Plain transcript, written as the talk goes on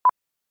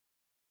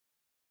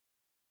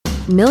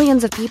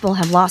Millions of people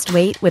have lost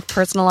weight with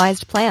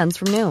personalized plans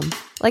from Noom.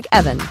 Like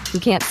Evan, who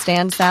can't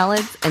stand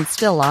salads and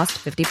still lost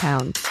 50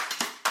 pounds.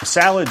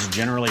 Salads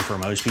generally for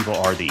most people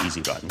are the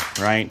easy button,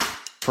 right?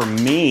 For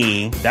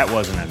me, that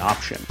wasn't an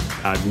option.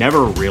 I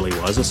never really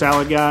was a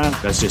salad guy.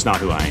 That's just not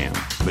who I am.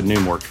 But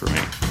Noom worked for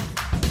me.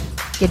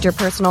 Get your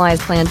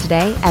personalized plan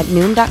today at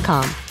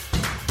Noom.com.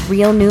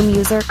 Real Noom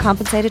user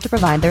compensated to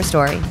provide their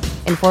story.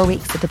 In 4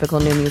 weeks, the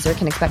typical Noom user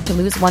can expect to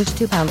lose 1 to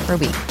 2 pounds per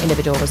week.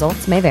 Individual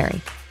results may vary.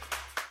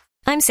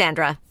 I'm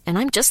Sandra, and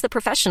I'm just the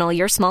professional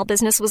your small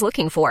business was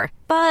looking for.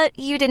 But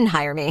you didn't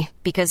hire me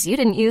because you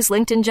didn't use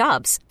LinkedIn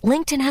Jobs.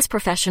 LinkedIn has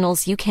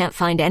professionals you can't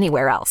find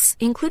anywhere else,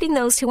 including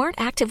those who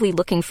aren't actively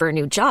looking for a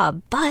new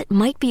job, but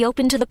might be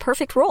open to the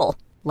perfect role,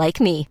 like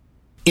me.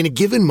 In a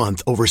given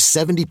month, over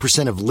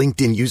 70% of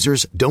LinkedIn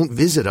users don't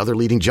visit other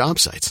leading job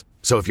sites.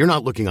 So if you're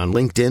not looking on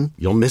LinkedIn,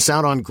 you'll miss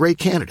out on great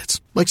candidates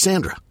like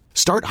Sandra.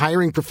 Start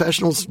hiring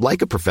professionals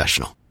like a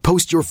professional.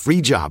 Post your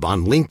free job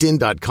on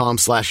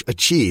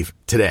linkedin.com/achieve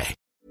today.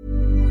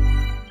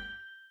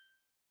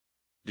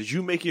 Did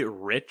you make it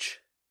rich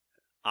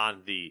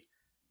on the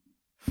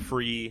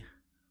free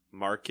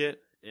market,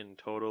 in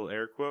total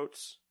air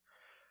quotes?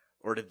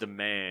 Or did the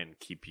man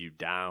keep you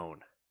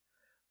down?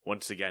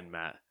 Once again,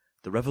 Matt,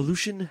 the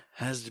revolution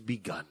has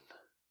begun.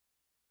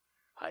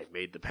 I've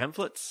made the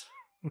pamphlets,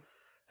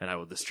 and I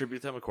will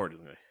distribute them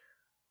accordingly.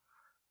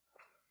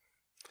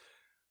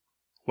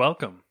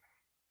 Welcome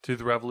to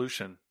the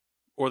revolution,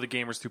 or the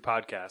Gamers 2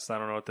 podcast. I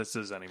don't know what this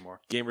is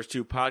anymore. Gamers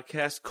 2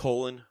 podcast,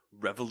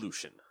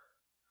 revolution.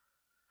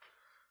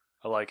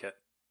 I like it.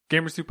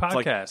 Gamers 2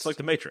 podcast. It's like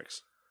the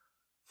Matrix.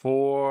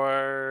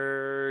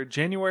 For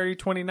January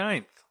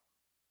 29th,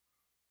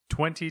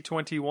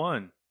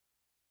 2021.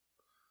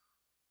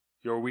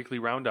 Your weekly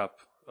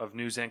roundup of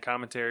news and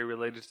commentary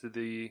related to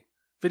the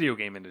video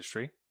game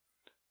industry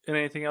and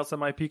anything else that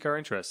might pique our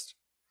interest.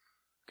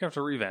 We're going to have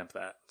to revamp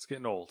that. It's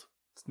getting old.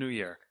 It's New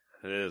Year.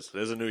 It is.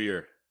 It is a new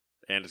year.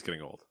 And it's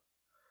getting old.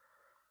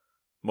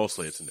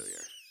 Mostly it's a new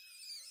year.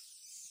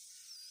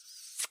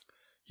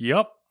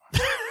 Yup.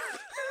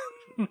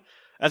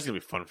 That's going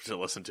to be fun to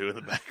listen to in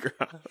the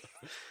background.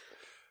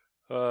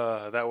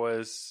 That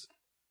was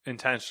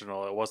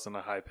intentional. It wasn't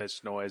a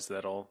high-pitched noise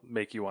that'll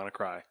make you want to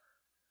cry.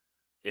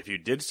 If you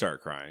did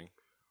start crying,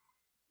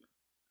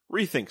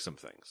 rethink some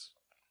things.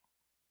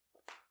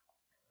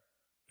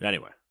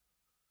 Anyway.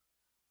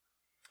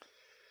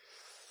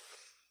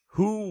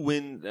 I'm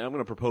going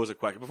to propose a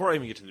question. Before I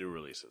even get to new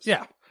releases.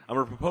 Yeah. I'm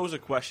going to propose a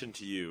question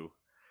to you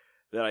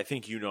that I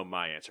think you know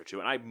my answer to,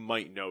 and I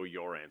might know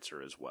your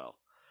answer as well.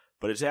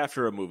 But it's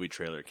after a movie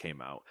trailer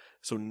came out.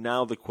 So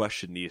now the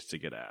question needs to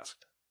get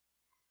asked.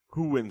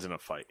 Who wins in a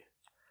fight?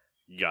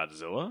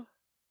 Godzilla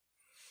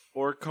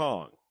or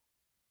Kong?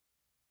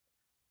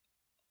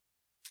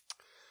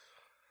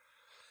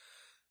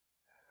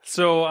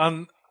 So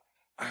on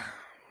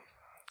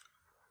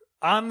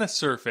the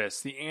surface,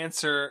 the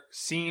answer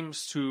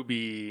seems to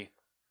be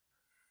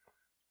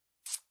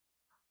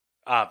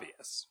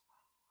obvious.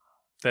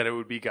 That it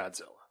would be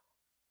Godzilla.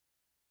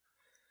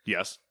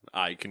 Yes,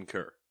 I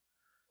concur.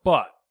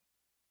 But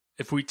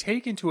if we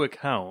take into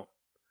account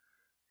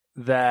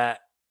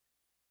that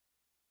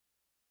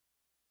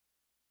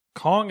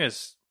Kong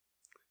is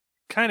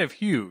kind of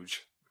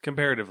huge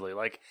comparatively,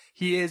 like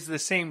he is the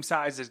same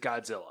size as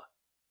Godzilla.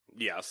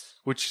 Yes.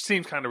 Which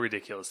seems kind of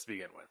ridiculous to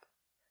begin with.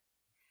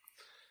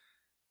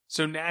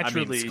 So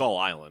naturally, Skull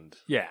Island.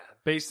 Yeah,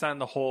 based on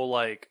the whole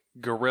like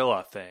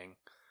gorilla thing,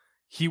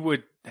 he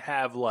would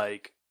have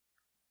like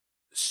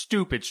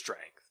stupid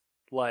strength.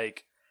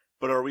 Like,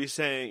 but are we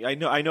saying?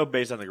 I know,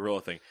 based on the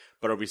gorilla thing,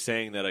 but are we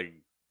saying that a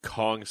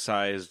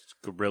Kong-sized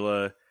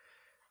gorilla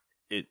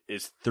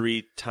is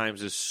 3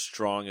 times as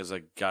strong as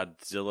a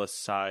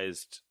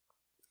Godzilla-sized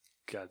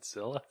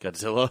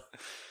Godzilla?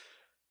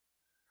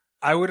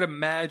 I would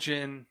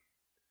imagine.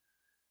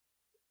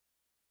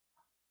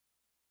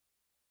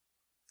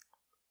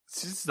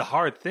 This is the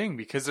hard thing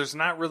because there's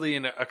not really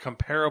a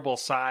comparable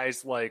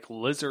size like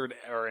lizard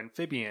or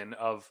amphibian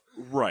of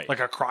right, like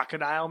a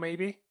crocodile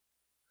maybe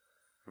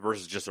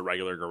versus just a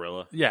regular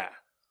gorilla. Yeah,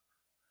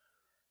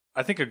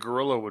 I think a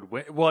gorilla would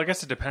win. Well, I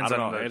guess it depends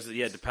on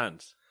yeah, it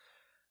depends.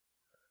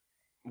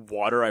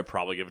 Water, I'd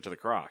probably give it to the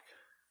croc.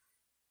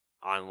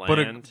 On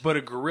land, but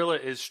a gorilla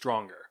is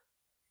stronger.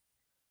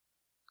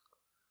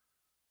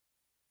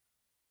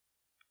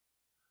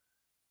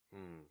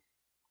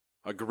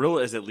 A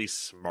gorilla is at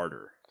least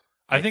smarter.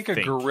 I think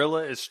a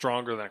gorilla is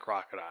stronger than a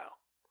crocodile.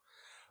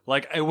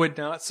 Like, it would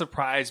not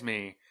surprise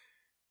me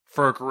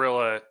for a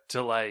gorilla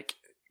to, like,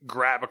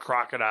 grab a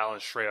crocodile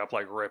and straight up,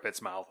 like, rip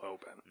its mouth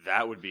open.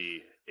 That would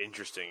be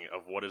interesting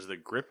of what is the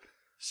grip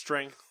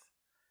strength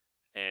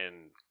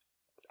and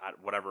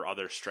whatever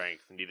other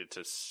strength needed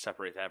to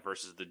separate that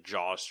versus the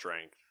jaw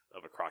strength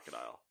of a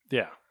crocodile.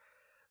 Yeah.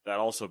 That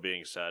also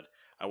being said,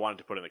 I wanted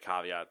to put in the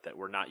caveat that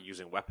we're not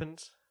using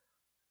weapons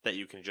that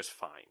you can just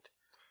find.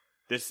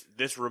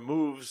 This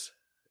removes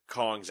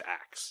Kong's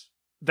axe.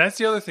 That's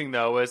the other thing,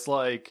 though, is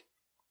like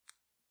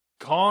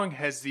Kong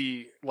has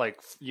the,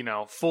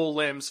 full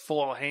limbs,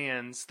 full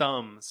hands,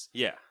 thumbs.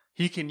 Yeah.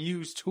 He can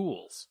use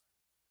tools.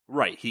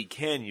 Right, he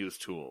can use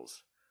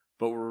tools.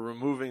 But we're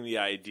removing the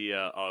idea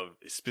of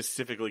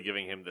specifically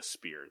giving him the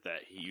spear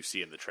that you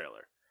see in the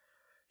trailer.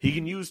 He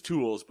can use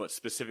tools, but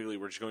specifically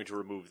we're just going to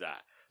remove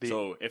that.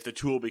 So if the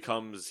tool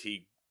becomes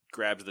he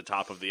grabs the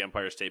top of the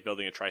Empire State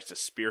Building and tries to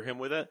spear him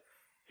with it,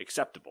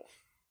 acceptable.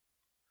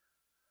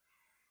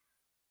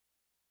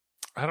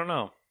 I don't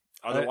know.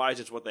 Otherwise,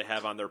 it's what they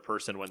have on their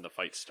person when the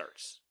fight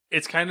starts.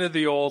 It's kind of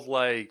the old,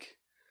 what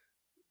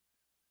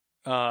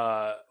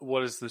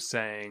is the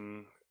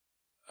saying?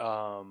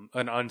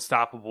 An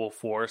unstoppable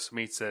force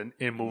meets an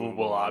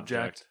immovable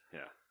object.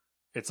 Yeah.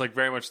 It's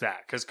very much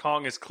that. Because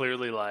Kong is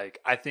clearly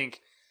I think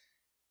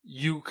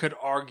you could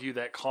argue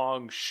that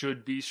Kong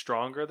should be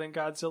stronger than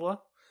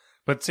Godzilla.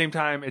 But at the same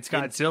time, it's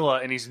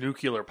Godzilla and he's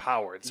nuclear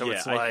powered. So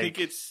it's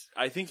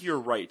I think you're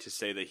right to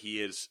say that he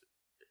is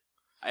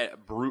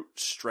at brute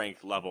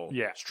strength level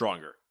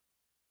stronger.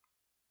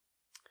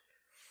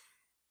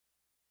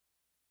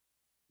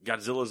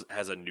 Godzilla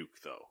has a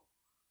nuke, though.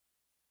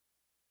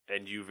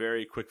 And you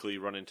very quickly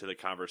run into the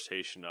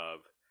conversation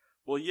of,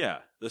 well, yeah,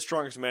 the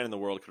strongest man in the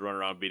world could run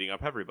around beating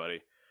up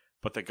everybody,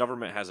 but the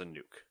government has a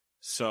nuke.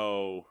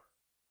 So,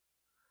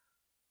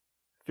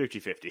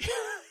 50-50.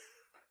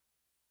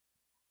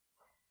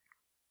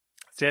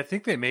 See, I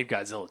think they made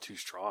Godzilla too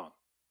strong.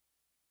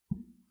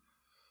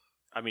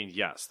 I mean,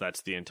 yes,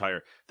 that's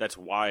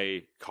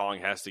why Kong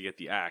has to get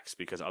the axe,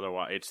 because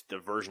otherwise it's the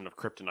version of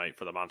kryptonite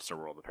for the monster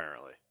world,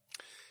 apparently.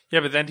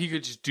 Yeah, but then he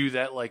could just do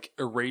that,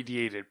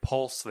 irradiated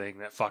pulse thing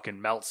that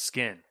fucking melts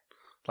skin.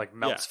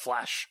 Melts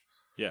flesh.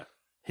 Yeah.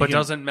 But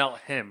doesn't melt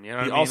him, you know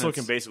what I mean? He also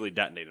can basically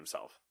detonate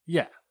himself.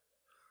 Yeah.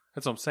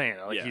 That's what I'm saying.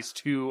 He's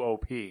too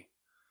OP.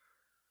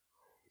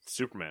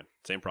 Superman,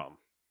 same problem.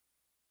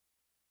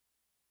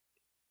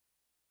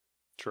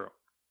 True.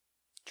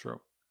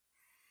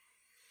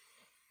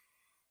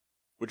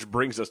 Which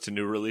brings us to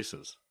new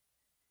releases.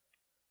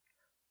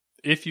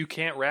 If you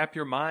can't wrap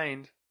your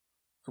mind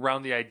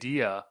around the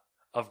idea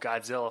of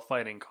Godzilla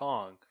fighting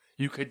Kong,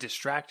 you could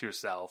distract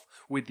yourself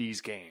with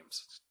these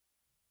games.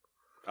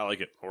 I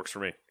like it. Works for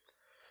me.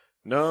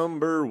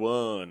 Number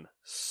 1,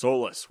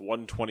 Solus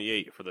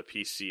 128 for the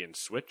PC and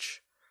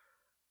Switch.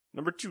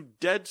 Number 2,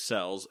 Dead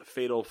Cells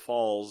Fatal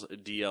Falls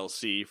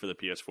DLC for the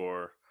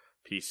PS4,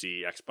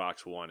 PC,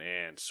 Xbox One,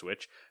 and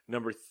Switch.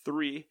 Number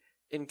 3,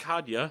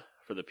 Encadia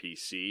for the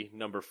PC.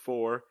 Number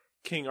 4,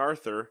 King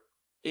Arthur,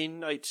 A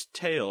Knight's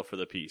Tale for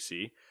the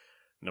PC.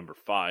 Number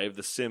 5,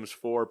 The Sims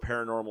 4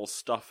 Paranormal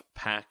Stuff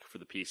Pack for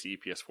the PC,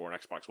 PS4,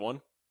 and Xbox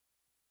One.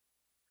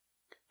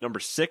 Number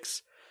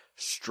 6,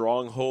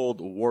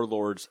 Stronghold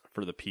Warlords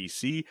for the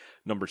PC.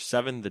 Number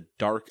 7, The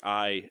Dark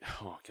Eye...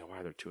 Oh, God, why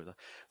are there two of them?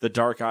 The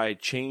Dark Eye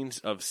Chains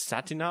of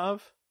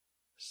Satinov?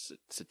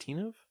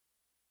 Satinov?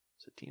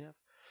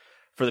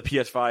 For the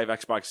PS5,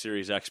 Xbox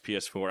Series X,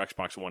 PS4,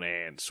 Xbox One,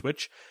 and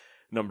Switch.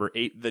 Number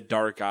 8, The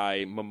Dark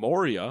Eye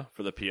Memoria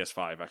for the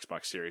PS5,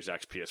 Xbox Series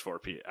X, PS4,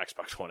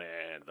 Xbox One,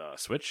 and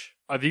Switch.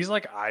 Are these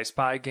I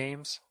Spy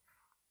games?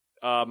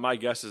 My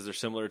guess is they're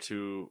similar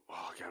to...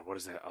 Oh, God, what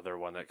is that other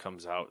one that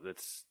comes out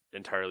that's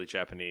entirely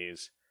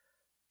Japanese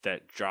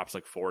that drops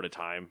 4 at a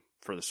time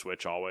for the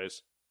Switch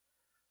always?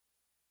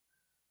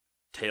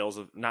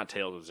 Not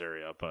Tales of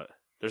Xeria, but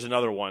there's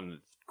another one,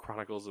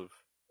 Chronicles of...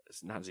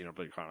 It's not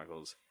Xenoblade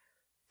Chronicles.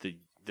 The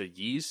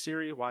Ys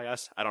series?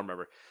 YS? I don't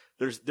remember.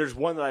 There's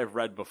one that I've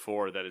read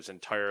before that is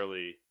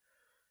entirely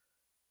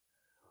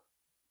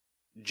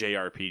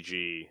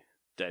JRPG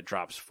that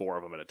drops 4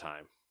 of them at a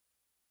time.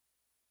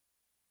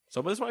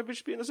 So this might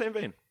just be in the same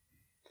vein.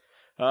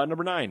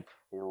 Number 9,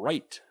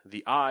 Right,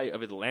 The Eye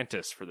of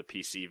Atlantis for the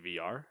PC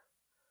VR.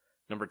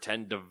 Number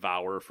 10,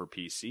 Devour for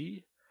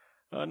PC.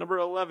 Number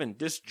 11,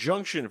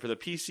 Disjunction for the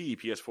PC,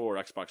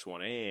 PS4, Xbox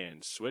One,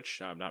 and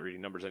Switch. I'm not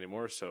reading numbers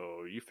anymore,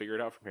 so you figure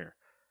it out from here.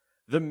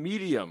 The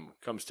Medium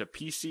comes to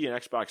PC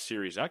and Xbox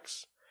Series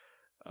X.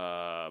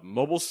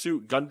 Mobile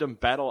Suit Gundam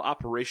Battle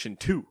Operation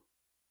 2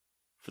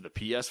 for the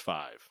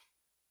PS5.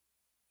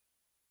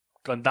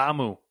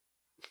 Gundamu.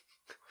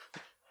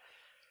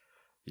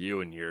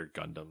 You and your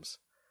Gundams.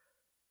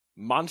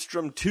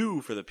 Monstrum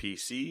 2 for the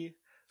PC.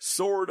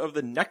 Sword of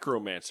the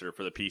Necromancer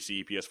for the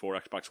PC,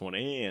 PS4, Xbox One,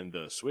 and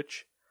the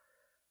Switch.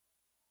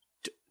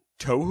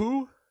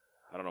 Tohu?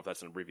 I don't know if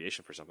that's an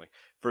abbreviation for something.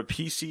 For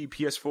PC,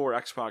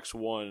 PS4, Xbox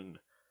One,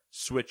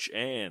 Switch,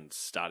 and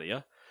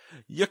Stadia.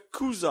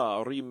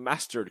 Yakuza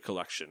Remastered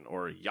Collection,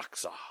 or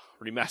Yakuza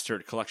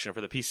Remastered Collection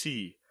for the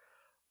PC.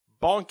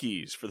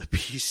 Bonkies for the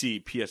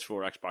PC,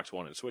 PS4, Xbox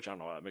One, and Switch. I don't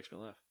know why that makes me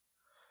laugh.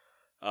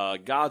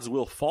 Gods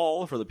Will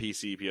Fall for the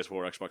PC,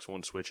 PS4, Xbox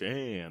One, Switch,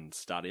 and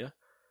Stadia.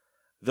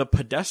 The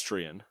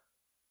Pedestrian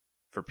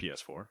for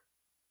PS4.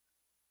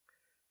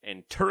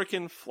 And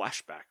Turrican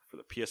Flashback for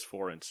the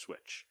PS4 and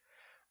Switch.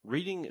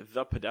 Reading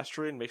The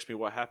Pedestrian makes me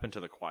what happened to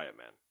The Quiet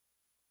Man.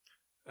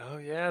 Oh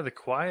yeah, The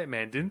Quiet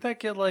Man. Didn't that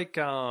get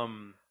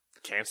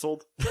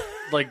canceled?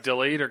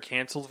 Delayed or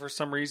canceled for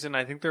some reason?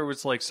 I think there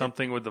was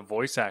something with the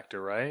voice actor,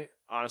 right?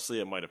 Honestly,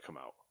 it might have come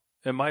out.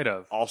 It might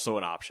have. Also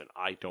an option.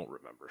 I don't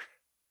remember.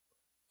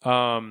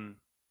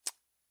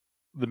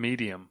 The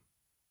Medium.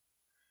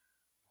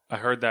 I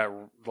heard that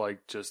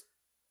just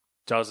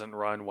doesn't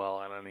run well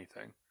on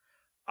anything.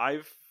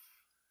 I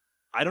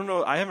don't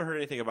know. I haven't heard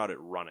anything about it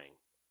running.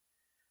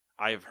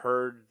 I've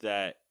heard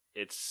that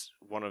it's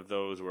one of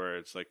those where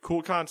it's like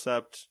cool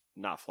concept,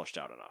 not fleshed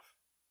out enough.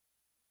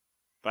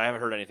 But I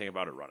haven't heard anything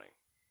about it running.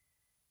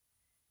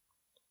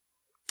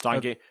 It's on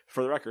game.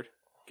 For the record,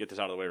 get this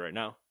out of the way right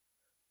now.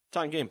 It's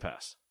on Game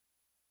Pass,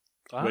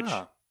 which,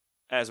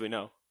 as we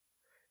know,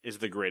 is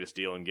the greatest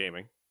deal in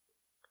gaming.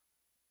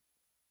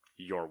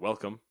 You're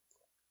welcome.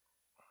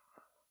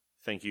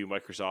 Thank you,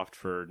 Microsoft,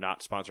 for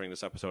not sponsoring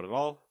this episode at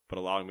all, but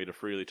allowing me to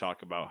freely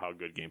talk about how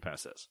good Game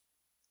Pass is.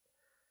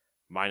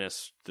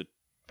 Minus the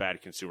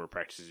bad consumer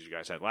practices you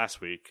guys had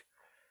last week,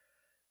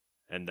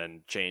 and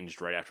then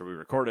changed right after we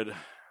recorded.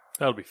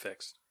 That'll be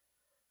fixed.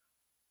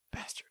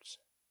 Bastards.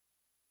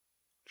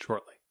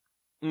 Shortly.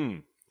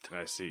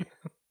 I see.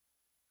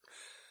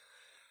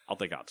 I'll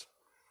take odds.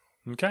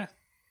 Okay.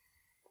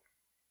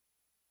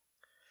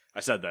 I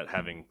said that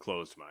having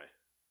closed my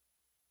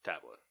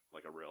tablet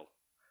like a real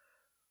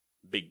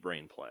big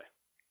brain play.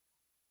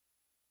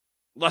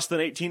 Less than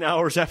 18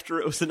 hours after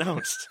it was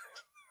announced.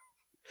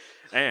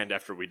 And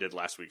after we did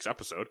last week's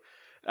episode,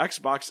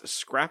 Xbox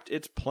scrapped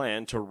its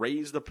plan to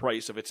raise the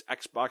price of its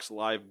Xbox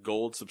Live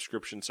Gold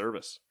subscription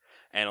service.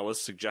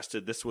 Analysts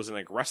suggested this was an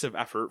aggressive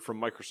effort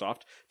from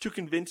Microsoft to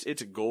convince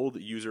its Gold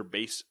user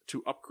base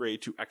to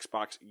upgrade to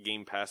Xbox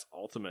Game Pass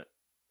Ultimate.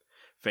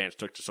 Fans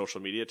took to social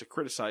media to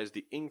criticize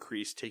the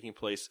increase taking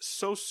place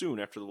so soon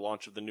after the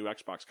launch of the new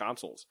Xbox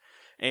consoles,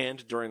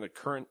 and during the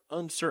current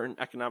uncertain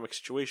economic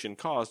situation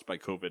caused by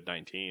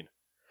COVID-19.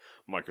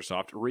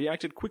 Microsoft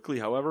reacted quickly,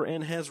 however,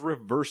 and has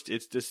reversed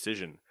its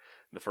decision.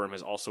 The firm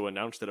has also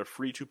announced that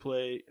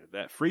free-to-play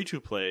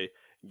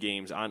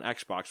games on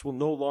Xbox will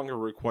no longer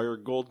require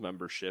Gold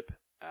membership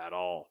at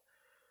all.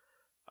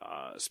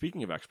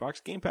 Speaking of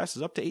Xbox, Game Pass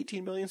is up to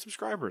 18 million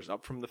subscribers,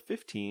 up from the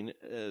 15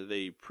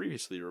 they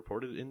previously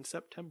reported in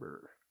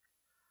September.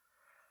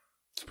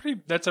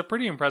 That's a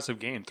pretty impressive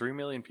game. 3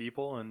 million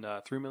people and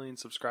 3 million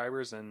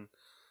subscribers in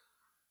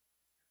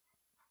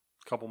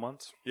a couple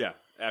months. Yeah,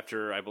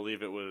 after I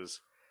believe it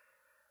was,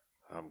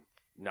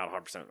 not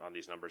 100% on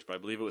these numbers, but I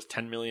believe it was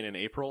 10 million in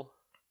April.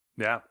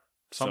 Yeah,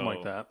 something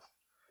like that.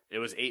 It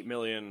was 8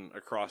 million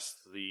across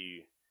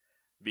the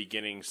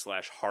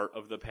beginning/heart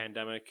of the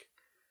pandemic.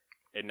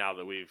 And now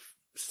that we've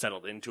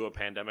settled into a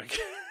pandemic,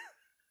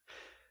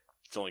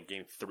 it's only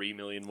gained 3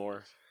 million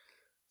more.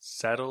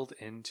 Settled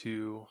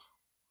into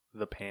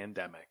the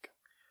pandemic.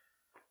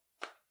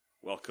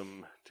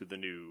 Welcome to the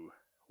new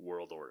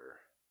world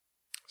order.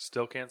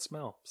 Still can't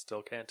smell.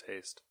 Still can't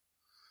taste.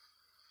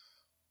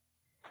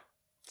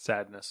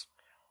 Sadness.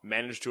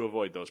 Managed to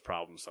avoid those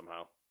problems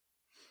somehow.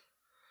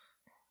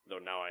 Though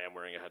now I am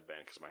wearing a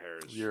headband because my hair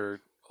is...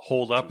 You're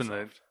holed up in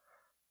the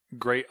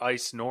great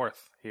ice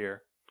north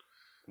here.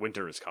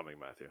 Winter is coming,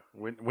 Matthew.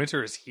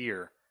 Winter is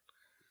here.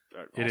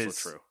 It is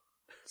true.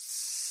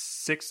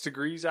 6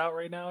 degrees out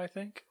right now, I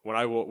think. When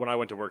I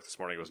went to work this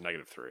morning, it was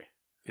 -3.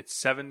 It's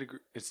 7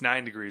 degrees. It's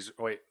 9 degrees.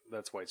 Wait,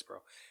 that's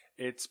Whitesboro.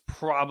 It's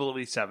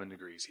probably 7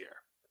 degrees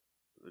here.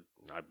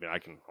 I mean, I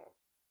can.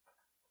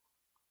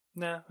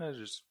 Nah, that was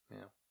just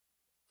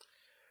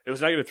It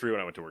was -3 when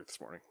I went to work this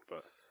morning,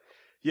 but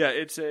yeah,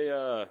 it's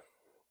a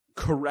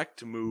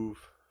correct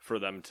move for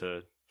them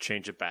to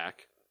change it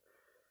back.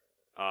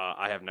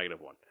 I have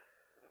 -1.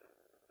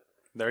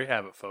 There you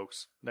have it,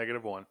 folks.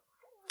 -1.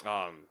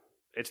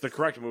 It's the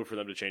correct move for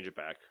them to change it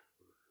back.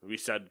 We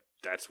said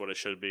that's what it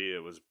should be. It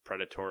was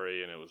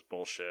predatory and it was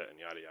bullshit and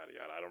yada, yada,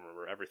 yada. I don't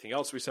remember everything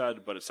else we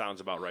said, but it sounds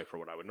about right for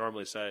what I would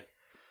normally say.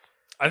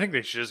 I think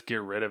they should just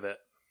get rid of it.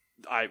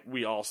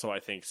 We also, I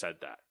think, said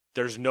that.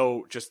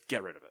 Just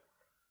get rid of it.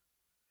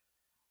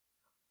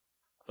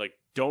 Like,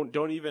 don't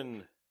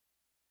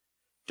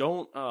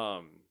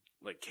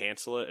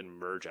cancel it and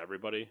merge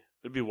everybody.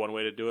 There'd be one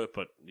way to do it,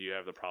 but you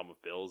have the problem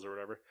with bills or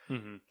whatever.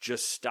 Mm-hmm.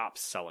 Just stop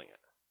selling it.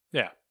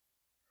 Yeah.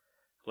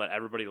 Let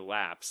everybody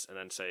lapse and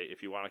then say,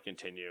 if you want to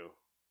continue,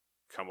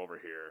 come over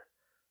here.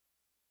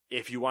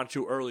 If you want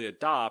to early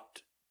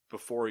adopt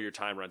before your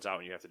time runs out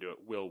and you have to do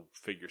it, we'll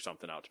figure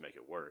something out to make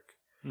it work.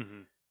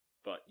 Mm-hmm.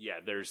 But yeah,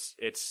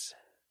 it's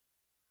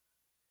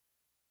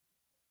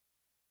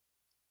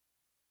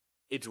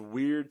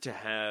weird to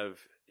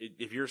have,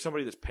 if you're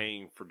somebody that's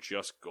paying for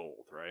just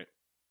Gold, right?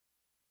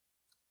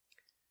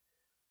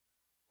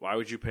 Why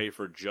would you pay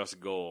for just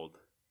Gold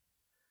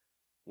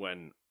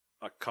when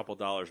a couple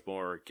dollars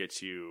more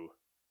gets you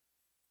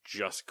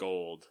just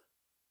Gold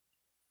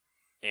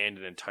and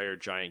an entire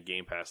giant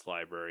Game Pass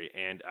library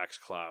and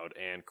xCloud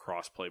and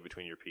crossplay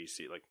between your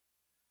PC? Like,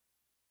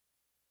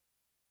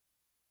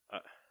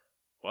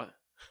 what?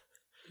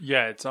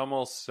 Yeah, it's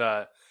almost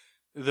the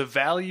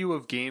value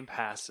of Game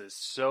Pass is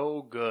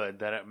so good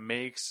that it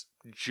makes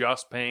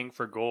just paying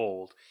for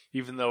Gold,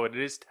 even though it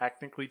is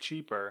technically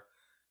cheaper,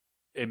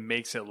 it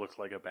makes it look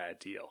like a bad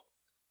deal.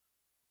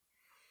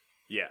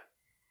 Yeah.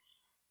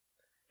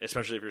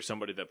 Especially if you're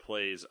somebody that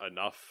plays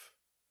enough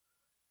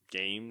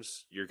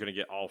games. You're going to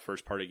get all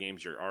first-party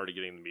games. You're already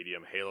getting the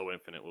medium. Halo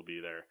Infinite will be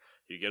there.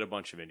 You get a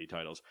bunch of indie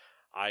titles.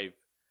 I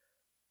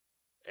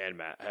and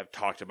Matt have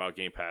talked about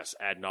Game Pass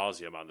ad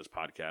nauseum on this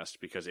podcast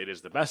because it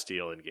is the best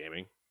deal in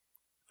gaming.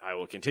 I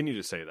will continue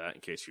to say that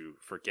in case you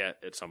forget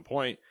at some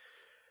point.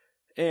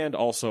 And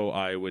also,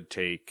 I would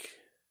take...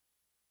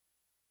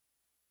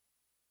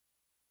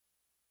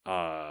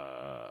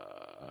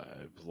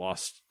 I've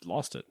lost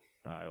it.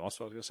 I lost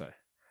what I was going to say.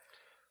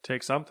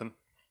 Take something.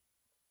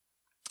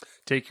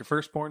 Take your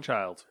firstborn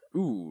child.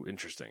 Ooh,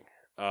 interesting.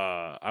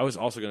 I was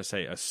also going to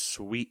say a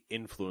sweet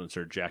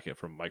influencer jacket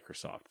from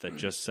Microsoft that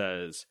just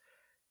says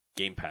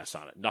Game Pass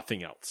on it.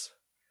 Nothing else.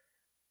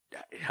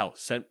 Hell,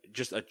 send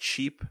just a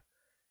cheap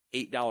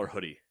 $8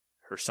 hoodie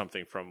or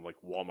something from like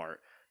Walmart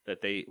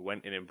that they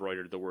went and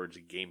embroidered the words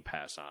Game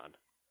Pass on.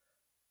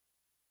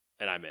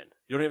 And I'm in.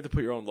 You don't even have to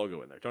put your own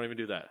logo in there. Don't even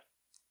do that.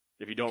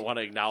 If you don't want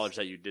to acknowledge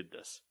that you did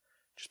this,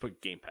 just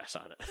put Game Pass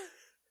on it.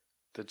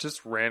 That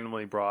just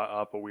randomly brought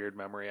up a weird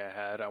memory I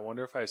had. I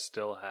wonder if I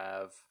still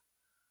have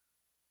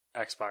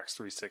Xbox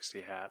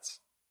 360 hats.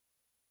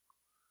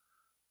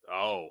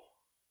 Oh.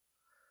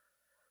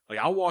 Like,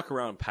 I'll walk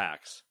around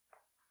PAX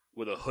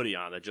with a hoodie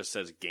on that just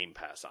says Game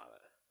Pass on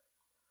it.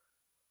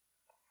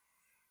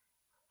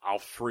 I'll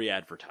free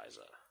advertise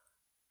it.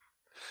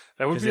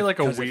 That would be like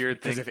a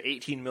weird thing. Because if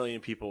 18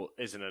 million people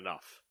isn't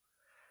enough,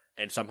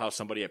 and somehow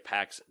somebody at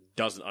PAX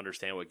doesn't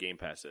understand what Game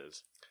Pass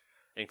is,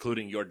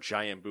 including your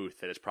giant booth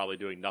that is probably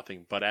doing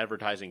nothing but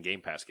advertising Game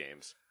Pass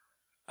games.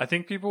 I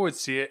think people would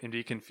see it and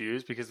be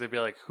confused because they'd be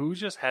like, who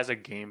just has a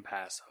Game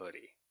Pass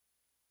hoodie?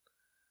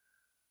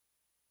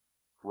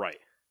 Right.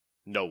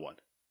 No one.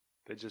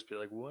 They'd just be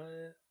like,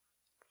 what?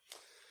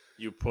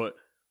 You put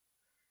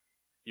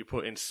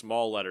in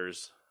small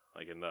letters,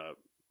 like in the,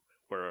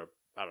 where,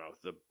 I don't know,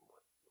 the,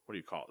 what do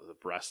you call it? The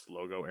breast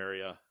logo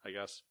area, I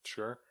guess.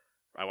 Sure.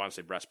 I want to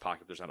say breast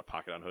pocket. There's not a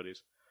pocket on hoodies.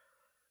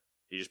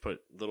 You just put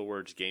little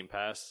words Game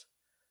Pass,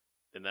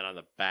 and then on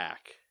the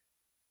back,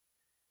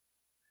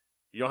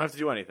 you don't have to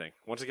do anything.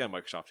 Once again,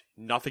 Microsoft,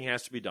 nothing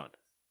has to be done.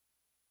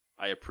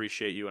 I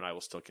appreciate you, and I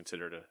will still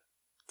consider to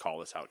call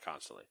this out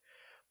constantly.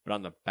 But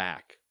on the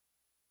back,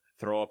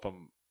 throw up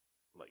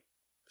like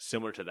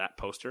similar to that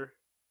poster,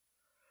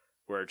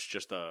 where it's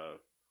just I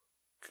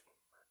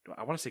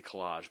want to say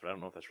collage, but I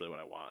don't know if that's really what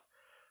I want,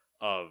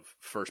 of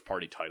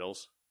first-party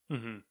titles.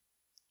 Mm-hmm.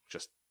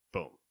 Just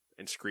boom,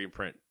 in screen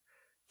print.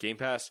 Game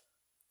Pass,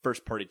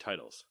 first-party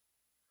titles.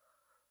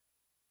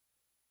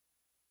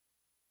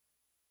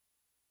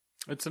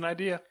 It's an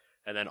idea.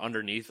 And then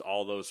underneath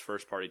all those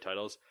first-party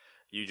titles,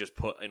 you just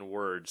put in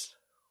words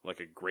like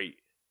a great,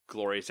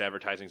 glorious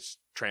advertising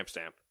tramp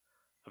stamp,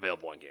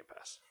 available on Game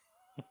Pass.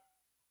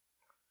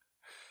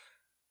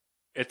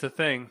 It's a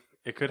thing.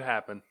 It could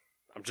happen.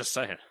 I'm just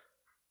saying.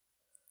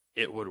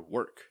 It would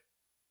work.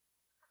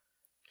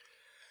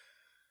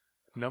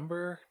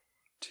 Number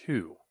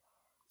 2.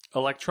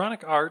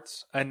 Electronic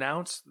Arts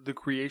announced the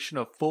creation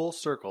of Full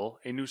Circle,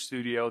 a new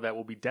studio that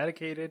will be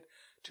dedicated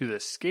to the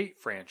Skate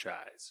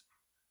franchise.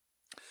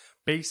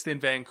 Based in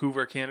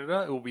Vancouver,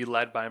 Canada, it will be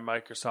led by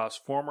Microsoft's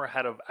former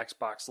head of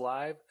Xbox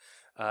Live,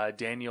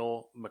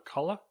 Daniel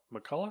McCullough,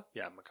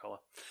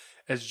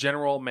 as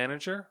general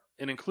manager,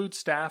 and includes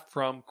staff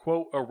from,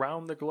 quote,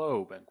 around the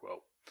globe, end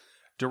quote.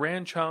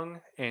 Duran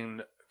Chung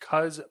and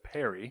Cuz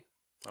Perry,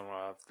 I don't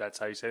know if that's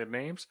how you say their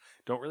names,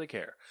 don't really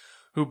care,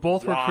 who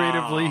both were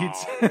creative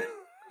leads.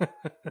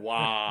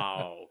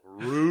 Wow.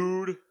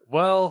 Rude.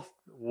 Well,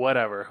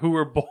 whatever. Who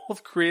were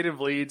both creative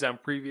leads on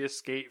previous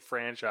Skate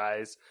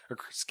franchise, or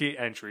Skate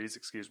entries,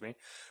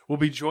 will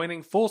be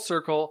joining Full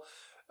Circle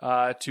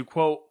to,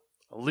 quote,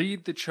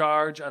 lead the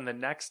charge on the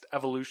next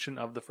evolution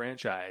of the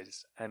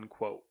franchise, end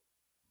quote.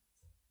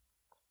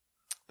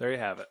 There you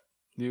have it.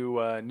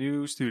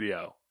 New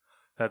studio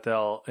that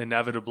they'll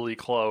inevitably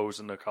close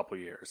in a couple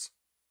years.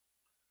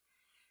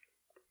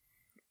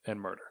 And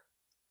murder.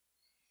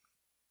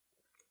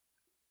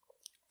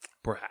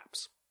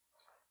 Perhaps.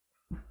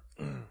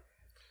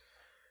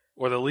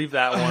 Or they'll leave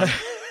that one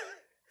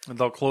and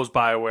they'll close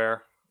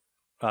BioWare.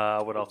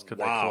 What else could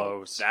they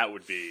close? That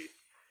would be...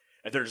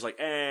 And they're just like,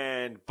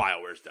 and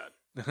BioWare's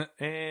done.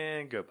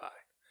 And goodbye.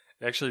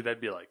 Actually, that'd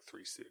be like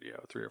 3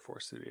 or 4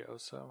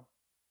 studios, so...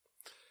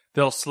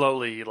 They'll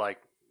slowly, like,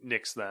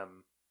 nix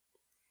them.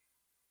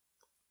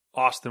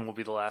 Austin will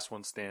be the last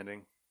one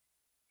standing.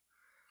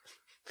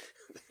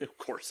 Of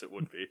course it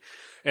would be.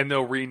 And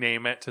they'll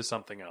rename it to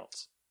something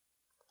else.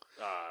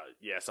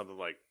 Yeah, something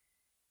like...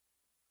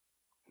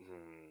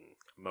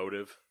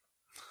 Motive.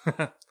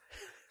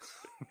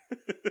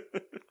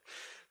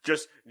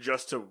 Just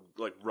to,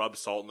 like, rub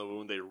salt in the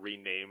wound, they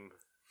rename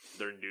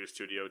their new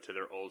studio to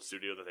their old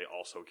studio that they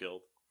also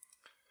killed.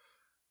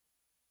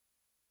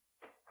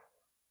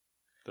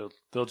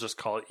 They'll just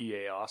call it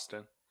EA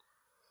Austin.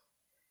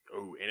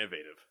 Oh,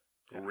 innovative.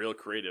 Yeah. Real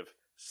creative.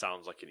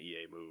 Sounds like an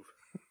EA move.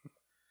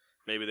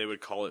 Maybe they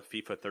would call it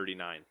FIFA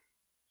 39.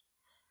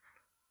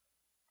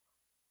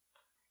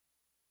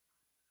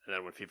 And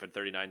then when FIFA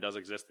 39 does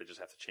exist, they just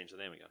have to change the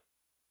name again.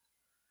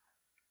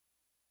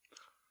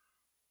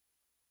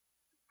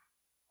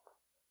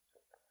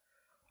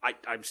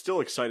 I'm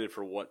still excited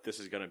for what this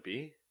is going to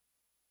be.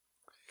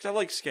 Because I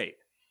like Skate.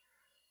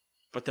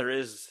 But there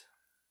is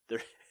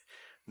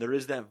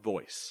that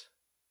voice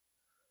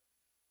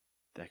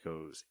that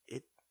goes,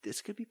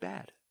 this could be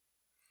bad.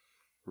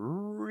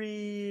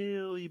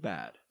 Really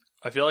bad.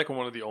 I feel like I'm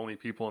one of the only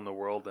people in the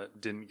world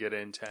that didn't get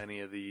into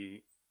any of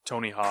the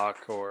Tony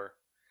Hawk or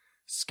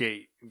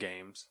Skate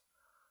games.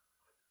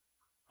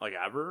 Like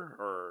ever?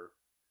 Or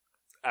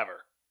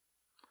Ever.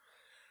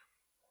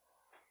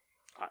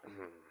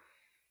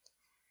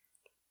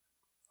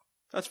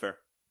 That's fair.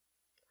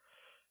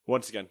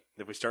 Once again,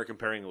 if we start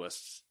comparing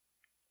lists,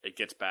 it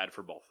gets bad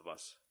for both of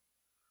us.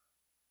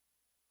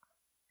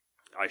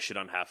 I shit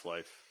on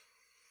Half-Life,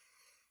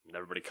 and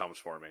everybody comes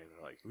for me.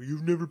 They're like,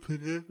 "You've never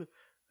played it?"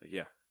 Like,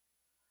 yeah.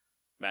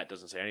 Matt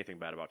doesn't say anything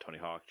bad about Tony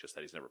Hawk, just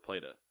that he's never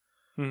played it.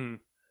 Mm-hmm.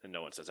 And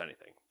no one says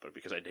anything. But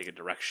because I take a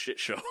direct shit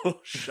show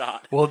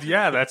shot. Well,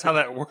 yeah, that's how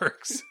that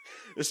works.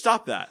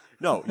 Stop that.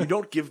 No, you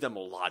don't give them a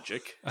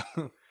logic.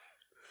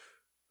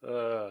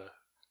 I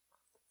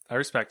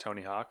respect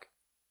Tony Hawk.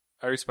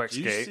 I respect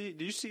Skate.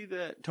 Did you see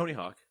that Tony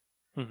Hawk,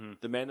 Mm-hmm.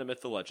 the man, the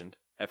myth, the legend,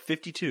 at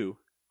 52,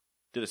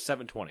 did a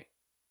 720?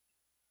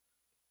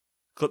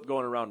 Clip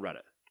going around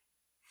Reddit.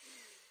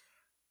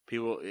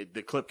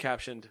 The clip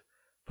captioned,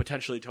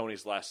 potentially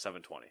Tony's last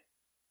 720.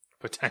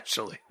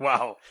 Potentially.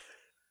 Wow.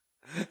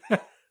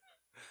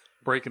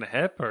 Breaking a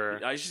hip or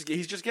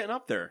He's just getting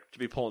up there to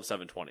be pulling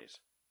 720s.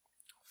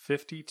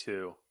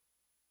 52.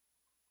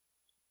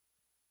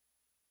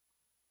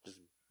 Just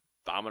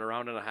bombing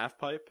around in a half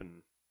pipe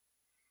and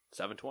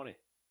 720.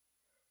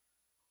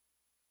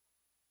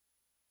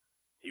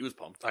 He was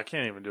pumped. I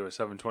can't even do a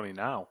 720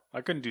 now.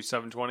 I couldn't do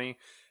 720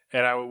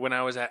 when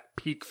I was at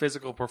peak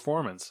physical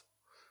performance.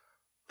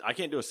 I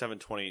can't do a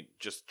 720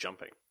 just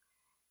jumping.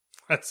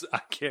 That's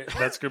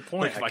a good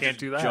point. Like, I if can't just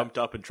do that. Jumped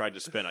up and tried to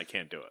spin, I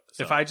can't do it.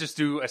 So. If I just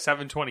do a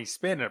 720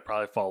 spin, it'd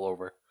probably fall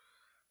over.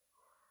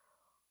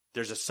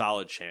 There's a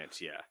solid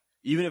chance, yeah.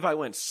 Even if I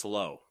went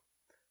slow,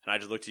 and I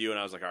just looked at you and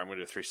I was like, all right, I'm going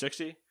to do a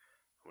 360, I'm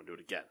going to do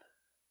it again.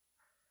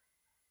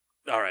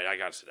 All right, I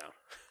got to sit down.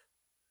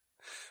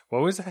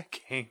 What was that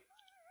game?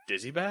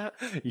 Dizzy Bat?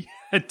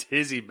 Yeah,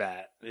 Dizzy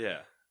Bat. Yeah.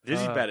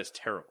 Dizzy Bat is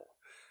terrible.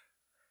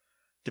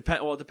 It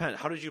depends.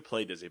 How did you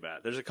play Dizzy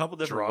Bat? There's a couple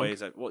different Drunk?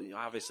 ways.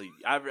 Obviously,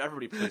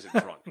 everybody plays it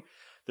drunk.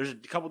 There's a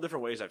couple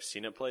different ways I've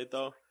seen it played,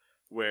 though,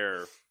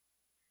 where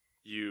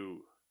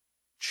you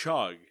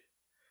chug,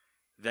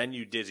 then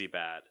you Dizzy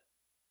Bat,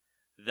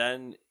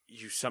 then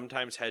you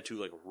sometimes had to,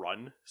 like,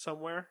 run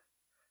somewhere.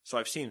 So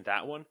I've seen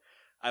that one.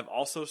 I've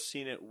also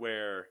seen it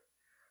where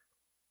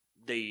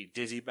they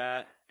Dizzy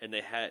Bat, and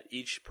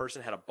each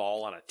person had a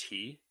ball on a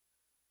tee.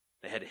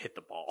 They had to hit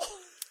the ball.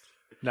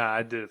 Nah,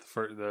 I did it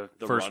for the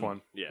first run?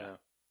 one. Yeah.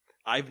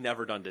 I've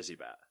never done Dizzy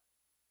Bat.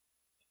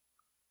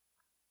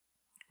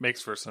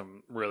 Makes for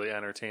some really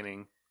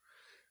entertaining.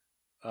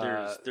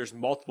 There's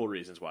multiple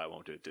reasons why I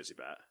won't do a Dizzy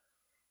Bat.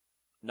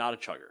 Not a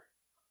chugger,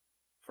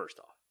 first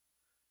off.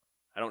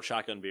 I don't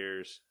shotgun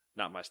beers.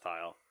 Not my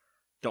style.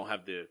 Don't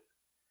have the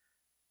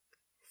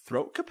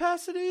throat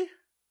capacity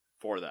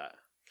for that.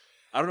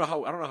 I don't know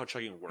how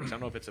chugging works. I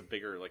don't know if it's a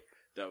bigger, like,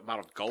 the amount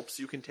of gulps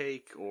you can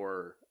take,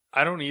 or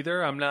I don't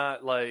either. I'm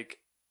not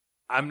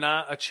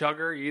a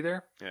chugger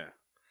either. yeah.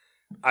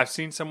 I've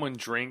seen someone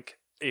drink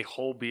a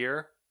whole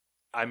beer.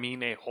 I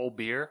mean a whole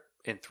beer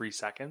in 3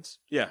 seconds.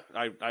 Yeah,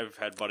 I've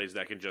had buddies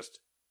that can just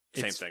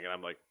same thing, and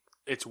I'm like,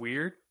 It's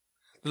weird.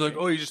 They're like,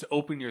 oh, you just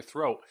open your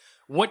throat.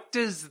 What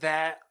does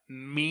that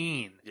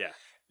mean? yeah.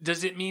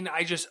 Does it mean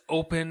I just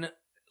open,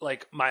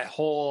 like, my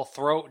whole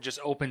throat just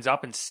opens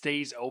up and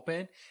stays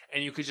open?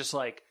 And you could just,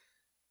 like,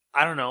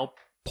 I don't know,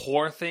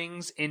 pour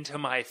things into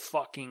my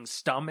fucking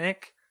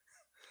stomach?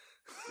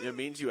 It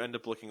means you end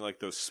up looking like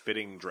those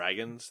spitting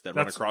dragons that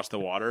run across the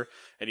water,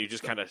 and you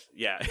just kind of,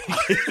 yeah.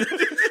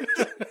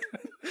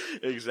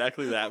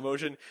 Exactly that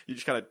motion. You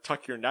just kind of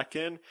tuck your neck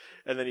in,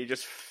 and then you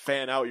just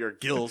fan out your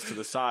gills to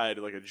the side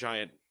like a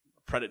giant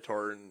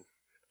predator. And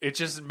It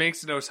just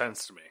makes no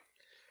sense to me.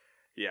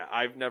 yeah,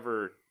 I've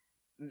never.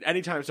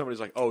 Anytime somebody's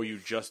like, "Oh, you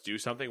just do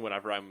something,"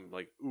 whenever I'm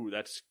like, "Ooh,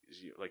 that's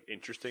like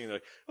interesting," they're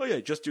like, "Oh yeah,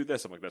 just do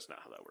this." I'm like, "That's not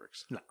how that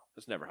works. No,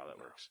 that's never how that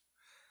works."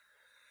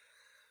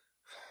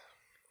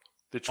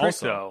 The trick,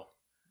 Also, though.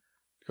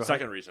 Go ahead.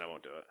 Second reason I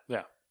won't do it.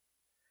 Yeah.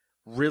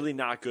 Really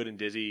not good in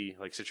dizzy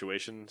like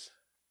situations.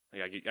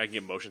 Like I can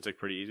get motion sick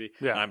pretty easy.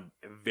 Yeah. And I'm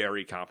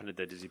very confident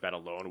that Dizzy Bat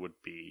alone would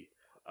be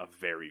a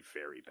very,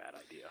 very bad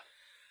idea.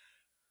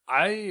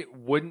 I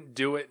wouldn't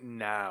do it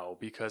now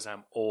because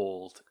I'm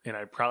old and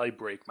I'd probably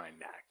break my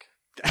neck.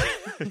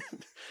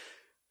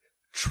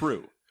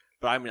 True.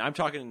 But I mean, I'm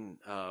talking,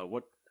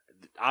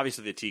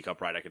 obviously the teacup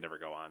ride I could never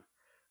go on.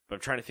 But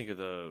I'm trying to think of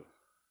the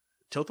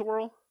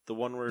Tilt-A-Whirl? The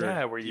one where,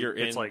 where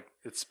it's like,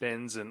 it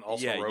spins and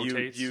also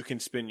rotates. You can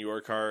spin your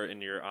car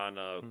and you're on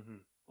a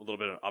little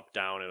bit of up,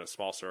 down in a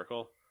small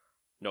circle.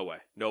 No way.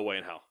 No way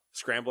in hell.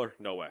 Scrambler?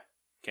 No way.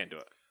 Can't do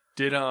it.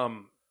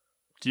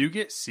 Do you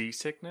get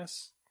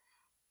seasickness?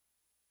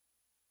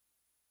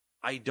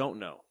 I don't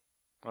know.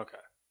 Okay.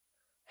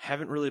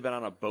 Haven't really been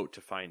on a boat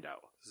to find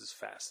out. This is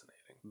fascinating.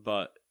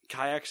 But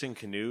kayaks and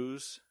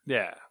canoes,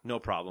 Yeah. no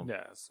problem.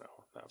 Yeah. So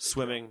not a big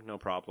Swimming, no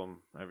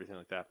problem. Everything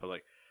like that. But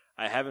like,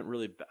 I haven't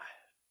really.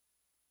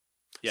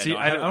 See,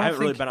 I don't haven't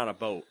really think- been on a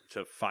boat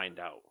to find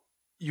out.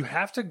 You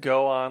have to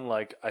go on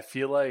like, I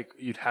feel like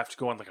you'd have to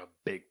go on like a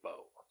big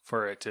boat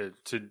for it to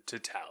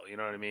tell. You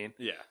know what I mean?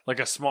 Yeah, Like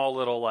a small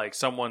little, like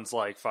someone's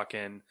like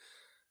fucking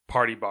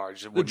party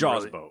barge. the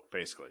Jaws boat,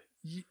 basically.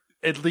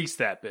 At least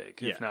that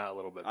big, Yeah. if not a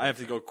little bit. I have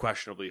to bigger. go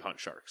questionably hunt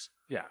sharks.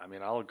 Yeah, I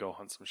mean, I'll go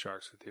hunt some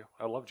sharks with you.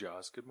 I love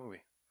Jaws. Good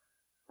movie.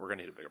 We're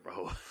gonna need a bigger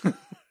boat.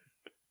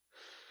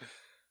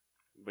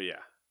 But yeah,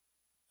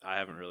 I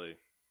haven't really.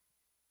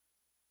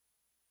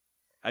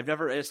 I've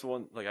never. It's the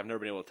one like I've never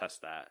been able to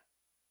test that.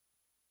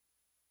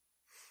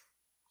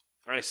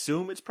 I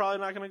assume it's probably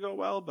not going to go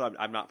well, but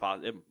I'm not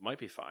positive. It might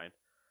be fine.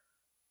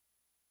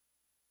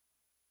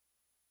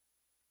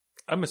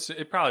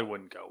 It probably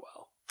wouldn't go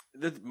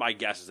well. My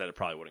guess is that it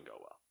probably wouldn't go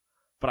well,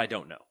 but I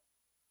don't know.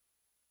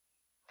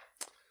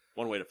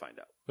 One way to find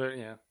out. But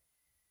yeah,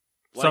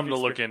 Life something to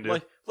look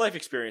into. Life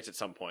experience at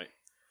some point.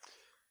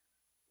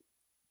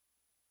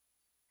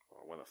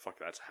 Or when the fuck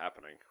that's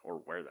happening,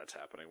 or where that's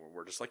happening, when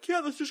we're just like, yeah,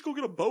 let's just go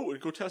get a boat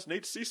and go test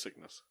Nate's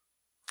seasickness.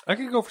 I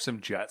could go for some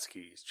jet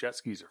skis. Jet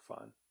skis are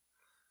fun.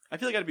 I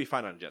feel like I'd be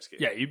fine on a jet ski.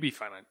 Yeah, you'd be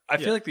fine on. I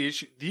Yeah. feel like the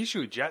issue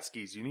with jet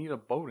skis, you need a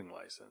boating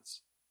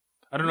license.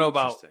 I don't know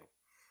about Interesting.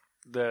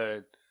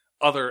 the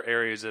other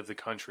areas of the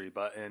country,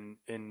 but in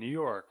New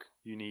York,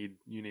 you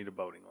need a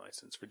boating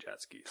license for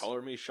jet skis.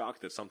 Color me shocked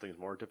that something's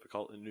more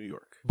difficult in New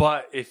York.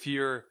 But if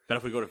you're, But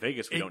if we go to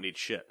Vegas, we don't need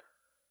shit.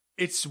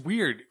 it's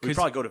weird We because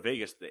probably go to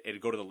Vegas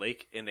and go to the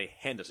lake, and they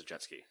hand us a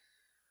jet ski.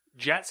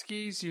 jet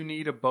skis you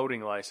need a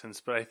boating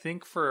license, but I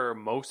think for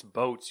most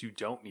boats you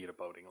don't need a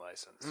boating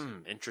license.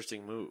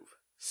 Interesting move.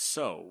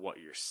 So what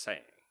you're saying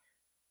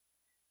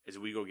is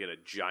we go get a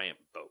giant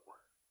boat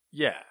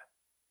Yeah,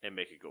 and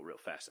make it go real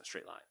fast in a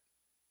straight line.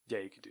 yeah,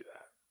 you could do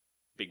that.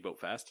 Big boat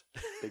fast,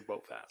 Big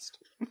boat fast.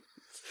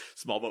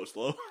 small boat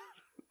slow.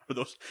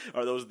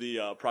 Are those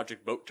the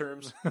Project Boat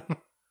terms?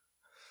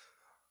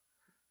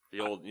 The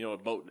old,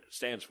 what boat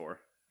stands for?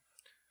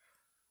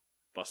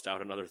 Bust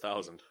out another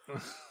 1,000.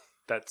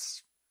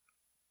 That's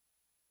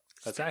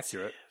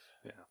accurate.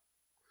 Yeah.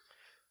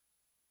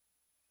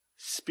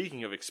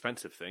 Speaking of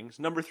expensive things,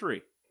 number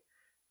 3.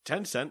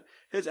 Tencent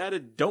has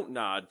added Don't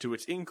Nod to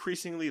its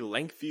increasingly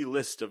lengthy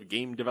list of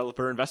game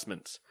developer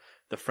investments.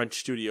 The French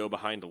studio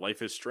behind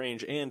Life is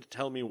Strange and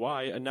Tell Me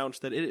Why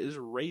announced that it is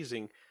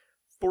raising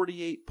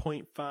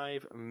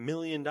 $48.5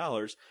 million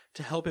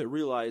to help it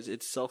realize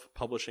its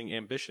self-publishing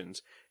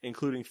ambitions,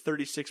 including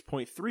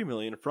 $36.3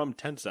 million from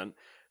Tencent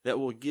that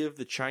will give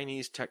the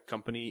Chinese tech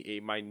company a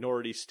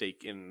minority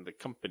stake in the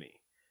company.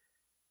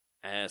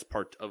 As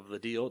part of the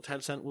deal,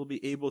 Tencent will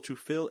be able to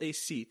fill a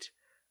seat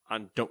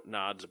on Don't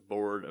Nod's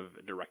board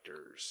of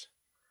directors.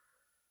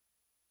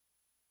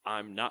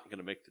 I'm not going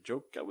to make the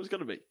joke I was going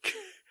to make.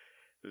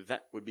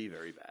 That would be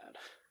very bad.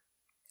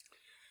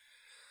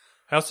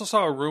 I also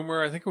saw a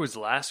rumor, I think it was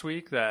last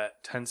week,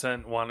 that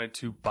Tencent wanted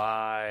to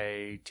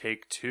buy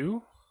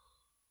Take-Two.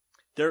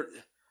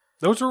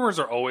 Those rumors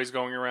are always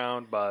going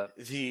around, but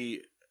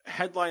The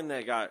headline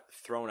that got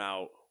thrown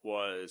out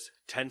was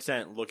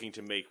Tencent looking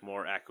to make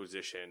more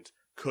acquisitions,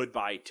 could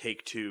buy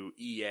Take-Two,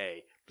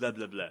 EA, blah,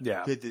 blah, blah.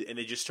 Yeah. And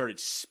they just started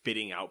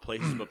spitting out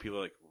places, but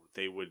people like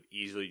they would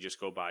easily just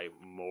go buy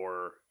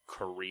more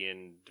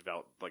Korean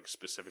developed, like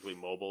specifically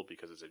mobile,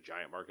 because it's a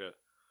giant market.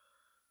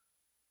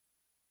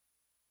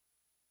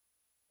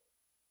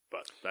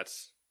 But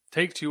that's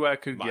Take-Two I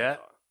could my get.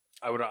 thought.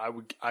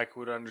 I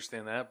could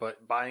understand that,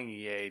 but buying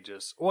EA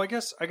just I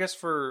guess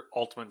for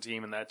Ultimate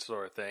Team and that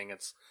sort of thing,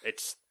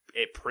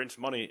 It prints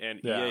money,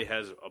 and Yeah. EA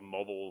has a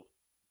mobile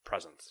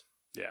presence.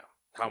 yeah.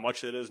 How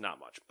much it is, not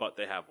much, but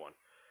they have one.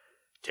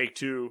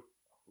 Take-Two,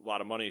 a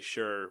lot of money,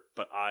 sure,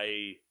 but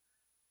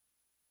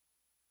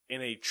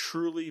in a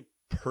truly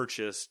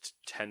purchased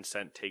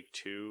Tencent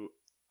Take-Two,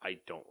 I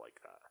don't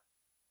like that.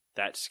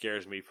 That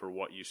scares me for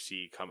what you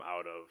see come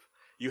out of.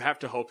 You have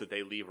to hope that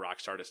they leave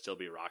Rockstar to still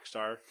be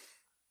Rockstar,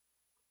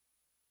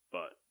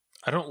 but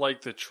I don't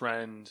like the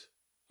trend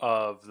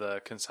of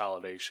the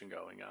consolidation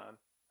going on.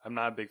 I'm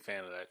not a big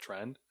fan of that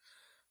trend,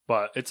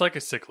 but it's like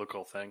a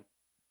cyclical thing.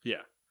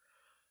 yeah.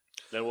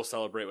 Then we'll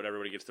celebrate when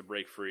everybody gets to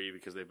break free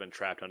because they've been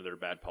trapped under their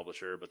bad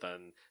publisher, but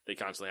then they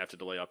constantly have to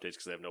delay updates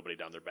because they have nobody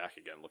down their back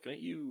again. Looking at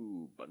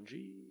you,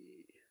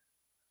 Bungie.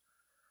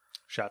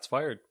 Shots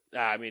fired.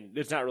 I mean,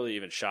 it's not really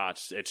even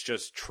shots. It's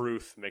just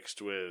truth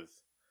mixed with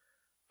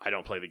I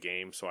don't play the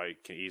game, so I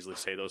can easily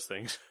say those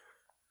things.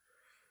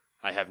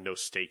 I have no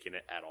stake in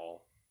it at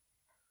all.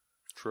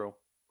 True.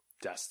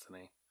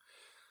 Destiny.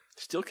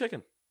 Still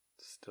kicking.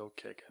 Still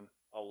kicking.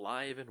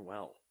 Alive and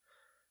well.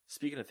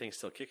 Speaking of things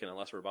still kicking,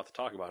 unless we're about to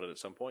talk about it at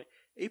some point,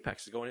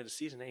 Apex is going into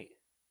Season 8.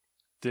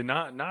 Did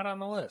not on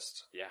the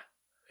list. Yeah.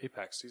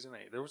 Apex Season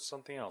 8. There was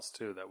something else,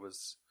 too, that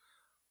was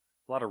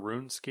a lot of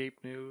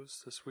RuneScape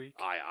news this week.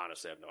 I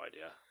honestly have no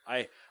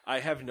idea. I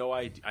have no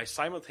idea. I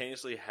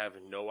simultaneously have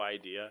no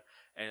idea,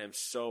 and am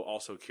so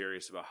also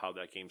curious about how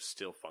that game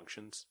still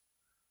functions.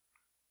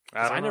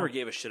 I never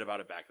gave a shit about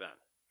it back then.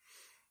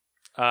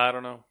 I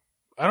don't know.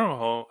 I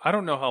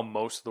don't know how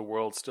most of the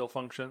world still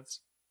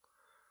functions.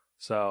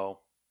 So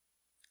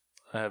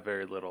I have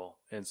very little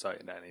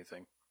insight into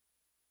anything.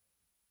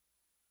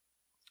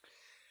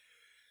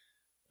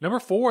 Number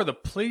 4, the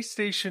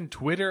PlayStation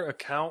Twitter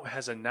account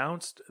has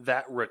announced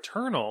that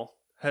Returnal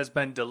has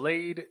been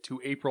delayed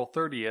to April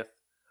 30th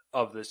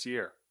of this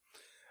year.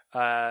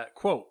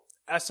 Quote,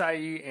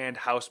 SIE and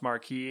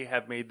Housemarque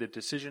have made the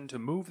decision to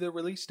move the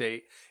release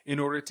date in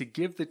order to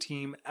give the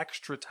team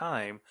extra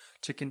time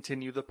to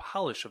continue the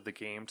polish of the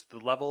game to the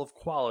level of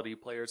quality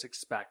players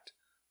expect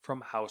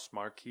from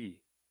Housemarque.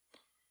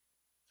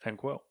 End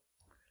quote.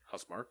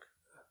 Housemarque?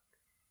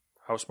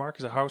 Housemarque?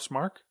 Is it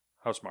Housemarque?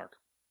 Housemarque.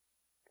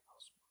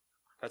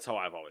 That's how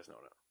I've always known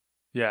it.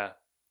 Yeah.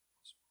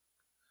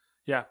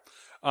 Yeah.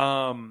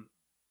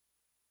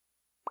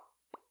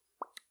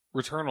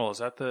 Returnal, is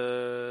that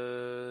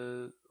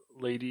the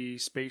lady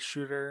space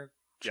shooter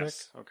chick?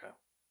 Yes. Okay.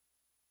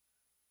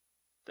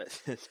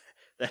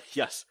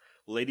 Yes.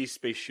 Lady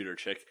space shooter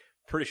chick.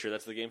 Pretty sure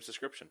that's the game's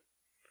description.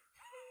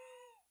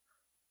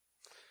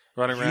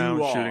 Running around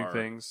shooting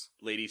things.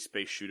 Lady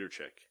space shooter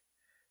chick.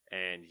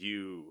 And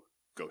you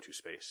go to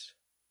space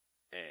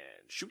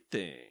and shoot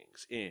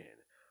things in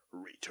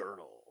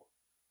Returnal.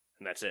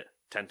 And that's it.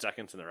 10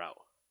 seconds and they're out.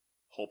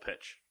 Whole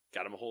pitch.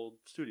 Got him a whole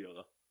studio,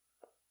 though.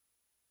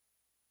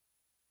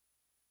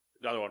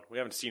 The other one, we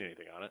haven't seen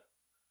anything on it.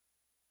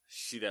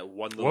 See that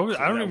one little clip,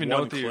 I don't even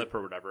know clip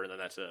or whatever, and then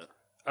that's it.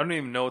 I don't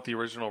even know what the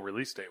original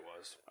release date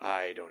was.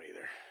 I don't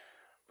either.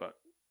 But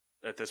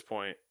at this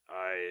point,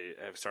 I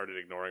have started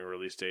ignoring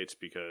release dates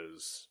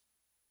because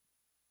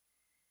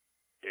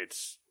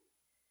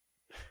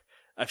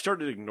I've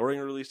started ignoring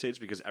release dates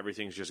because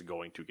everything's just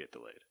going to get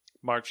delayed.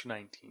 March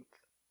 19th.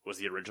 Was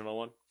the original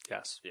one?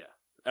 Yes. Yeah.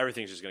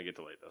 Everything's just going to get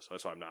delayed, though, so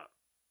that's why I'm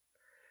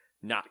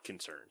not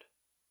concerned.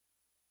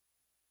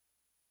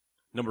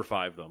 Number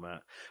 5, though,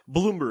 Matt.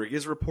 Bloomberg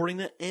is reporting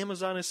that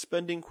Amazon is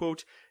spending,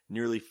 quote,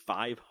 nearly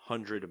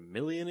 $500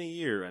 million a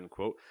year, end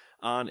quote,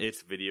 on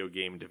its video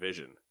game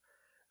division.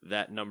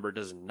 That number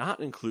does not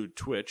include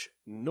Twitch,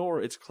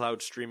 nor its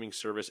cloud streaming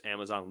service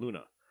Amazon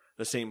Luna.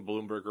 The same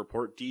Bloomberg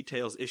report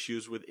details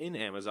issues within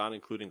Amazon,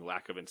 including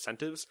lack of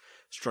incentives,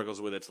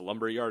 struggles with its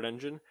lumberyard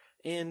engine,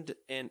 and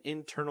an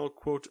internal,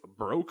 quote,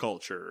 bro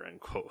culture, end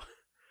quote.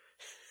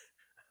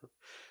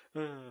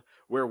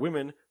 Where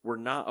women were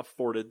not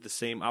afforded the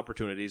same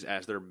opportunities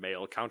as their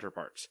male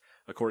counterparts.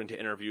 According to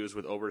interviews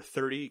with over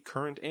 30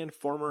 current and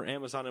former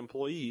Amazon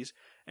employees,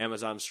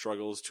 Amazon's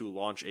struggles to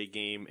launch a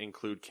game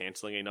include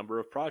canceling a number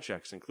of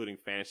projects, including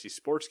fantasy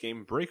sports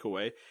game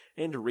Breakaway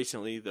and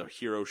recently the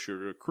hero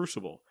shooter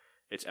Crucible.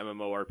 Its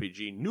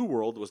MMORPG New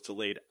World was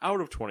delayed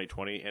out of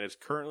 2020 and is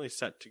currently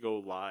set to go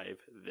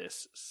live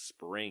this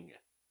spring.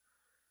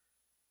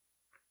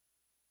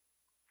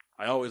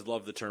 I always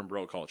love the term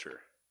bro culture,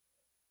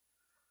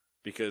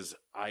 because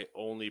I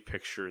only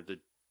picture the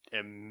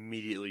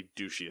immediately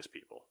douchiest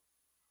people.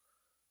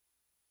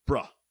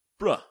 Bruh.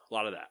 A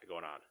lot of that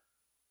going on.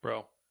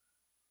 Bro.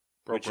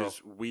 Which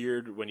is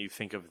weird when you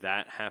think of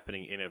that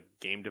happening in a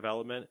game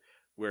development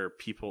where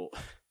people...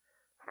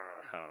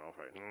 I don't know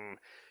if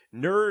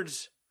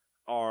nerds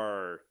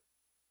are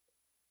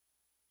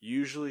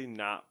usually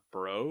not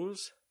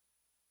bros.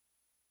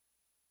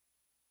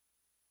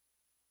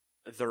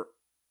 They're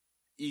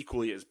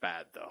equally as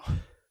bad, though.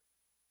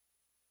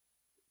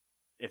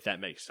 If that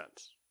makes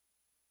sense.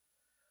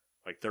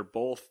 Like, they're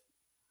both...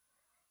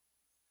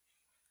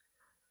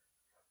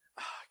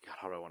 God,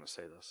 how do I want to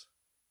say this?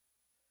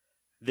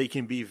 They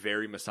can be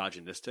very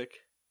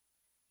misogynistic,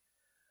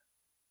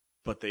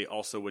 but they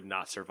also would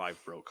not survive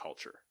bro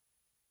culture.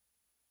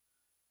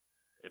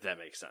 If that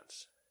makes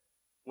sense.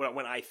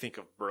 When I think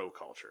of bro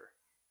culture.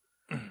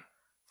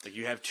 Like,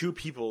 you have two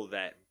people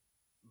that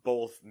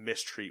both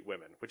mistreat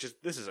women,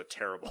 this is a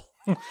terrible,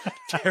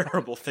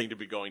 terrible thing to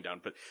be going down.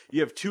 But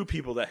you have two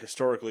people that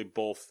historically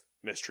both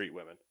mistreat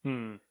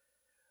women,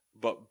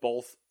 but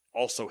both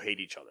also hate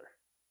each other.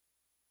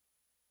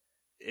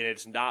 And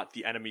it's not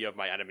the enemy of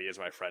my enemy is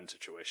my friend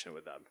situation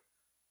with them.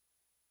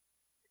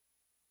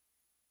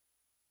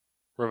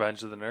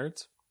 Revenge of the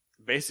Nerds?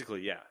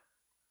 Basically, yeah.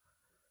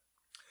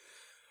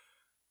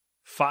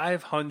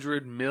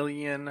 $500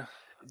 million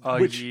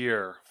a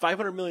year.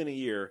 $500 million a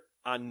year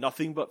on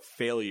nothing but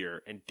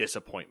failure and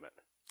disappointment.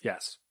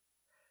 Yes.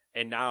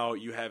 And now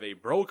you have a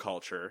bro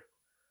culture,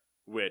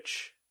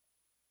 which,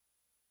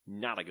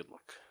 not a good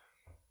look.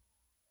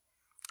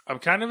 I'm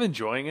kind of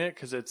enjoying it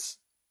because it's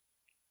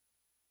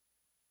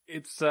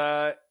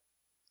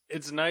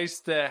nice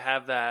to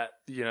have that,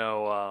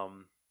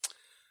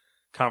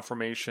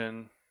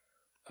 confirmation.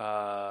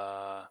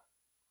 I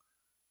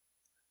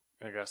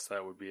guess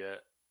that would be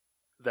it.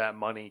 That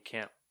money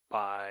can't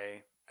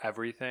buy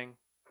everything.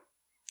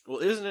 Well,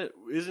 isn't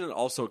it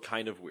also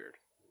kind of weird?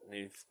 I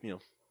mean, we'll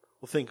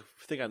think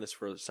on this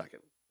for a second.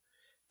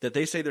 That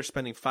they say they're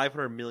spending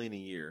 $500 million a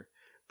year,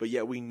 but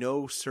yet we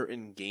know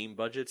certain game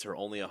budgets are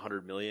only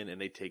 $100 million and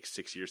they take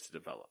 6 years to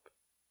develop.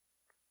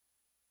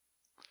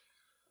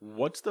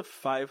 What's the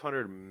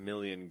 500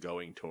 million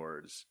going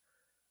towards?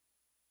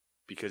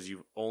 Because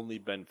you've only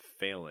been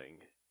failing,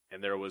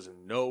 and there was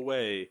no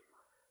way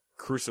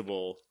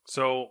Crucible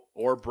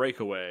or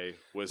Breakaway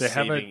was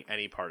saving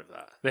any part of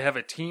that. They have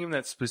a team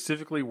that's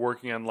specifically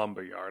working on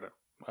Lumberyard,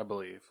 I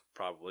believe.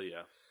 Probably,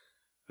 yeah.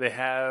 They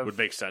have... Would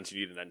make sense.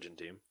 You need an engine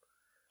team.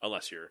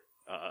 Unless you're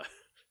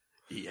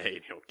EA and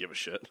you don't give a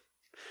shit.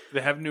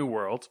 They have New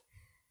World.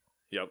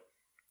 Yep.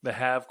 They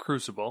have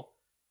Crucible.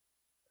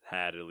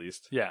 Had, at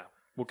least. Yeah,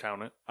 we'll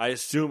count it. I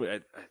assume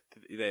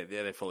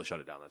they fully shut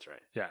it down. That's right.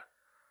 Yeah.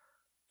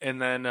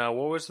 And then, there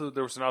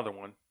was another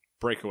one.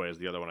 Breakaway is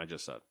the other one I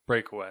just said.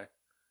 Breakaway.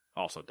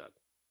 Also dead.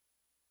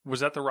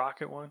 Was that the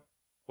Rocket one?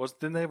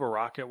 Didn't they have a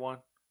Rocket one?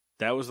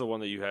 That was the one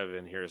that you have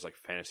in here is like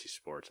Fantasy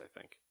Sports, I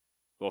think.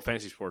 Well,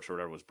 Fantasy Sports or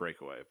whatever was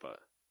Breakaway, but...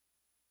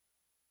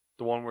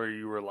 The one where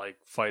you were like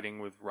fighting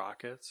with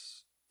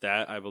rockets?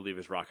 That, I believe,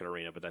 is Rocket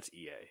Arena, but that's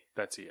EA.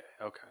 That's EA,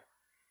 okay.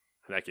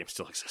 And that game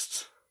still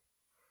exists.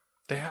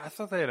 I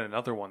thought they had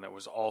another one that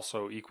was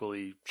also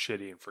equally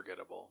shitty and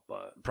forgettable,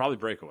 but... Probably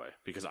Breakaway,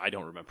 because I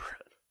don't remember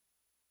it.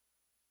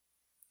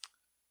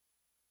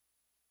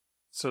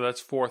 So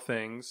that's 4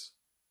 things.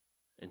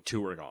 And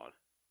 2 are gone.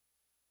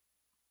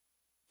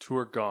 2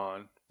 are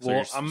gone. So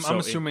well, I'm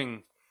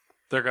assuming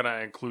they're going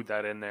to include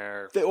that in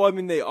there.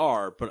 They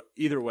are, but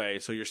either way,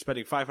 so you're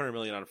spending $500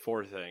 million on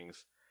 4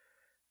 things.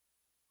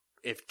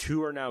 If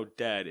 2 are now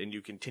dead and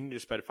you continue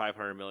to spend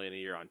 $500 million a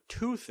year on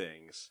 2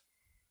 things...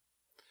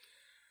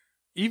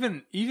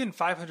 Even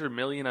 $500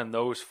 million on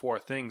those 4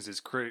 things is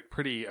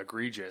pretty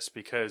egregious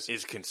because...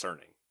 Is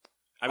concerning.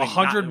 I mean,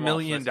 $100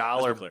 million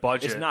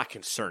budget. It's not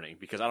concerning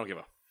because I don't give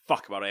a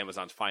fuck about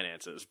Amazon's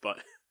finances, but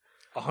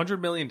 $100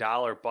 million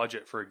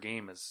budget for a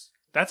game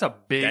that's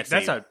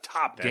a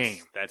top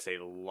game. That's a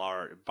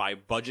large, by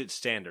budget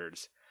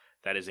standards,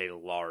 that is a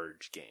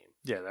large game.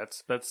 Yeah,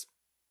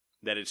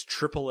 that is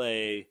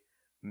AAA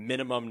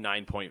minimum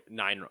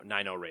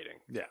 9.90 rating.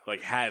 Yeah,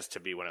 like has to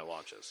be when it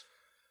launches.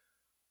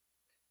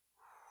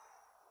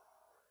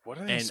 What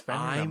are they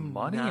spending the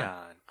money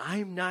on?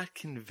 I'm not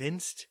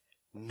convinced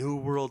New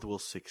World will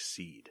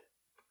succeed.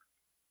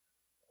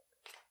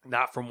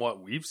 Not from what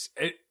we've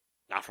seen.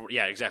 Not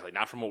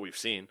from what we've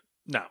seen.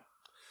 No.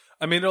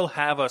 I mean, it'll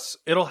have a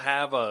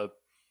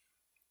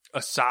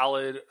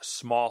solid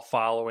small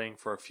following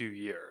for a few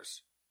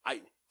years.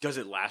 Does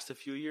it last a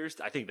few years?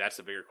 I think that's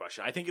the bigger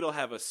question. I think it'll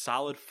have a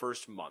solid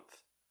first month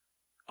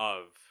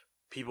of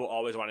people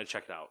always wanting to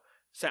check it out.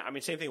 I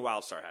mean, same thing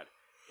WildStar had.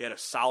 He had a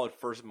solid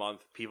first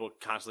month, people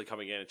constantly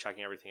coming in and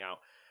checking everything out.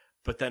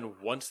 But then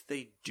once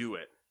they do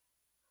it,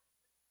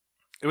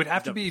 it would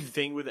have to be... The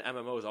thing with the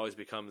MMOs always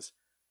becomes,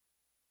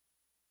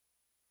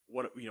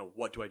 what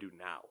do I do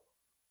now?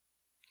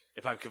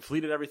 If I've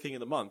completed everything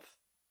in the month,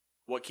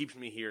 what keeps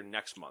me here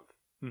next month?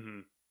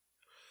 Mm-hmm.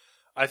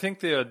 I think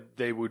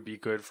they would be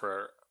good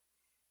for...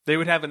 They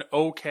would have an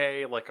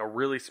okay, like a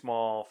really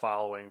small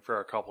following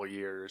for a couple of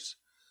years.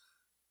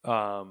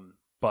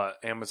 But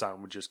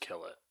Amazon would just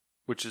kill it,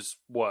 which is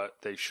what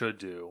they should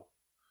do.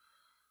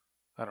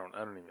 I don't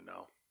even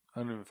know. I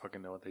don't even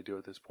fucking know what they do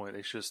at this point.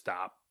 They should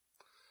stop.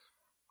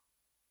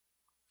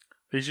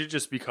 They should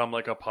just become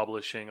like a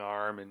publishing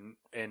arm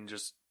and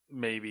just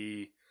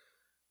maybe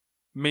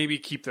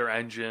keep their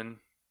engine,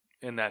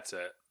 and that's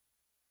it.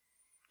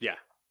 Yeah.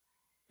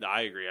 No,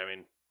 I agree. I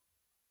mean,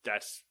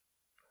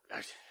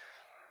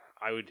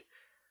 I would,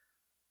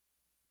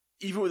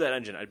 even with that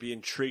engine, I'd be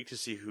intrigued to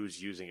see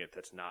who's using it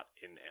that's not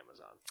in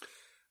Amazon.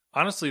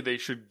 Honestly, they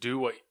should do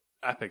what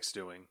Epic's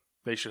doing.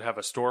 They should have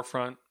a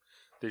storefront.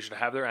 They should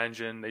have their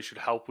engine. They should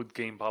help with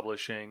game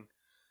publishing.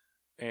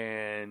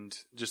 And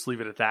just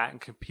leave it at that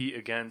and compete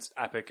against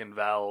Epic and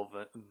Valve,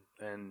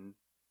 and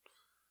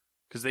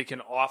because they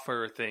can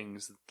offer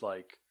things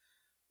like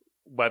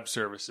web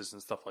services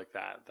and stuff like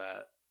that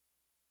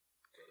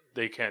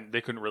they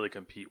couldn't really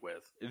compete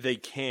with. They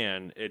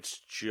can. It's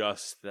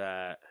just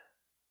that.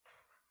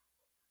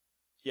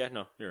 Yeah,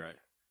 no, you're right.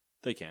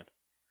 They can.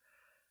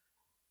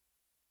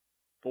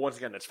 But once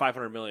again, that's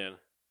 $500 million.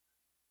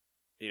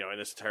 In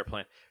this entire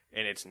plan,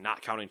 and it's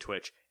not counting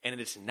Twitch, and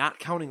it's not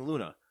counting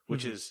Luna,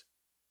 which is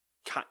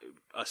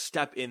a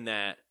step in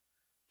that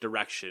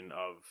direction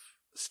of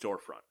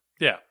storefront.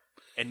 Yeah.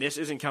 And this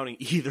isn't counting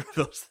either of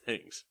those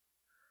things.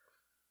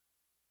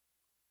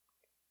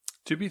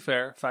 To be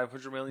fair,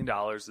 $500 million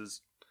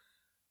is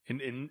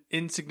an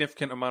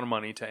insignificant amount of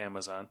money to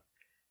Amazon.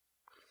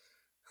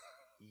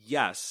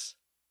 Yes,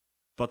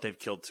 but they've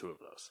killed 2 of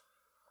those.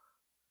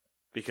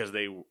 Because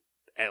they,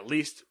 at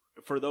least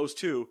for those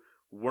 2,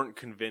 weren't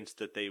convinced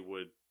that they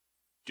would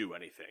do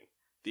anything.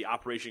 The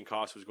operation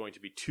cost was going to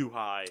be too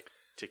high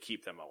to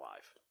keep them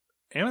alive.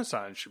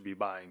 Amazon should be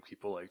buying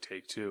people like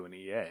Take-Two and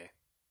EA.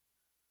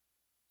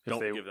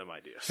 Don't give them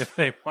ideas. If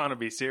they want to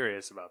be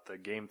serious about the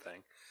game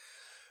thing.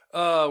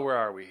 Where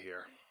are we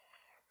here?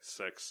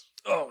 6.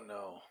 Oh,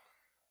 no.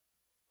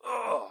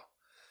 Oh.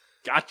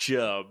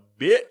 Gotcha,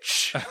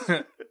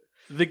 bitch.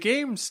 The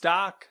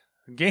GameStop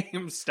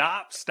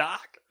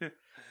stock.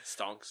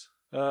 Stonks.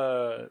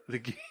 The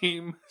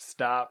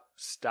GameStop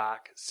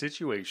stock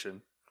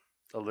situation,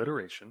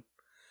 alliteration.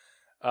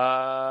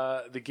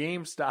 The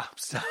GameStop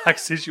stock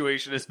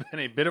situation has been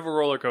a bit of a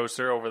roller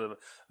coaster over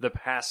the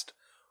past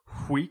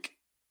week.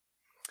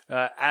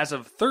 As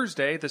of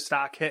Thursday, the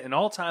stock hit an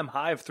all-time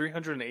high of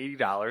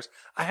 $380.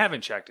 I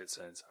haven't checked it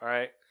since. All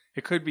right,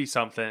 it could be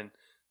something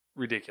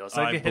ridiculous.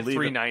 Like it hit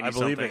 $390. I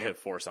believe it hit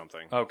 4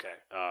 something. Okay.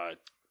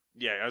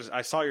 Yeah,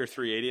 I saw your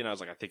 380, and I was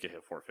like, I think it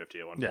hit 450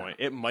 at one point.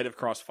 It might have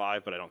crossed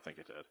 5, but I don't think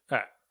it did.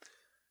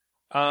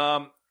 All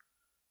right.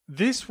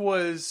 This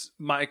was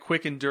my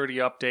quick and dirty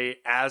update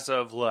as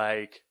of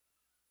like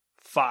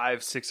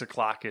 5, 6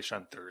 o'clock-ish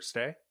on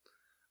Thursday.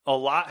 A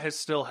lot has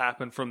still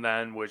happened from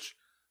then, which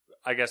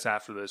I guess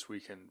after this we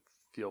can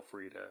feel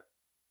free to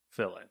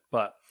fill in.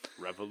 But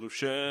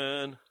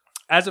Revolution.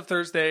 As of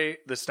Thursday,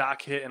 the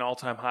stock hit an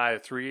all-time high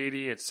of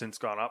 380. It's since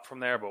gone up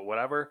from there, but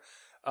whatever.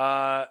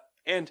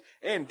 And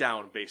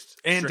down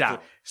based. And down.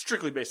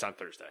 Strictly based on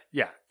Thursday.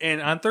 Yeah.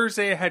 And on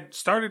Thursday, it had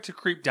started to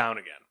creep down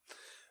again.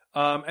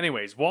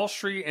 Anyways, Wall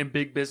Street and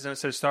big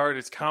business has started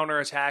its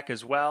counterattack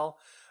as well.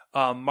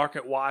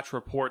 Market Watch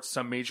reports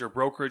some major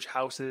brokerage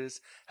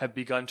houses have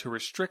begun to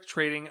restrict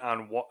trading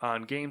on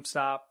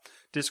GameStop.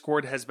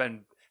 Discord has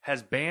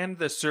banned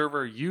the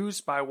server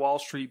used by Wall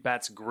Street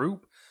Bets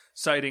Group,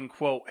 citing,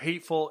 quote,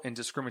 hateful and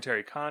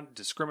discriminatory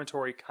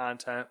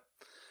content,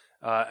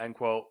 end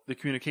quote. The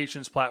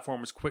communications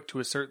platform was quick to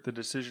assert the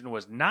decision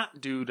was not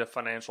due to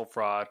financial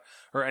fraud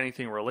or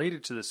anything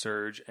related to the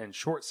surge and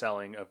short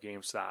selling of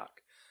GameStop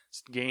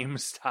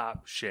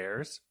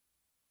shares.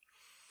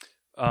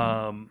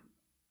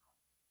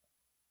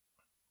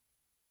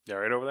 Yeah,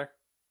 right over there.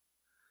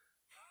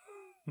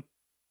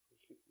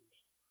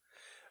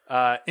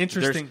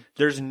 Interesting.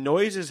 There's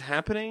noises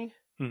happening.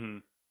 Mm-hmm.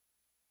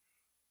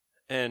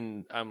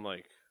 And I'm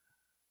like,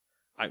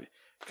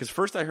 because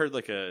first I heard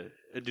like a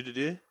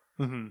do-do-do,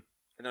 mm-hmm. and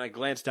then I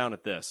glanced down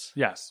at this.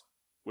 Yes.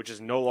 Which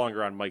is no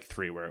longer on mic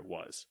 3 where it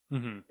was.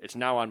 Mm-hmm. It's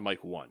now on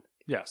mic 1.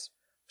 Yes.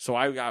 So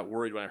I got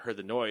worried when I heard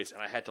the noise,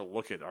 and I had to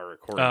look at our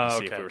recording to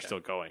see if we were still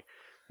going.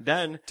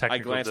 Then I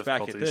glanced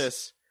back at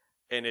this,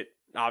 and it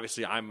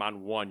obviously I'm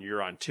on 1,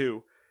 you're on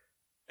 2,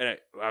 and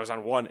I was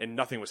on 1, and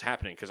nothing was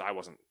happening because I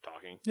wasn't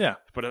talking. Yeah.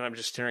 But then I'm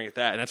just staring at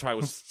that, and that's why I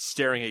was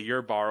staring at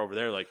your bar over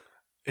there like,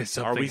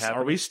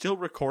 are we still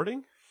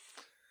recording?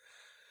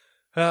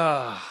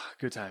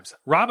 Good times.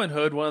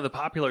 Robinhood, one of the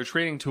popular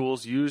trading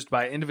tools used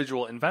by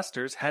individual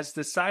investors, has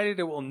decided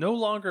it will no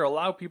longer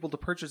allow people to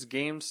purchase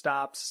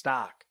GameStop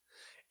stock.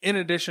 In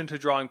addition to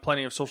drawing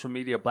plenty of social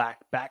media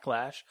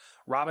backlash,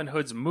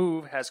 Robinhood's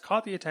move has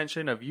caught the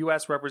attention of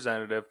U.S.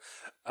 Representative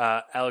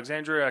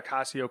Alexandria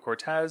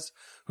Ocasio-Cortez,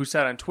 who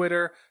said on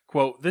Twitter,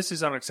 quote, "This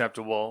is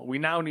unacceptable. We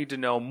now need to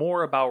know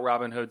more about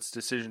Robinhood's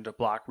decision to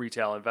block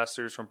retail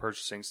investors from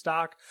purchasing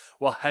stock,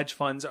 while hedge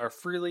funds are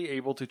freely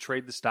able to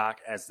trade the stock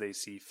as they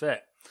see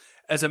fit.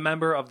 As a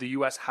member of the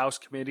U.S. House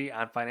Committee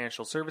on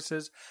Financial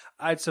Services,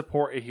 I'd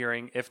support a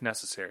hearing if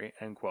necessary,"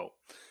 end quote.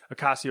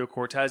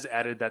 Ocasio-Cortez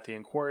added that the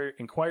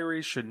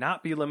inquiries should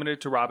not be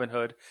limited to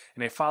Robinhood.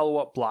 In a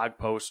follow-up blog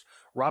post,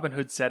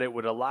 Robinhood said it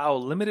would allow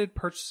limited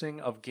purchasing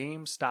of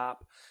GameStop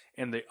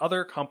and the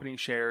other company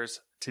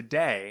shares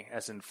today,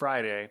 as in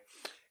Friday,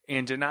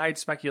 and denied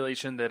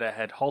speculation that it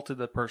had halted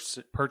the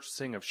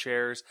purchasing of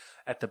shares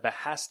at the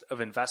behest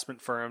of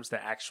investment firms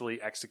that actually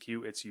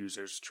execute its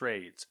users'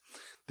 trades.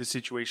 The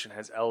situation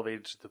has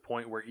elevated to the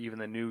point where even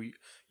the new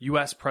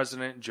U.S.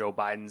 President Joe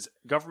Biden's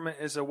government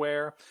is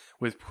aware,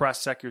 with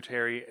Press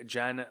Secretary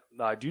Jen,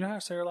 do you know how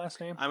to say her last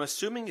name? I'm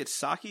assuming it's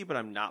Psaki, but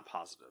I'm not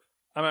positive.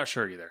 I'm not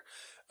sure either.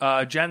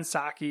 Jen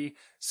Psaki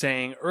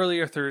saying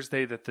earlier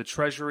Thursday that the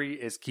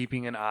Treasury is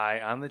keeping an eye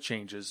on the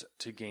changes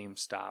to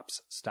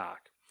GameStop's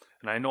stock.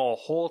 And I know a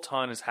whole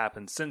ton has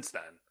happened since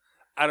then.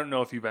 I don't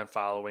know if you've been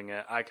following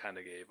it. I kind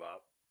of gave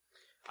up.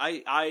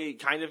 I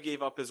kind of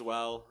gave up as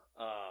well.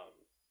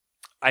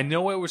 I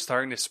know it was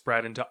starting to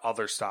spread into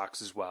other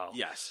stocks as well.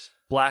 Yes.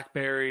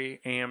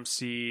 BlackBerry,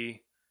 AMC,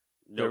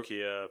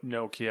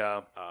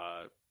 Nokia.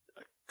 A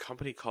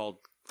company called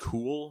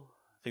Kool.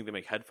 I think they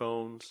make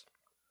headphones.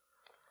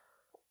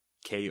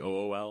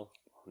 KOOL.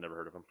 Never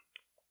heard of them.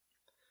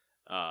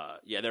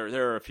 Yeah,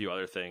 there are a few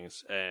other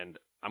things, and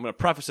I'm going to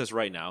preface this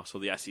right now so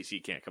the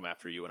SEC can't come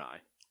after you and I.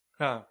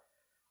 Huh.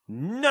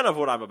 None of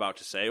what I'm about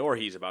to say, or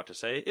he's about to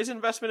say, is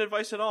investment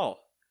advice at all.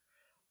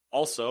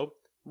 Also,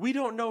 we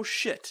don't know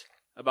shit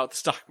about the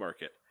stock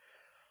market.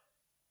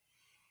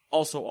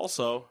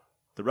 Also,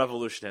 the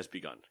revolution has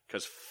begun,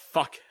 because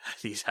fuck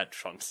these hedge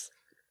funds.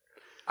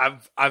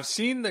 I've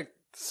seen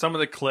some of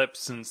the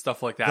clips and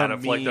stuff like that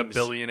of like the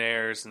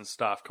billionaires and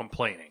stuff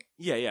complaining.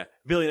 Yeah.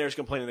 Billionaires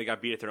complaining they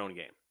got beat at their own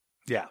game.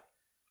 Yeah.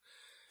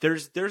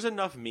 There's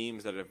enough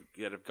memes that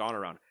have gone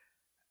around.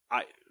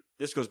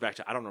 This goes back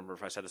to, I don't remember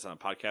if I said this on a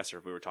podcast or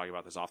if we were talking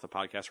about this off the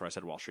podcast where I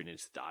said Wall Street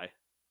needs to die.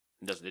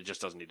 It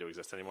just doesn't need to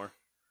exist anymore.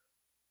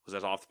 Was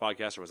that off the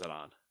podcast or was that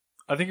on?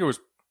 I think it was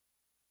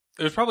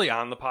probably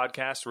on the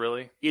podcast,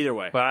 really. Either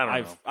way. But I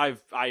don't know.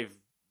 I've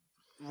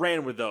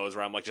ran with those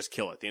where I'm like, just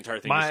kill it. The entire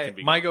thing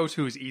my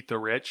go-to is Eat the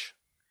Rich.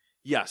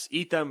 Yes,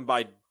 eat them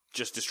by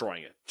just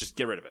destroying it. Just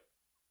get rid of it.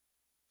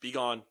 Be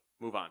gone.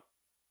 Move on.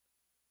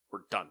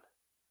 We're done.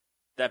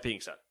 That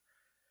being said,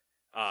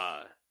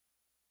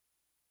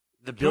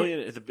 the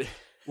billion...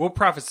 We'll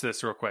preface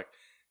this real quick.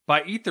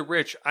 By eat the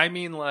rich, I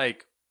mean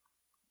like...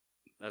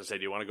 I was say,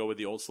 do you want to go with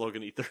the old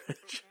slogan, eat the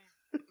rich?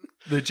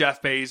 The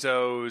Jeff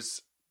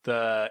Bezos,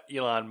 the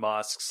Elon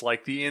Musks,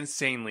 like the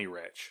insanely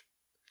rich.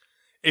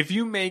 If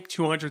you make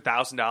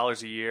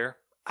 $200,000 a year,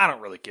 I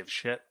don't really give a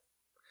shit.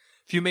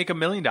 If you make $1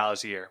 million a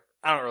year,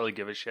 I don't really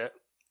give a shit.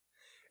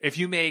 If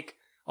you make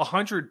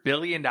 $100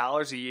 billion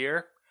a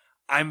year,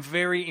 I'm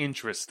very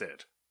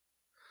interested.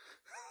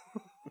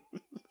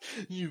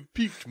 You've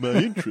piqued my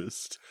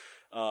interest.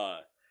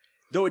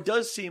 Though it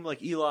does seem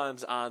like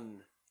Elon's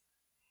on,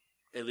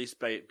 at least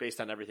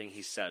based on everything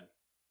he said,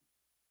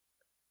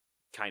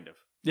 kind of.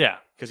 Yeah.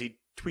 Because he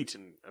tweets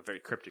in a very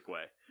cryptic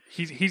way.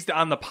 He's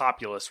on the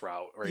populist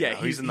route right now.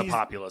 He's in the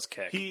populist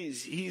kick.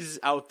 He's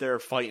out there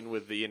fighting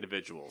with the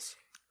individuals.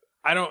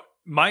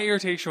 My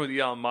irritation with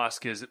Elon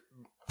Musk is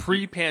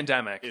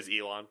pre-pandemic. Is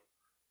Elon?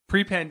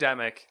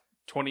 Pre-pandemic,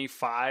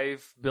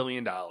 $25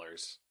 billion,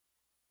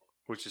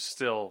 which is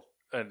still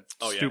a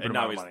stupid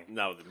amount of money.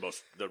 Now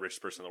the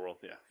richest person in the world.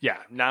 Yeah. Yeah.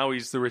 Now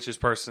he's the richest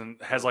person.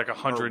 Has like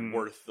 100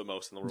 worth the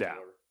most in the world. Yeah.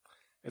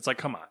 It's like,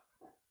 come on.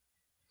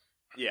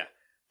 Yeah,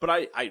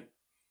 but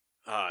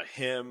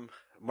him,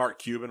 Mark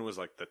Cuban was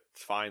like, that's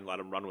fine. Let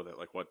him run with it.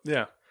 Like what?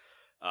 Yeah.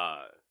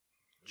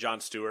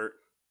 Jon Stewart,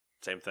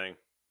 same thing.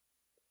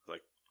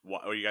 Like,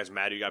 what? Are you guys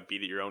mad you got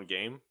beat at your own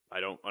game? I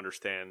don't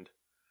understand.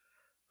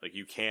 Like,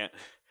 you can't.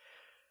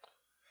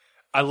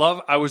 I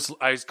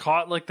was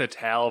caught like the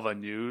tail of a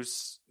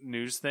news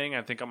thing,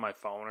 I think on my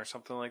phone or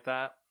something like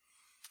that.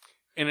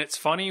 And it's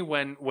funny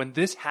when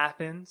this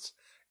happens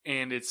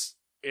and it's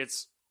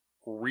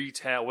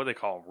retail, what do they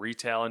call them?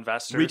 Retail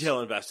investors? Retail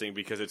investing,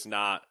 because it's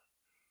not,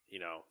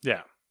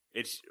 Yeah.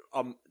 It's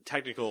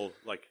technical,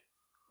 like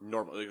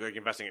normal, like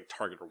investing in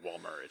Target or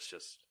Walmart. It's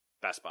just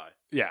Best Buy.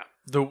 Yeah.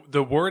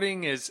 The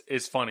wording is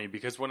funny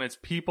because when it's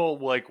people,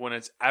 like when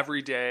it's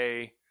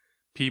everyday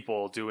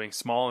people doing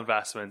small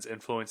investments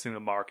influencing the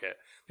market,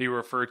 they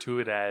refer to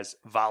it as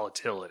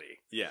volatility.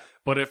 Yeah.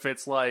 But if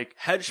it's like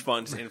hedge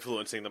funds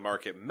influencing the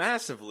market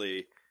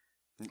massively,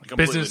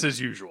 business as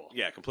usual.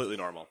 Yeah, completely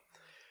normal.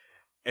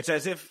 It's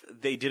as if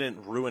they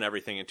didn't ruin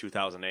everything in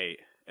 2008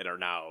 and are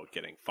now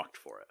getting fucked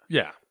for it.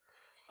 Yeah.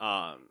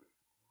 I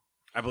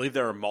believe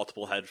there are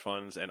multiple hedge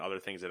funds and other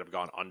things that have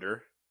gone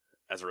under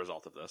as a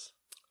result of this.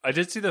 I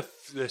did see the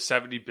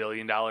 $70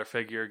 billion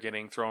figure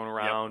getting thrown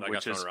around, which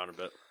got thrown around a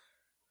bit.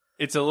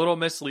 It's a little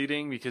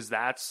misleading because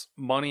that's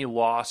money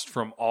lost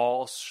from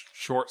all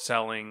short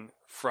selling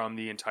from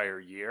the entire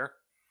year.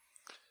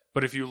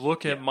 But if you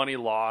look at money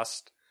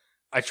lost,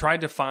 I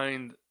tried to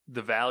find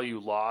the value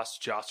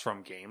lost just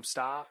from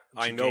GameStop.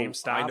 I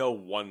know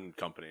one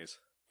company's.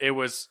 It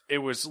was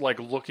like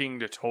looking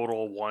to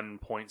total 1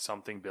 point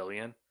something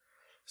billion.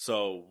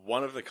 So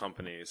one of the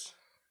companies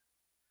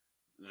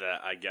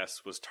that I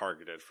guess was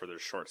targeted for their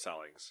short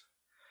sellings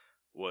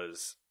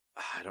was,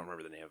 I don't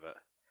remember the name of it,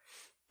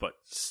 but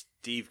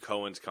Steve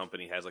Cohen's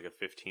company has like a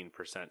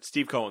 15%.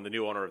 Steve Cohen, the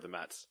new owner of the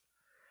Mets,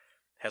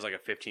 has like a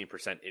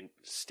 15%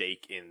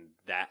 stake in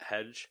that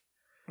hedge.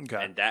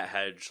 Okay. And that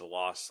hedge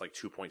lost like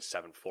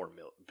 $2.74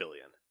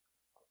 billion.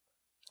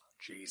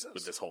 Jesus.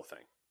 With this whole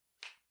thing.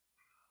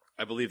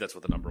 I believe that's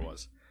what the number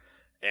was.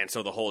 And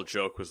so the whole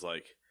joke was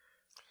like,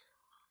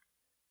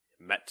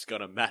 Mets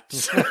gonna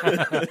Mets.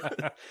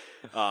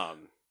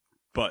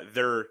 But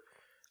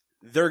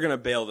they're gonna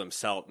bail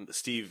themselves.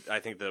 Steve, I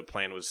think the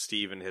plan was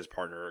Steve and his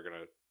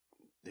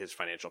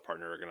financial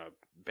partner are gonna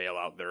bail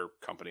out their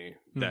company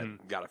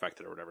that got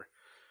affected or whatever,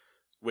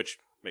 which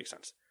makes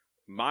sense.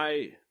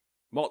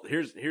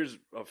 Here's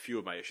a few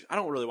of my issues. I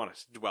don't really want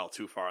to dwell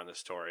too far on this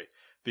story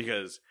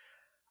because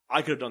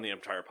I could have done the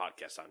entire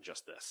podcast on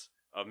just this,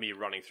 of me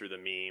running through the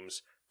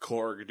memes,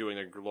 Korg doing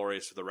a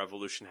glorious "The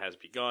Revolution Has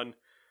Begun,"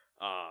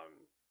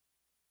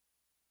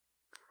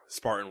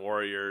 Spartan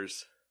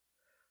Warriors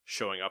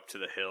showing up to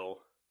the hill,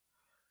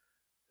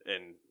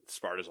 and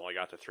Sparta's only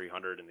got to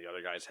 300, and the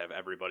other guys have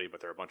everybody,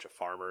 but they're a bunch of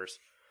farmers.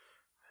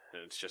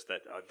 And it's just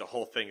that the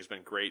whole thing has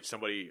been great.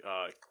 Somebody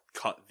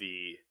cut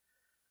the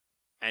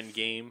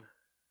Endgame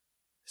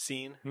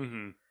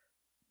scene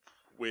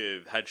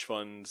with hedge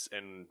funds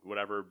and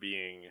whatever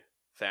being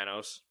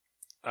Thanos.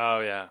 Oh,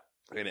 yeah.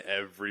 And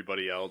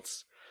everybody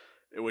else,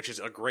 which is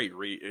a great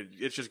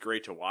it's just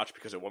great to watch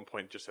because at one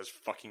point it just says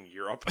fucking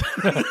Europe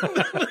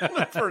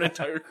for an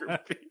entire group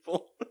of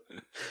people.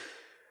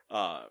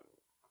 But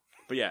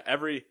yeah,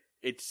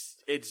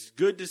 it's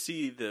good to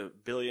see the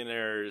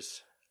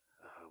billionaires.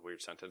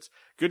 Weird sentence.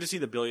 Good to see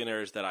the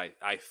billionaires that I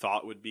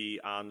thought would be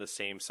on the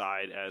same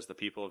side as the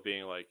people of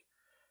being like,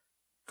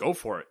 go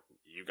for it.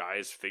 You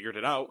guys figured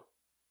it out.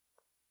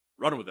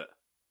 Run with it.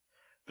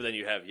 But then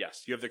you have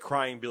the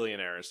crying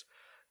billionaires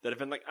that have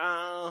been like,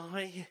 oh,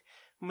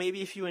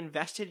 maybe if you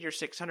invested your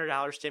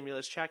 $600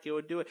 stimulus check, it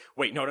would do it.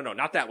 Wait, no,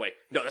 not that way.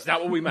 No, that's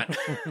not what we meant.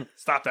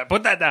 Stop that.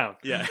 Put that down.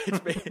 Yeah,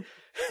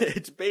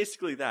 it's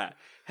basically that.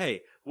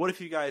 Hey, What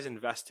if you guys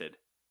invested?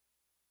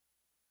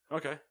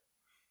 Okay.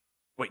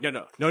 Wait,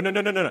 no.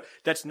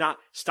 That's not,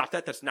 stop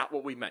that. That's not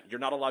what we meant. You're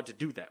not allowed to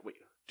do that. Wait,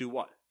 do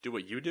what? Do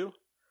what you do?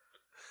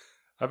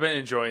 I've been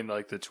enjoying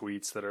like the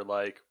tweets that are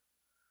like,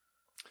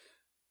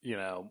 you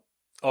know,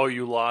 oh,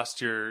 you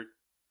lost your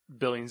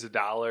billions of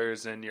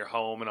dollars in your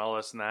home and all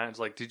this and that. It's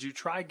like, did you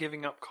try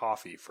giving up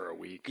coffee for a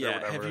week? Or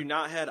whatever? Have you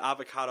not had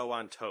avocado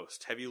on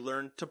toast? Have you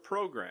learned to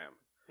program?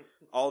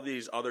 All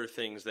these other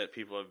things that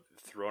people have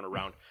thrown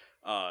around.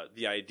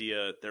 The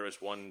idea, there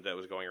was one that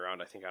was going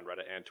around, I think on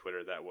Reddit and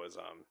Twitter, that was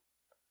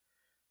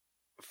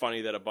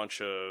funny that a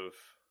bunch of,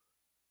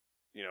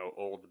 you know,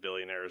 old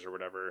billionaires or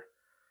whatever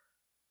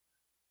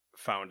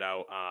found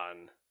out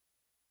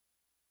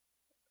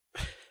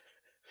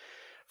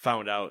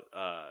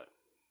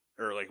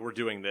or like we're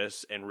doing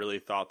this and really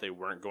thought they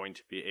weren't going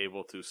to be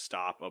able to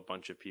stop a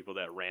bunch of people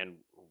that ran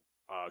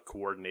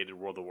coordinated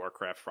World of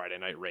Warcraft Friday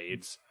night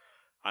raids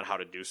on how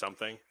to do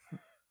something.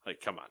 Like,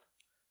 come on.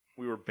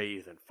 We were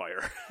bathed in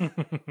fire.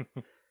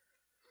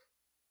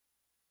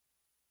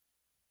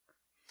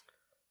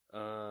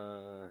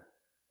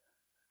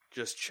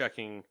 Just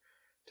checking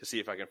to see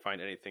if I can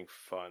find anything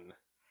fun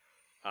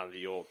on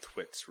the old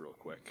twits real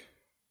quick.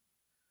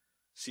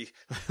 See,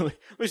 let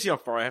me see how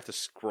far I have to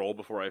scroll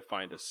before I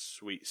find a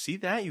sweet. See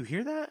that? You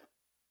hear that?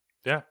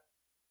 Yeah.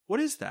 What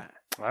is that?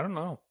 I don't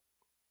know.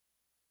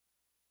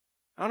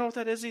 I don't know what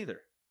that is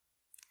either.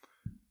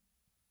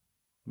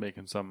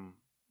 Making some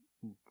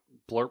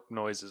blurp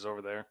noises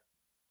over there.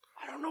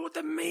 I don't know what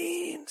that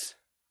means.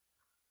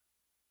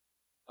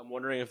 I'm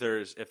wondering if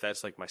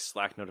that's like my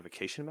Slack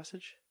notification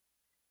message.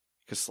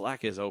 Because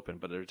Slack is open,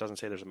 but it doesn't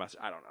say there's a message.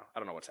 I don't know. I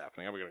don't know what's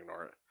happening. I'm going to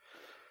ignore it.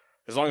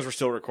 As long as we're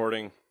still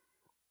recording,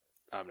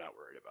 I'm not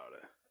worried about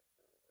it.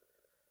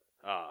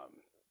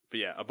 But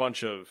yeah, a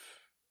bunch of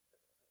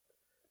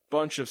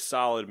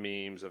solid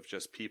memes of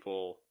just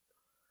people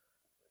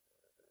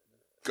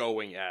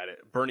going at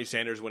it. Bernie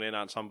Sanders went in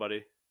on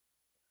somebody.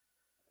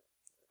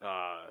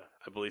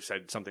 I believe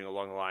said something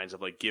along the lines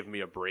of like, "Give me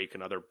a break."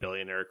 Another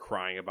billionaire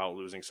crying about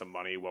losing some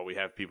money while we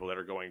have people that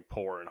are going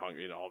poor and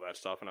hungry and all that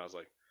stuff. And I was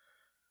like,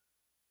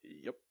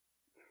 "Yep."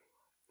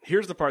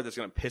 Here's the part that's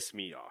going to piss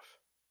me off,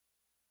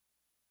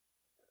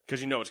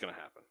 because you know what's going to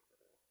happen.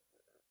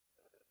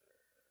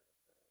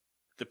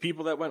 The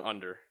people that went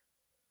under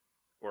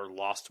or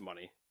lost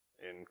money,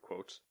 in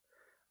quotes,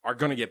 are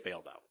going to get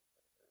bailed out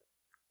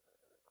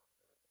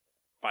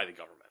by the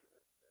government.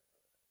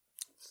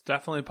 It's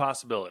definitely a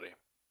possibility.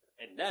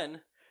 And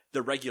then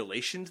the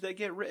regulations that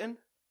get written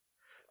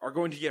are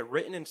going to get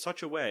written in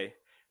such a way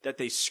that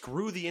they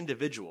screw the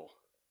individual,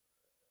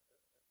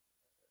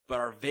 but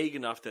are vague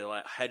enough to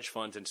let hedge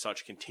funds and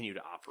such continue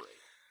to operate.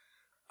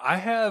 I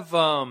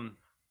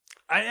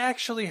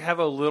actually have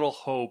a little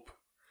hope.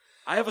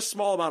 I have a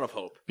small amount of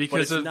hope,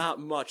 because but it's not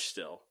much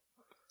still.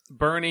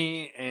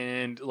 Bernie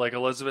and like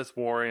Elizabeth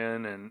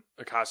Warren and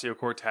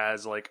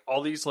Ocasio-Cortez, like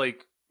all these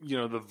like, you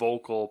know, the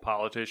vocal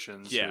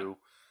politicians who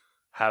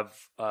have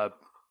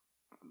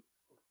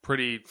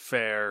pretty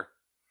fair.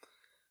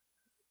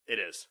 It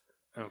is.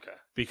 Okay.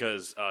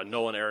 Because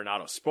Nolan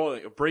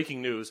Arenado,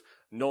 breaking news,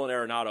 Nolan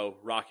Arenado,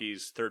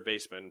 Rockies' third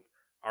baseman,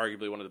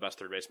 arguably one of the best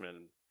third basemen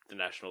in the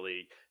National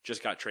League,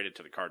 just got traded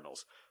to the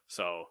Cardinals.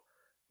 So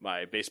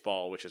my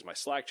baseball, which is my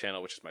Slack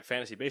channel, which is my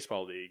fantasy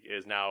baseball league,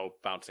 is now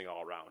bouncing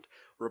all around.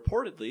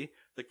 Reportedly,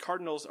 the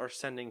Cardinals are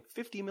sending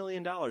 $50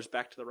 million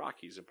back to the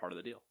Rockies as part of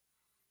the deal.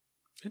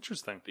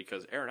 Interesting.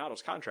 Because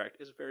Arenado's contract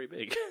is very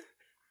big.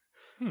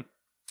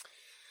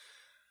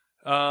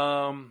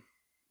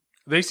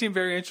 They seem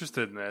very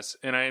interested in this,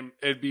 and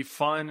it'd be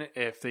fun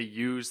if they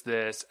use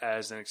this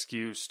as an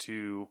excuse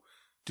to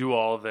do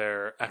all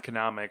their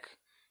economic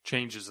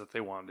changes that they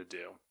wanted to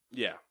do.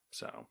 Yeah.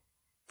 So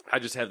I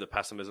just have the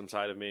pessimism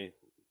side of me,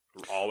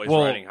 always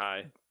riding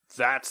high.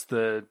 That's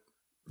the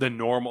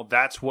normal.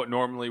 That's what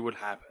normally would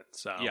happen.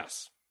 So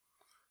yes,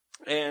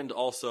 and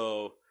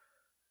also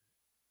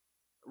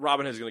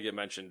Robin is going to get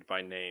mentioned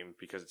by name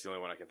because it's the only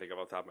one I can think of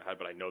off the top of my head.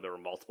 But I know there were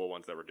multiple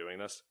ones that were doing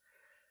this.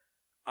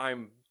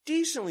 I'm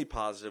decently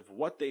positive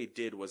what they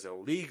did was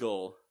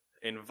illegal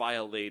and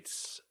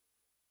violates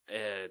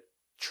a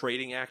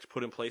trading act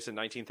put in place in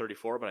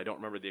 1934, but I don't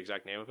remember the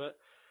exact name of it.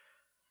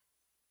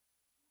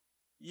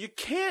 You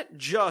can't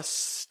just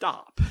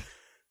stop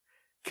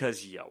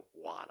because you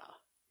wanna.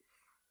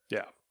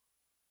 Yeah.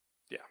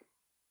 Yeah.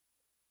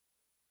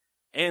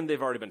 And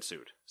they've already been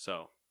sued,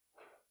 so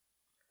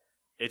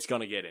it's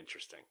going to get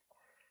interesting.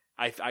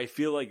 I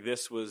feel like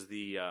this was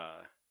the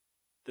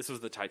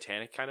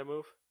Titanic kind of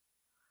move.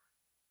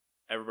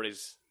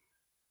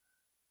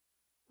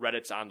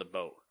 Reddit's on the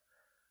boat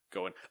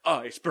going,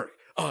 iceberg,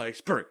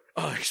 iceberg,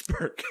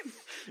 iceberg.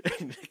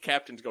 And the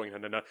captain's going,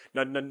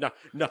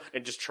 no,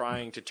 and just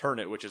trying to turn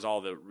it, which is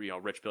all the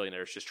rich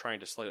billionaires just trying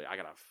to slightly, I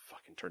gotta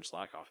fucking turn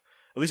Slack off.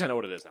 At least I know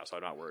what it is now, so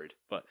I'm not worried.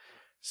 But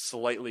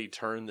slightly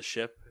turn the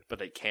ship, but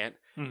they can't.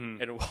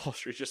 Mm-hmm. And Wall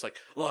Street's just like,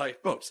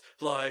 lifeboats,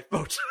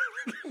 lifeboats.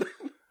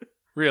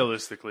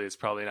 Realistically, it's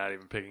probably not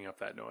even picking up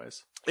that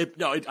noise.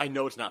 I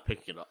know it's not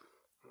picking it up.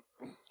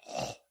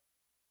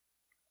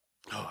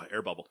 Oh,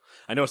 air bubble.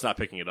 I know it's not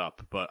picking it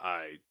up, but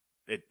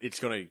it's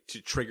going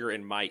to trigger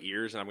in my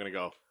ears, and I'm going to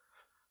go,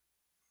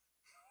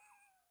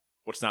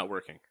 what's not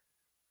working?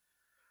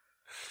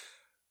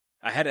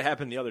 I had it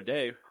happen the other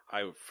day.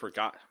 I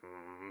forgot.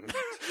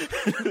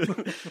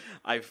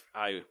 I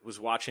was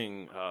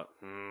watching.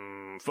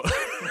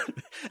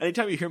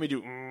 Anytime you hear me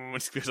do,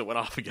 it's because it went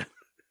off again.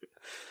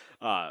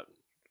 I'm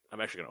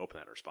actually going to open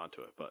that and respond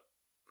to it, but.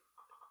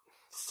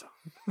 So.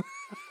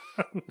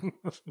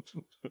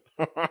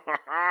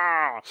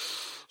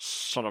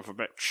 Son of a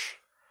bitch.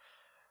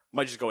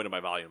 Might just go into my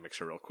volume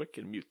mixer real quick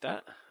and mute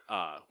that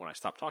when I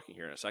stop talking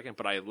here in a second.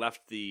 But I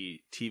left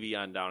the TV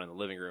on down in the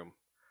living room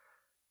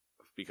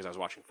because I was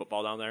watching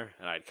football down there,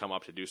 and I'd come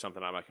up to do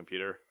something on my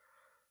computer.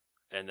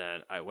 And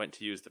then I went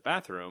to use the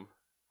bathroom,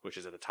 which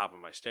is at the top of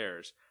my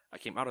stairs. I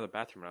came out of the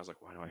bathroom, and I was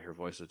like, why do I hear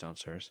voices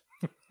downstairs?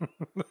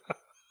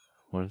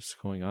 What's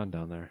going on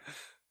down there?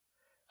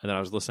 And then I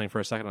was listening for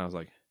a second, and I was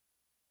like,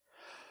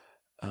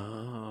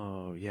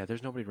 oh, yeah,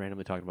 there's nobody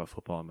randomly talking about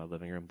football in my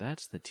living room.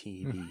 That's the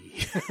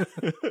TV.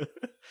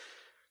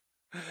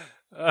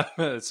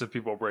 So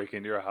people break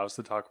into your house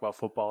to talk about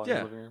football in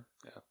the living room?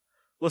 Yeah.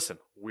 Listen,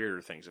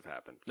 weirder things have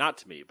happened. Not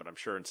to me, but I'm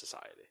sure in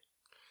society.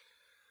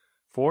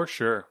 For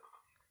sure.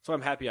 So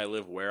I'm happy I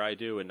live where I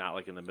do and not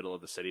like in the middle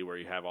of the city where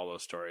you have all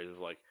those stories of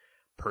like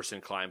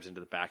person climbs into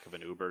the back of an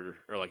Uber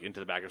or like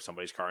into the back of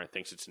somebody's car and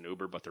thinks it's an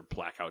Uber, but they're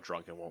blackout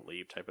drunk and won't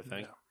leave type of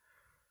thing.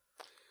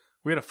 Yeah.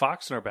 We had a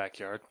fox in our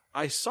backyard.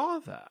 I saw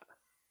that.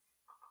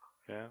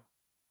 Yeah.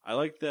 I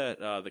like that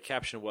the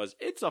caption was,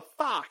 "It's a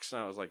fox."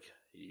 And I was like,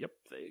 yep,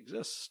 they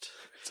exist.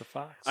 It's a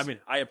fox. I mean,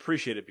 I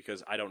appreciate it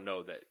because I don't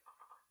know that,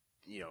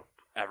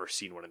 ever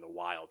seen one in the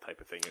wild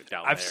type of thing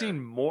down there. I've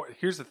seen more.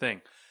 Here's the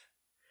thing.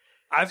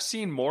 I've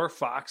seen more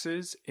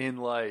foxes in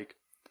like,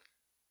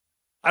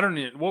 I don't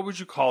know, what would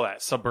you call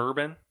that?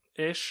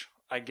 Suburban-ish,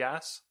 I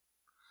guess.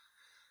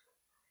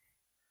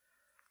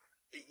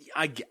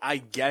 I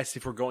guess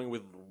if we're going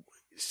with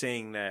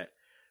saying that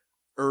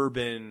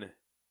urban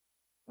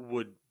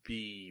would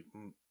be,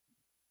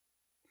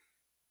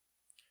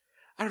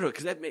 I don't know,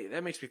 because that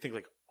makes me think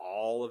like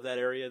all of that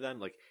area then,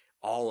 like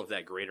all of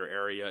that greater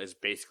area is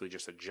basically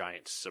just a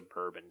giant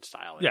suburban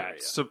style area.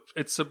 Yeah,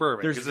 it's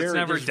suburban because it's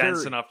never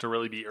dense enough to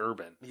really be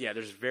urban. Yeah,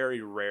 there's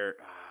very rare,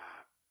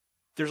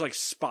 there's like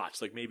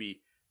spots, like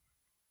maybe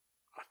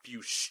a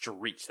few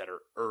streets that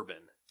are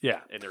urban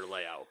in their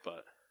layout,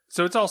 but...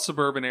 So it's all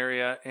suburban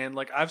area, and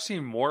like I've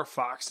seen more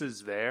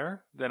foxes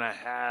there than I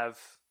have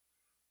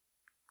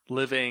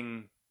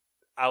living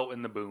out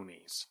in the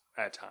boonies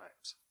at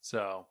times.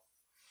 So,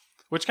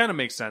 which kind of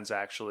makes sense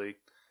actually.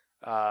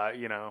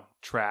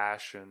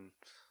 Trash and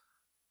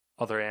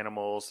other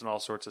animals and all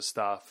sorts of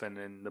stuff, and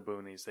in the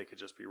boonies they could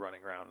just be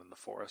running around in the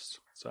forest.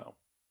 So,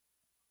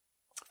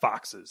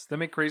 foxes, they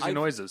make crazy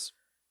noises.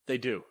 They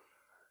do.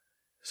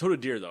 So do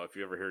deer, though. If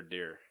you ever heard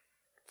deer,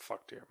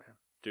 fuck deer, man.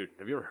 Dude,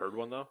 have you ever heard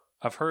one though?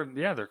 I've heard,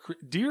 yeah,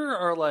 deer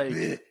are like,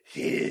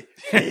 Dude,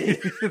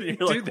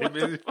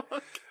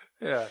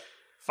 yeah,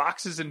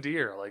 foxes and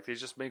deer, like they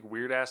just make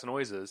weird ass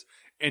noises,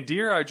 and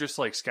deer are just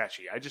like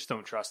sketchy. I just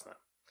don't trust them.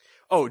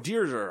 Oh,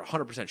 deers are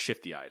 100%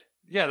 shifty-eyed.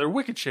 Yeah, they're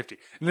wicked shifty,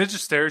 and they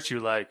just stare at you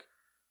like,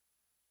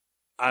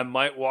 I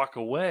might walk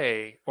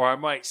away, or I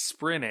might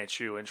sprint at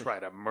you and try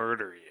to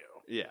murder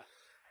you. Yeah.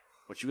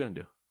 What you gonna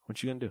do?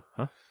 What you gonna do?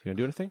 Huh? You gonna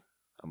do anything?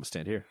 I'm gonna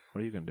stand here.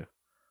 What are you gonna do?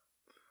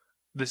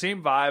 The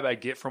same vibe I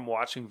get from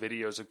watching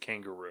videos of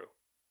kangaroo.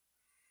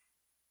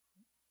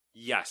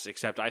 Yes,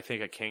 except I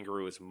think a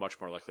kangaroo is much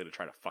more likely to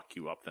try to fuck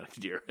you up than a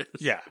deer is.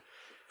 Yeah.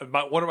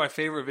 One of my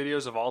favorite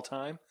videos of all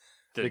time,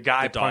 the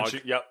guy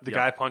punching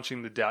guy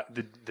punching the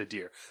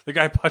deer. The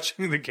guy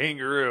punching the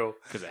kangaroo.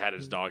 Because it had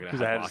his dog in a headlock.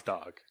 Because it had his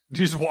dog. He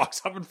just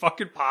walks up and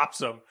fucking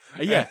pops him.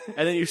 Yeah.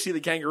 And then you see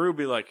the kangaroo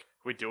be like,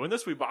 we doing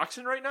this? We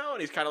boxing right now?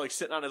 And he's kind of like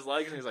sitting on his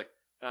legs and he's like,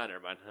 never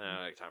mind. I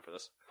don't have time for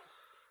this.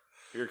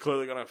 You're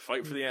clearly going to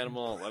fight for the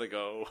animal. Let it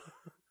go.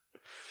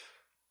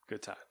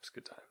 Good times.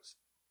 Good times.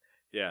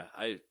 Yeah,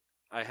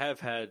 I've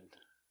had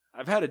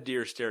a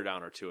deer stare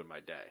down or two in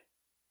my day.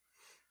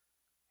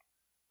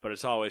 But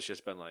it's always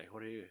just been like, all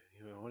right,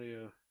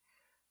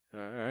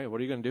 what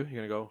are you going to do? You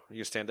going to go, you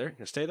going to stand there? You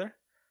going to stay there?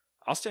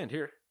 I'll stand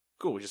here.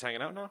 Cool, we just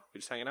hanging out now? We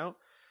just hanging out?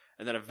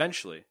 And then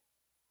eventually,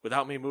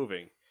 without me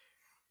moving,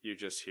 you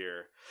just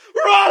hear,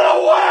 run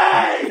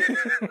away!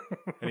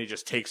 And he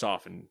just takes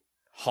off and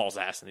hauls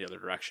ass in the other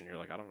direction. You're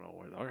like, I don't know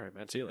where. All right,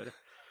 man. See you later.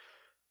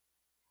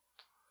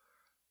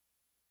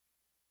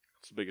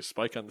 It's the biggest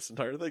spike on this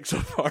entire thing so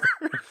far.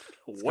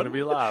 It's going to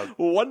be loud.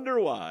 Wonder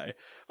why.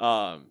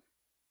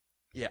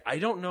 Yeah, I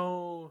don't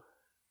know.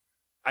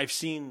 I've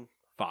seen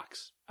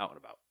fox out and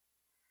about.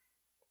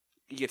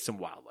 You get some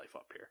wildlife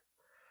up here.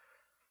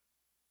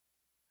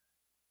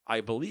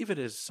 I believe it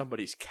is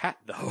somebody's cat,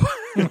 though.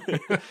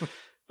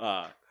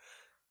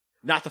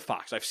 Not the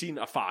fox. I've seen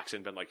a fox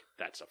and been like,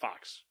 that's a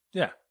fox.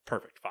 Yeah.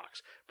 Perfect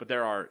fox. But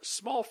there are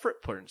small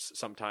footprints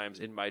sometimes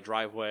in my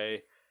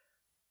driveway,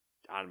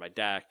 on my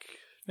deck,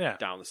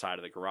 down the side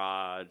of the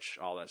garage,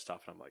 all that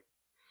stuff. And I'm like,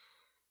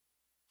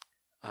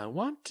 I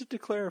want to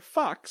declare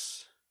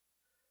fox,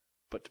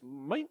 but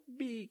might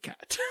be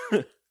cat.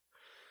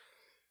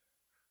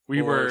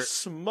 We or were.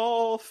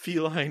 small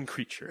feline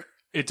creature.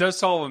 It does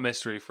solve a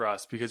mystery for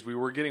us because we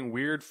were getting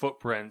weird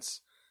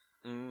footprints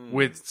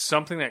with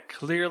something that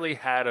clearly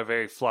had a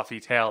very fluffy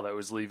tail that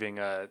was leaving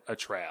a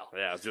trail.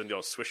 Yeah, I was doing the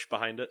old swish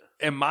behind it.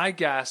 And my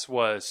guess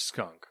was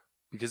skunk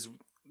because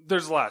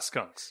there's a lot of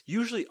skunks.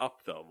 Usually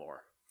up, though,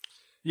 more.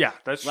 Yeah,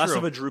 that's Less true.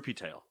 of a droopy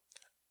tail.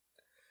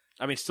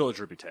 I mean, still a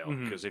droopy tail,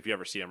 because if you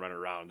ever see them running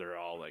around, they're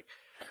all like,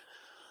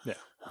 Yeah.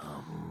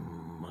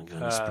 I'm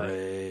gonna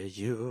spray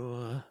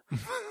you.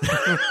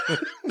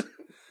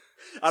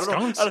 I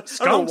Skunks,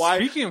 don't know why.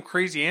 Speaking of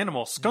crazy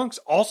animals, skunks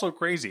also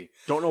crazy.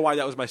 Don't know why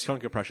that was my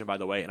skunk impression, by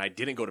the way, and I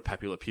didn't go to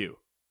Pepe Le Pew.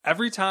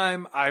 Every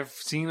time I've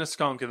seen a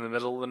skunk in the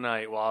middle of the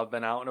night while I've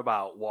been out and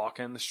about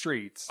walking the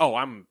streets,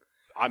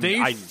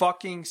 they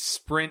fucking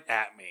sprint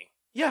at me,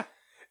 yeah,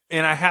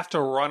 and I have to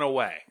run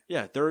away.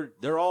 yeah.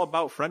 They're all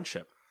about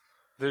friendship.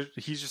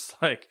 He's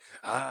just like,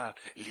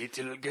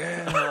 little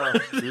girl,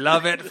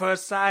 love at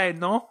first sight,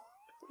 no?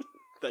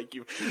 Thank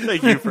you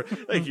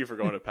for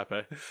going to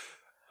Pepe.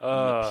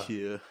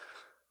 Pew.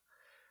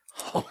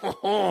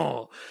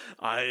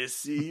 I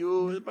see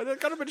you by the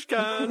garbage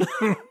can.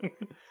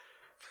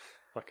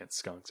 Fucking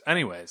skunks.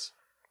 Anyways,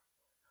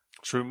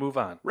 should we move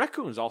on?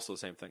 Raccoon's also the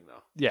same thing,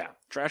 though. Yeah.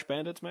 Trash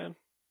bandits, man,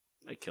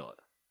 they kill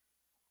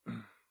it.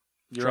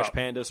 You're Trash up.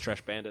 pandas,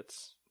 trash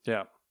bandits.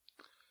 Yeah.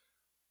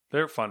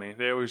 They're funny.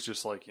 They always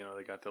just like,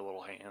 they got their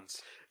little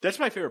hands. That's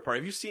my favorite part.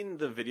 Have you seen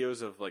the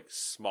videos of like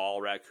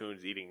small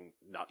raccoons eating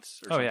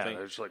nuts or something? Yeah.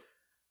 They're just like,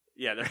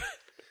 yeah, they're.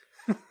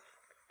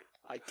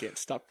 I can't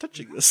stop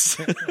touching this.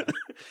 You're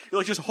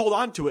like, just hold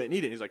on to it and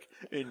eat it. He's like,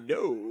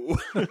 no.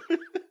 I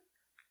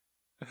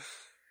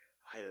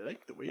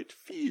like the way it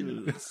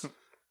feels.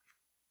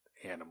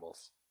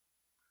 animals.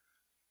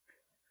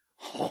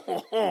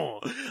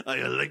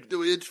 I like the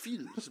way it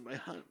feels in my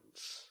hands.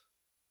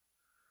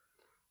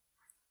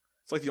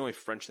 It's like the only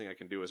French thing I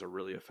can do is a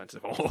really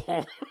offensive.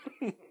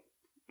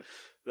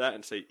 That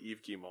and say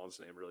Yves Guillemot's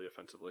name really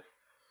offensively.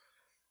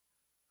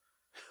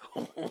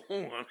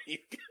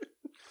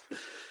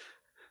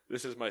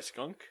 This is my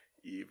skunk,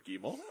 Yves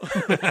Guillemot.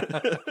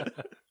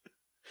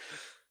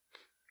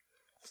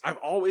 I've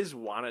always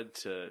wanted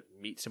to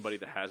meet somebody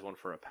that has one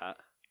for a pet.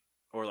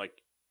 Or like,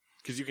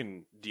 because you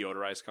can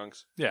deodorize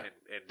skunks and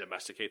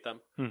domesticate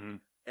them. Mm-hmm.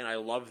 And I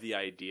love the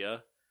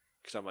idea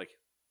because I'm like,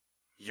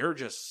 you're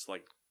just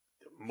like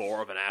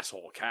more of an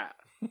asshole cat.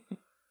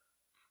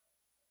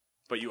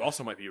 But you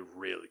also might be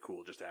really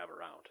cool just to have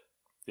around.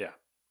 Yeah.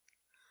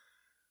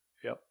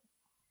 Yep.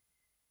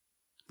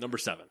 Number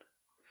 7.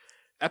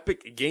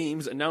 Epic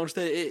Games announced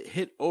that it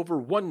hit over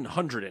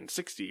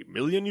 160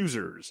 million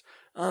users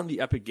on the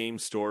Epic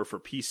Games Store for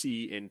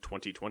PC in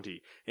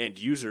 2020, and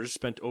users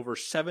spent over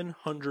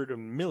 700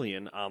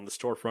 million on the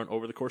storefront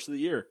over the course of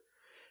the year.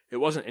 It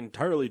wasn't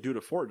entirely due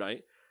to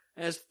Fortnite,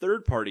 as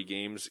third-party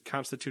games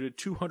constituted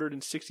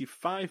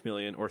 265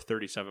 million, or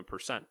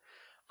 37%.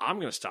 I'm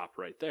going to stop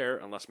right there,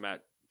 unless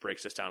Matt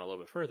breaks this down a little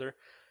bit further.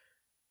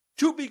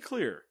 To be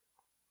clear,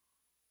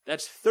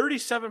 that's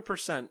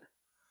 37%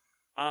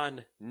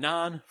 on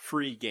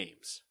non-free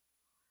games.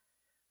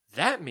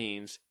 That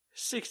means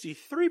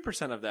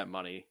 63% of that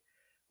money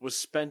was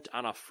spent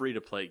on a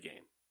free-to-play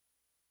game.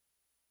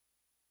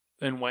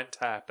 And went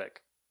to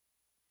Epic.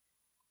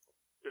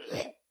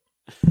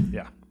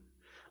 Yeah.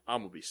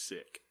 I'm going to be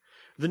sick.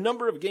 The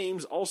number of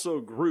games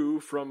also grew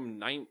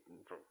from I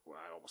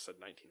almost said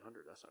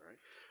 1900, that's not right.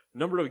 The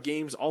number of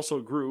games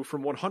also grew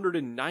from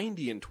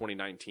 190 in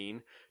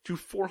 2019 to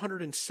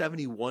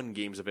 471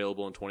 games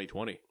available in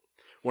 2020.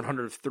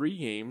 103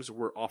 games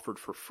were offered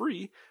for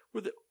free,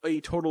 with a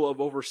total of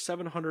over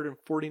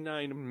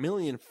 749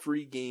 million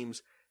free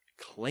games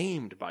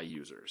claimed by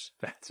users.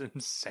 That's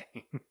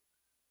insane.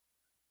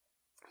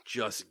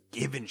 Just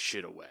giving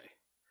shit away.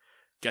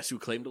 Guess who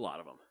claimed a lot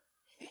of them?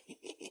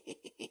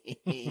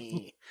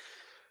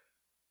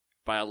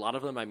 By a lot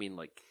of them, I mean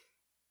like,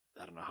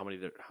 I don't know, how many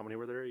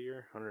were there a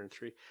year?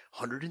 103?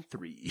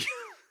 103.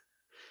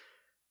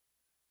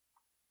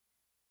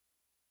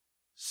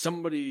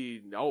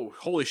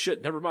 Holy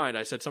shit, never mind.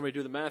 I said somebody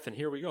do the math, and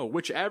here we go.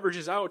 Which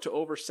averages out to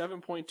over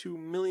 7.2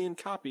 million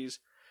copies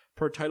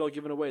per title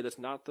given away. That's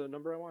not the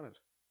number I wanted.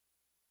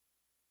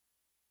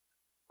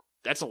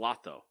 That's a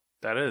lot, though.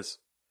 That is.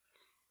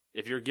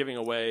 If you're giving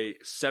away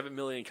 7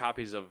 million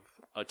copies of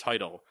a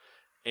title,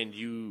 and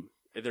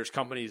there's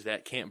companies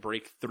that can't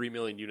break 3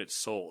 million units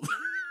sold.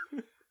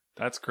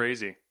 That's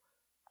crazy.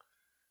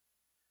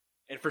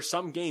 And for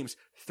some games,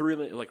 3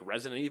 million, like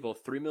Resident Evil,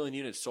 3 million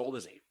units sold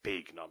is a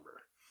big number.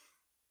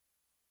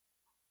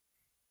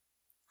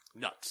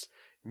 Nuts,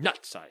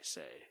 I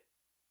say.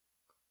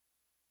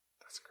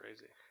 That's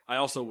crazy. I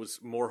also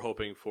was more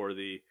hoping for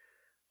the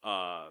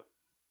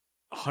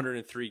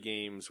 103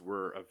 games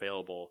were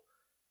available.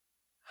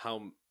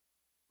 Fuck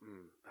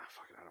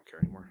it, I don't care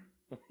anymore.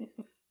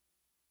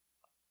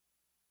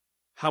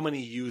 How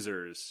many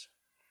users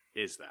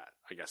is that?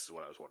 I guess is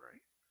what I was wondering.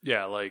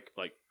 Yeah, like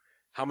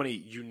how many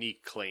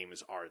unique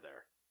claims are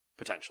there,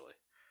 potentially?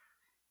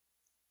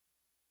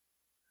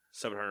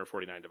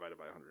 749 divided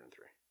by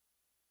 103.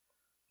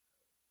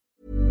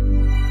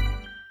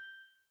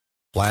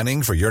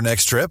 Planning for your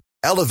next trip?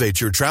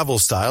 Elevate your travel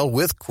style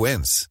with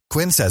Quince.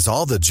 Quince has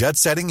all the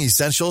jet-setting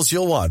essentials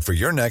you'll want for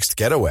your next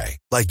getaway,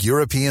 like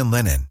European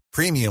linen,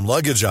 premium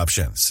luggage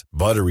options,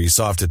 buttery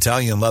soft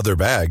Italian leather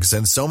bags,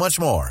 and so much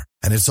more.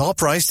 And it's all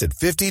priced at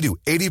 50 to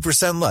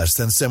 80% less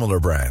than similar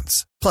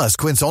brands. Plus,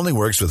 Quince only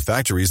works with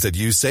factories that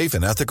use safe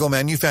and ethical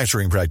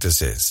manufacturing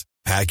practices.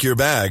 Pack your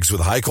bags with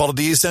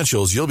high-quality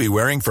essentials you'll be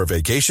wearing for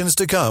vacations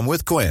to come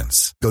with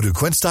Quince. Go to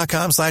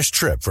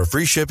quince.com/trip for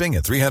free shipping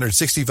and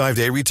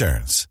 365-day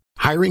returns.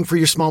 Hiring for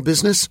your small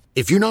business?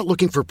 If you're not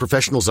looking for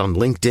professionals on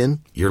LinkedIn,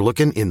 you're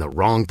looking in the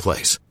wrong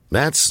place.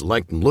 That's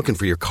like looking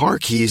for your car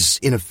keys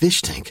in a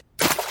fish tank.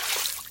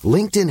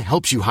 LinkedIn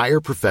helps you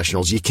hire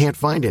professionals you can't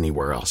find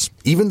anywhere else,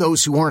 even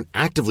those who aren't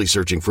actively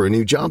searching for a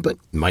new job but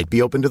might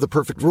be open to the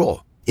perfect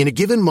role. In a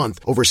given month,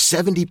 over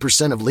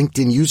 70% of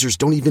LinkedIn users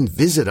don't even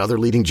visit other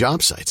leading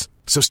job sites.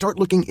 So start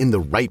looking in the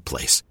right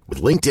place.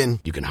 With LinkedIn,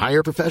 you can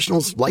hire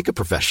professionals like a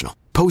professional.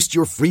 Post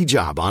your free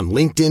job on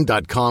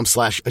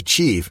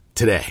linkedin.com/achieve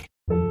today.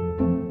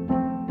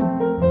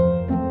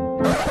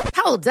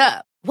 Hold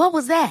up. What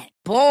was that?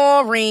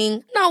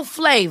 Boring. No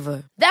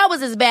flavor. That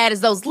was as bad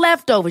as those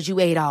leftovers you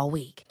ate all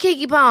week.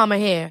 Keke Palmer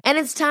here, and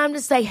it's time to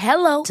say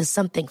hello to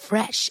something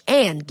fresh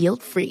and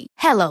guilt-free.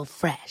 Hello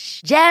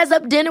Fresh. Jazz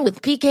up dinner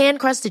with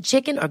pecan-crusted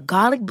chicken or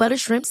garlic butter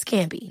shrimp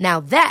scampi. Now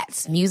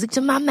that's music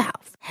to my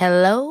mouth.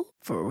 Hello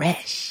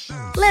Fresh.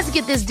 Let's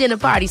get this dinner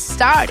party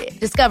started.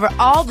 Discover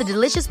all the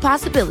delicious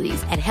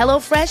possibilities at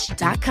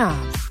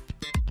hellofresh.com.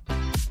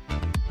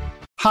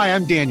 Hi,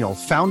 I'm Daniel,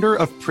 founder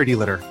of Pretty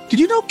Litter. Did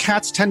you know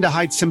cats tend to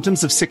hide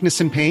symptoms of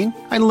sickness and pain?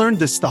 I learned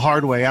this the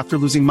hard way after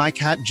losing my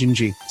cat,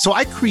 Gingy. So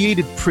I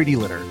created Pretty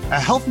Litter, a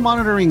health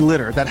monitoring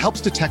litter that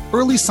helps detect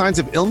early signs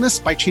of illness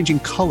by changing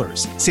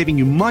colors, saving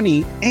you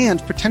money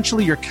and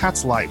potentially your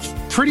cat's life.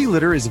 Pretty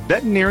Litter is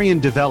veterinarian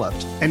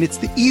developed, and it's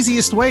the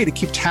easiest way to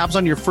keep tabs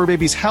on your fur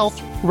baby's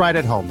health right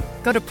at home.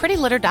 Go to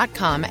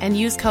prettylitter.com and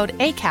use code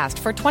ACAST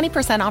for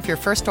 20% off your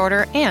first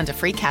order and a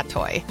free cat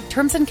toy.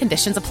 Terms and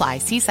conditions apply.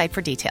 See site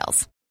for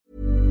details.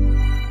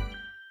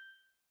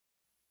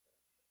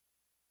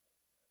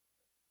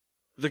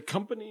 The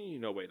company...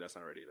 No, wait, that's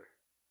not right either.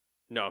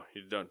 No,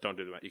 you don't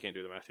do the math. You can't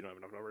do the math. You don't have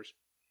enough numbers.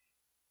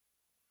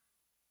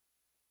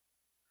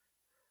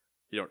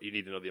 You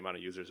need to know the amount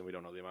of users, and we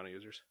don't know the amount of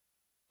users.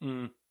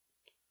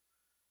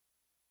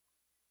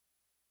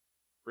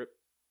 Rip.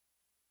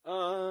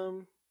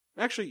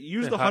 Actually,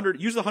 use the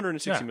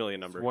 160 million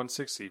number.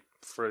 160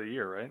 for the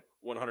year, right?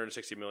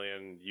 160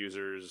 million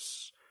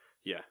users.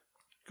 Yeah,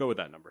 go with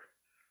that number.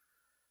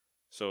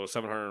 So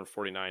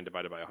 749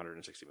 divided by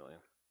 160 million.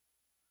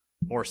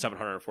 Or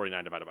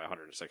 749 divided by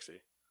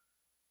 160.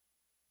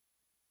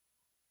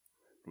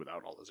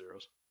 Without all the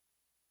zeros.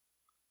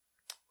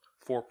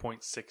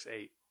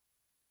 4.68.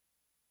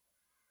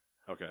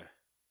 Okay.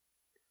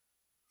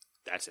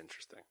 That's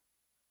interesting.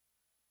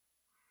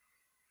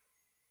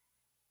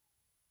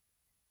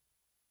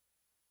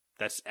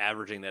 That's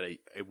averaging that a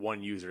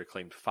one user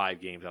claimed 5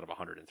 games out of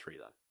 103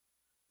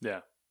 then.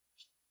 Yeah.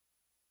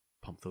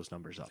 Pump those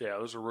numbers up. Yeah,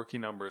 those are rookie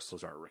numbers.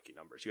 Those are rookie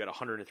numbers. You had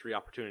 103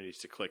 opportunities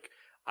to click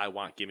I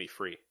want gimme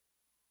free.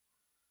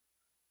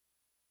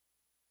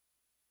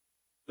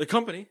 The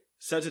company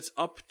says it's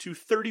up to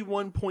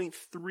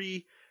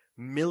 31.3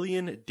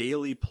 million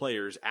daily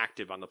players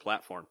active on the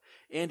platform,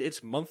 and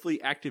its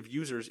monthly active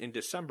users in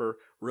December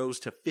rose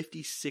to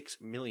 56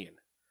 million.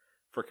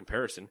 For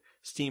comparison,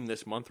 Steam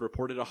this month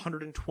reported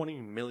 120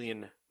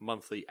 million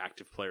monthly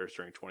active players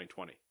during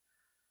 2020.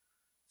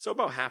 So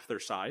about half their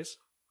size.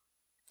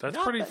 That's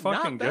pretty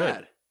fucking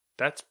good.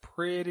 That's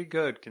pretty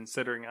good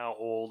considering how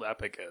old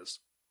Epic is.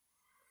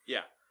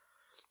 Yeah.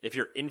 If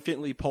you're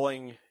infantly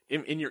pulling,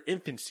 in your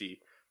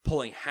infancy,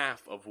 pulling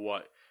half of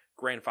what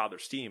grandfather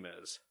Steam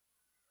is,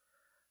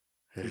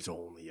 it's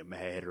only a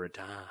matter of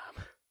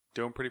time.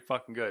 Doing pretty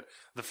fucking good.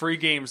 The free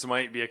games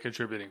might be a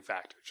contributing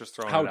factor. Just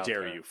throwing How it out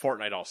dare there. you?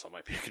 Fortnite also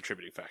might be a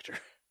contributing factor.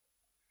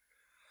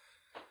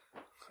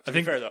 I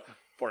think fair though,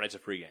 Fortnite's a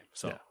free game,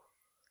 so yeah.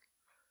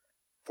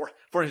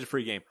 Fortnite's a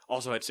free game.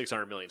 Also had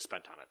 600 million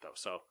spent on it though.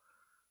 So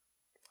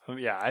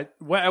yeah, at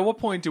what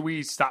point do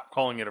we stop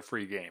calling it a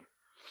free game?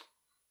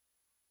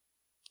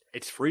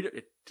 it's free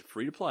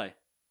to play.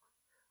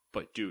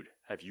 But dude,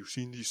 have you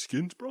seen these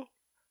skins, bro?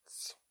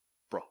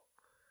 Bro,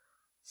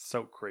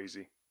 so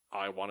crazy.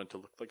 I wanted to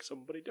look like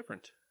somebody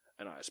different,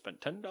 and I spent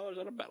 $10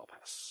 on a battle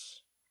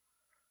pass.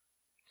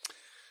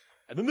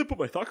 And then they put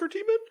my soccer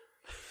team in?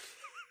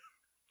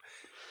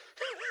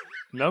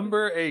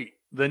 Number 8.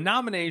 The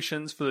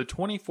nominations for the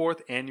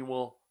 24th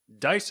Annual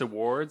DICE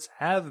Awards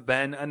have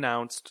been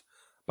announced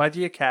by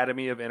the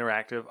Academy of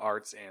Interactive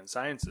Arts and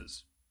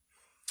Sciences.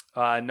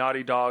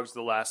 Naughty Dog's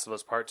The Last of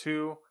Us Part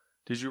 2.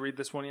 Did you read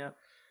this one yet?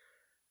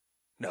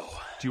 No.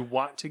 Do you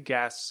want to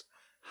guess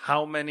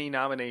how many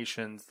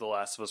nominations The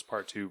Last of Us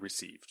Part 2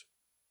 received?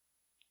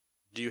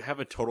 Do you have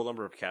a total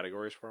number of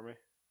categories for me?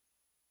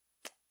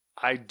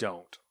 I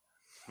don't.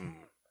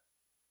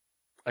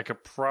 I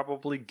could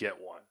probably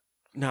get one.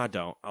 No,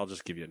 don't. I'll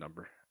just give you a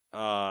number.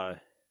 11.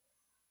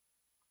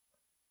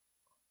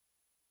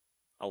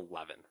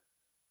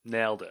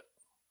 Nailed it.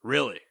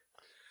 Really?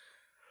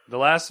 The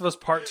Last of Us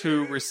Part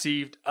 2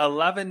 received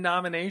 11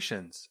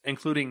 nominations,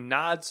 including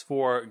nods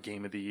for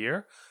Game of the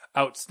Year,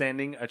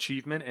 Outstanding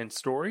Achievement and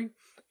Story,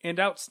 and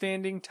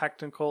Outstanding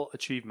Technical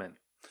Achievement.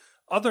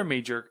 Other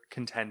major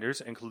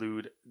contenders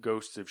include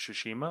Ghost of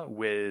Tsushima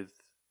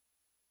with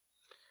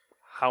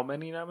how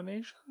many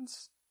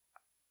nominations?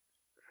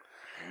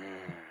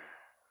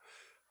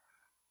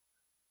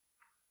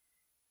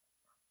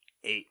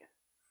 8.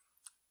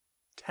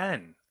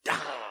 10.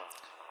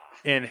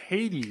 And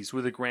Hades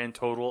with a grand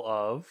total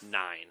of 9.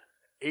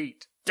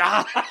 8.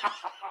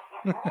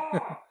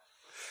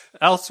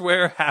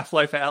 Elsewhere,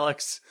 Half-Life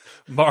Alyx,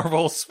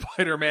 Marvel,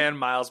 Spider-Man,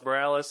 Miles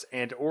Morales,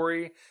 and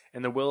Ori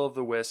and the Will of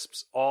the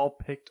Wisps all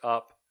picked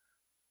up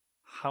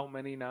how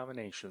many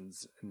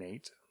nominations,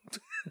 Nate?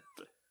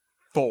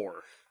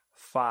 4.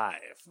 5.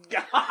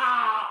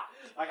 I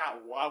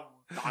got one.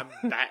 I'm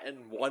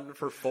batting 1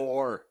 for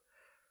 4.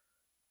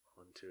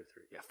 1, 2,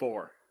 3. Yeah,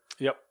 4.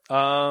 Yep.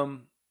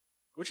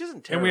 Which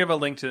isn't terrible. And we have a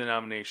link to the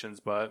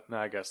nominations, but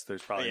I guess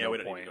there's probably we no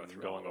don't point need to go in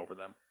through all going of over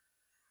them.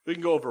 We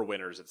can go over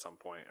winners at some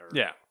point.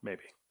 Yeah,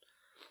 maybe.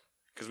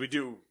 Because we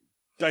do,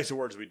 DICE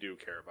Awards we do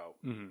care about.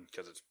 Mm-hmm.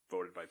 Because it's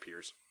voted by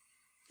peers.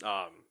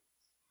 I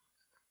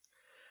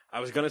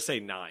was going to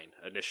say 9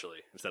 initially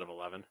instead of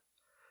 11.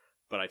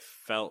 But I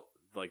felt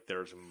like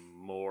there's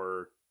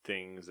more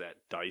things at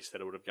DICE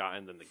that it would have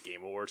gotten than the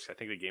Game Awards. I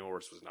think the Game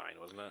Awards was 9,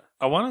 wasn't it?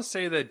 I want to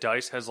say that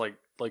DICE has like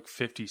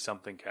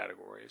 50-something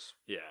categories.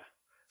 Yeah.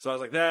 So I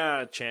was like,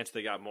 chance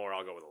they got more.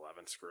 I'll go with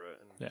 11. Screw it.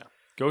 And yeah.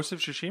 Ghost of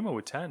Tsushima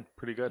with 10.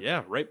 Pretty good.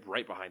 Yeah,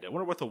 right behind it. I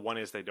wonder what the one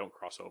is they don't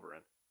cross over in.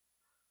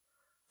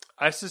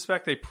 I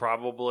suspect they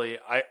probably...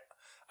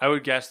 I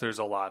would guess there's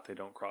a lot they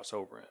don't cross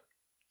over in.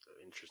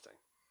 Interesting.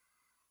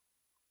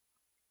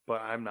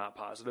 But I'm not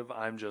positive.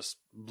 I'm just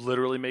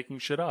literally making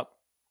shit up.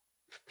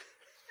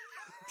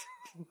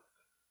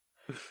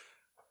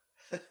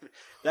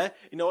 That,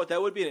 you know what?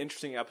 That would be an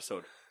interesting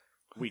episode.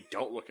 We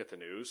don't look at the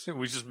news.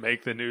 We just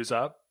make the news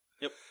up.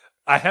 Yep.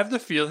 I have the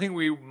feeling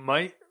we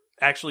might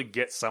actually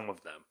get some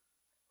of them.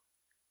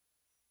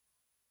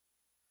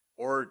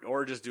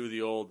 Or just do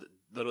the old,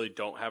 literally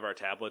don't have our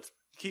tablets.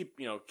 Keep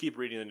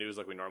reading the news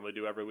like we normally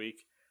do every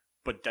week,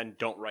 but then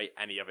don't write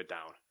any of it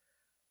down.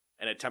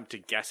 And attempt to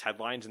guess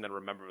headlines and then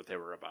remember what they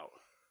were about.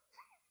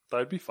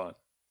 That'd be fun.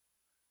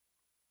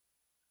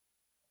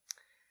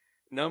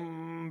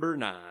 Number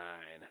 9.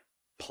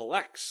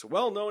 Plex,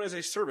 well known as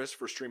a service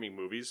for streaming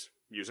movies,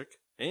 music,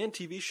 and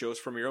TV shows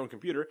from your own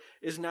computer,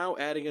 is now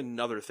adding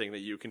another thing that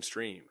you can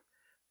stream.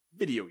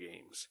 Video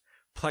games.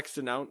 Plex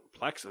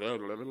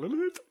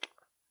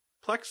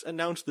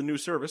announced the new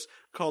service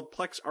called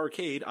Plex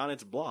Arcade on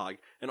its blog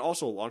and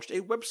also launched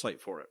a website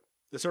for it.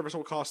 The service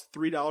will cost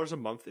 $3 a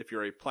month if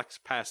you're a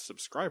Plex Pass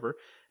subscriber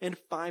and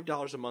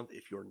 $5 a month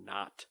if you're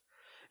not.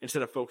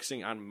 Instead of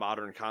focusing on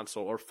modern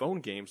console or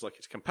phone games like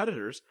its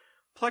competitors,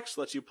 Plex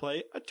lets you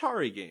play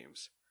Atari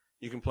games.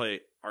 You can play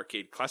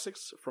arcade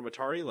classics from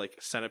Atari like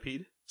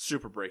Centipede,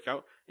 Super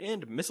Breakout,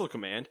 and Missile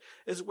Command,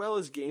 as well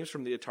as games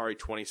from the Atari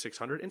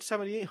 2600 and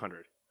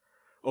 7800.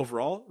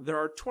 Overall, there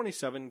are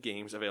 27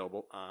 games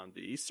available on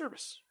the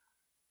service.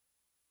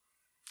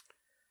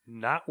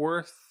 Not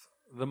worth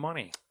the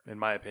money, in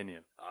my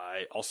opinion.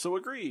 I also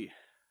agree.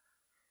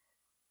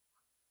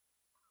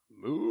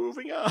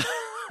 Moving on.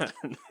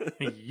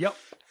 Yep.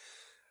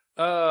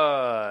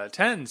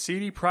 10.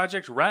 CD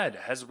Projekt Red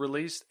has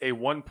released a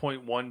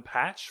 1.1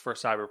 patch for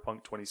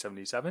Cyberpunk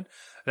 2077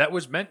 that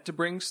was meant to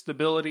bring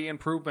stability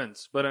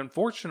improvements, but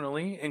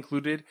unfortunately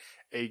included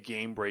a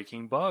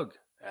game-breaking bug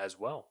as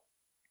well.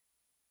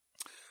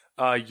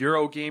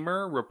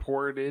 Eurogamer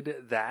reported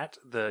that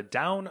the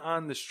Down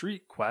on the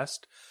Street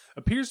quest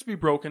appears to be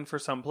broken for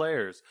some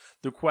players.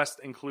 The quest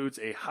includes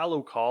a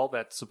hollow call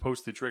that's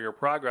supposed to trigger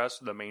progress,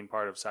 the main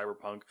part of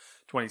Cyberpunk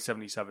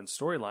 2077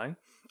 storyline.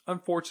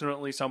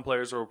 Unfortunately, some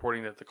players are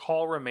reporting that the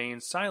call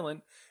remains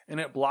silent and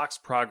it blocks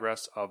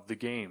progress of the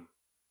game.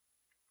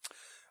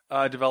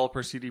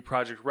 Developer CD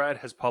Projekt Red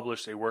has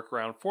published a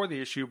workaround for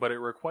the issue, but it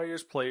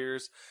requires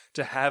players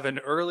to have an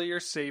earlier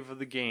save of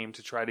the game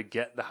to try to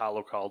get the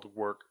hollow call to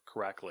work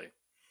correctly.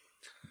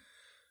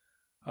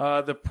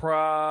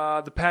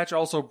 The patch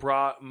also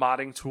brought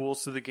modding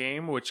tools to the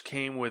game, which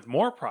came with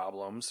more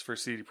problems for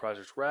CD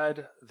Projekt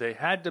Red. They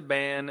had to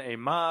ban a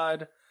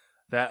mod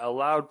that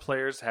allowed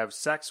players to have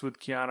sex with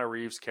Keanu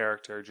Reeves'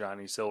 character,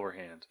 Johnny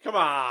Silverhand. Come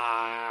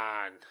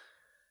on!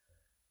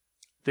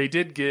 They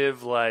did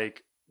give,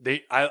 like...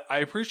 I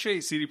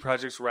appreciate CD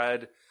Projekt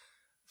Red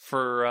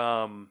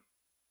for...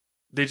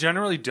 they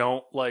generally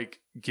don't, like,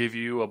 give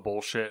you a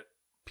bullshit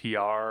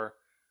PR...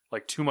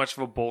 like, too much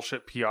of a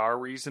bullshit PR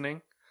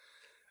reasoning.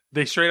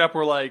 They straight up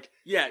were like...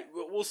 Yeah,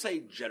 we'll say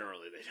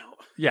generally they don't.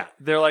 Yeah,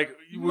 they're like...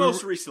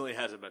 Most recently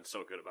hasn't been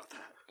so good about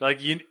that. Like,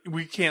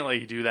 we can't let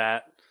you do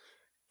that.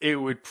 It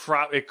would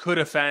it could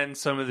offend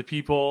some of the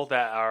people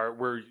that are...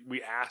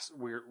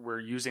 we're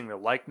using the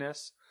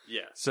likeness.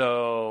 Yeah.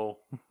 So...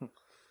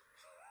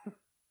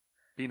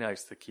 Be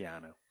nice to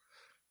Keanu.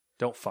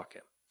 Don't fuck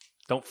him.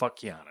 Don't fuck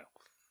Keanu.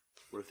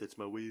 What if it's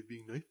my way of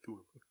being nice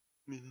to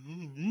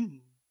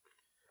him?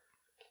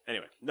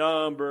 Anyway,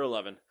 number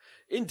 11.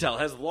 Intel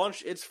has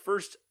launched its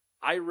first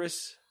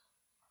Iris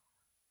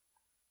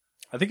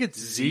I think it's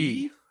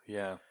Z.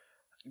 Yeah.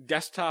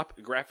 desktop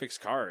graphics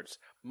cards,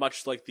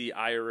 much like the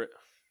Iris...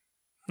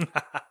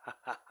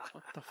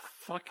 What the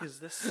fuck is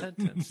this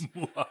sentence?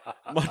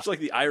 Much like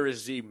the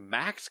Iris Z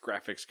Max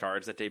graphics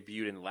cards that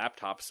debuted in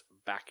laptops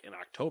back in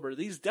October,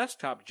 these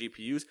desktop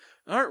GPUs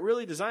aren't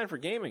really designed for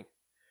gaming.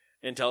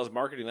 Intel is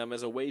marketing them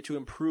as a way to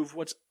improve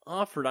what's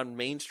offered on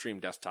mainstream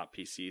desktop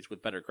PCs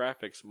with better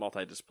graphics,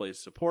 multi-display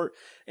support,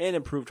 and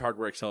improved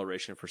hardware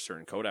acceleration for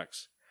certain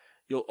codecs.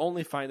 You'll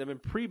only find them in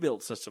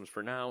pre-built systems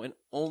for now and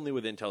only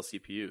with Intel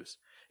CPUs.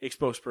 A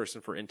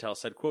spokesperson for Intel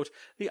said, quote,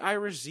 the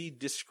Iris Z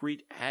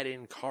discrete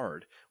add-in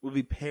card will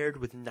be paired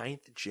with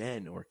 9th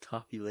Gen or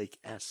Coffee Lake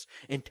S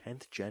and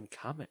 10th Gen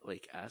Comet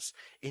Lake S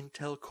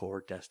Intel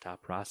Core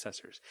desktop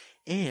processors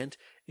and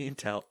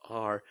Intel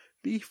R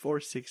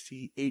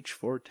B460,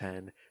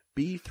 H410,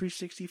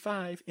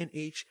 B365, and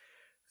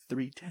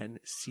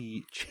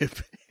H310C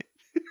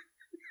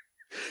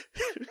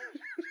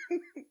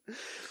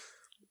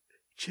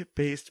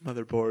chip-based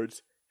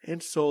motherboards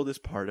and sold as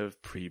part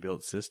of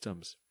pre-built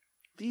systems.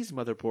 These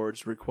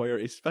motherboards require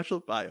a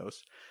special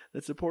BIOS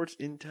that supports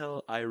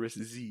Intel Iris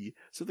Z,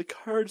 so the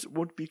cards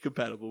won't be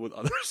compatible with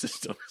other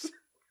systems.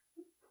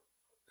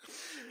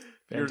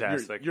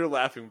 Fantastic. Your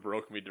laughing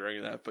broke me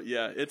during that, but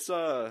yeah, it's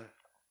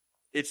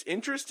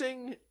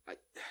interesting.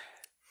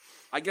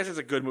 I guess it's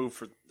a good move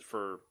for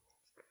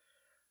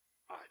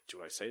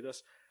do I say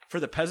this? For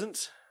the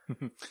peasants?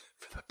 For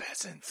the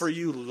peasants. For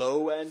you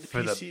low-end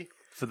PC?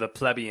 For the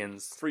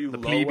plebeians. For you the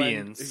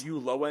plebeians. You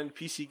low-end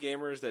PC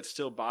gamers that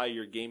still buy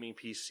your gaming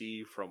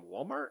PC from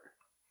Walmart?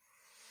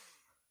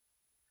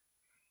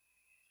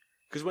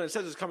 Because when it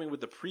says it's coming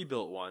with the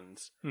pre-built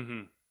ones,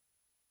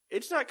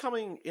 it's not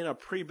coming in a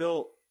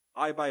pre-built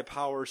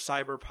iBuyPower,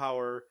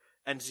 CyberPower,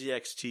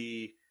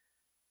 NZXT.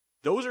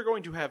 Those are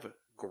going to have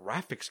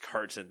graphics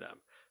cards in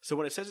them. So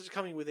when it says it's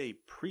coming with a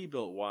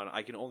pre-built one,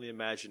 I can only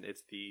imagine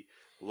it's the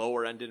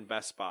lower end in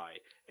Best Buy,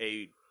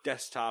 a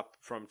desktop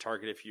from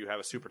Target if you have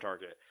a Super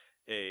Target,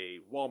 a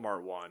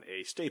Walmart one,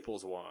 a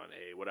Staples one,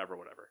 a whatever.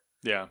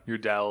 Yeah, your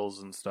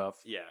Dells and stuff.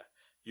 Yeah,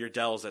 your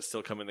Dells that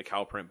still come in the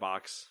cow print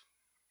box.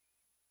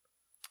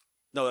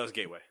 No, that was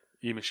Gateway.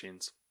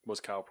 E-Machines was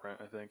cow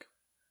print, I think.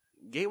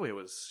 Gateway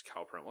was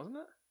cow print, wasn't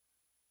it?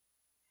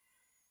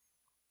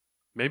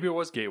 Maybe it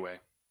was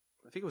Gateway.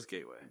 I think it was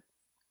Gateway.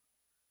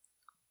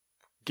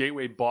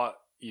 Gateway bought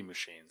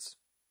E-Machines.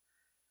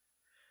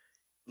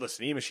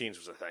 Listen, E-Machines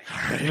was a thing.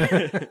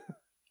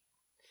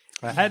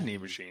 I had an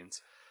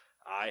E-Machines.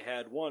 I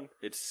had one.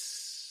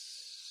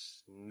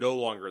 It's no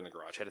longer in the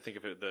garage. I had to think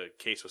if the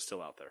case was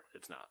still out there.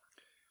 It's not.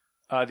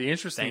 The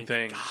interesting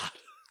Thank thing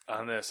God.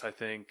 on this, I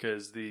think,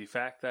 is the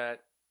fact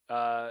that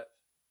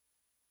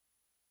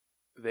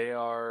they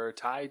are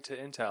tied to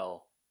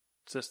Intel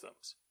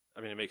systems.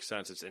 I mean, it makes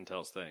sense. It's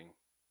Intel's thing.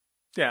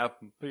 Yeah,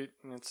 but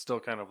it's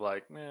still kind of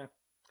like,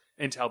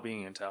 Intel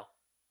being Intel.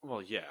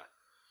 Well, yeah.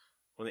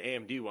 When the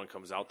AMD one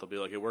comes out, they'll be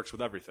like, it works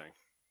with everything.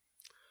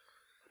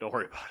 Don't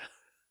worry about it.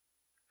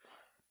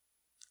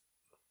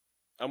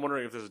 I'm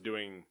wondering if this is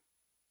doing...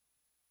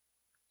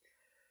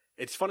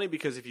 It's funny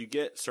because if you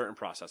get certain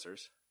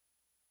processors,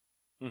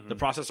 the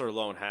processor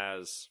alone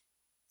has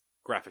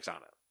graphics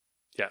on it.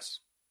 Yes.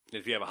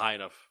 If you have a high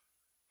enough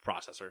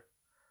processor,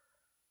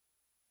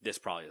 this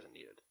probably isn't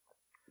needed.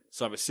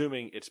 So I'm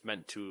assuming it's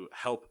meant to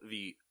help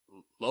the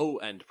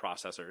low-end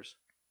processors,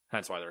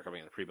 hence why they're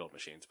coming in the pre-built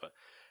machines, but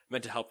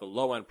meant to help the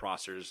low-end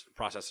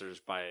processors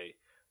by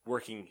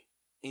working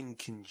in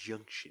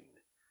conjunction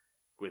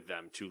with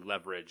them to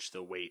leverage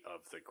the weight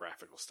of the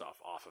graphical stuff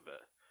off of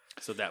it.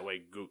 So that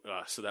way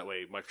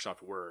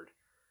Microsoft Word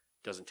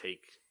doesn't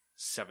take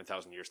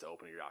 7,000 years to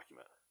open your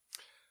document.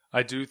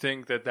 I do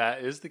think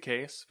that is the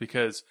case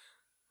because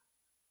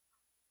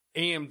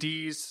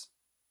AMD's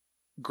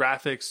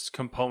graphics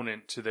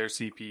component to their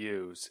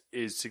CPUs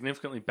is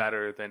significantly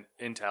better than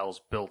Intel's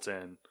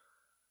built-in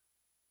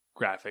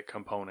graphic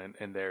component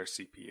in their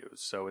CPUs.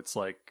 So it's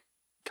like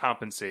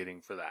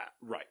compensating for that.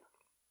 Right.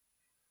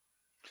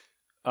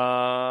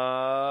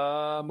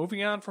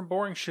 Moving on from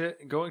boring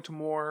shit, going to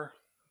more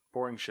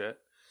boring shit.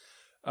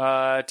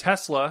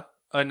 Tesla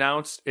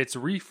announced its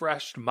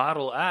refreshed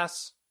Model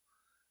S,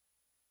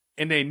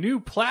 and a new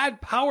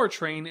plaid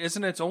powertrain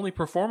isn't its only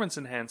performance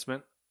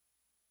enhancement.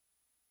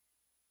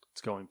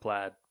 It's going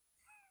plaid.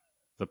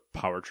 The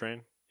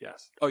powertrain?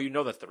 Yes. Oh, you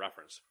know that's the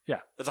reference. Yeah.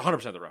 That's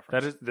 100% the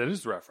reference. That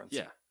is the reference.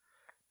 Yeah.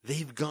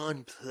 They've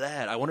gone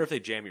plaid. I wonder if they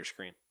jam your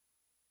screen.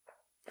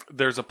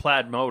 There's a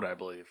plaid mode, I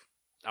believe.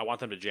 I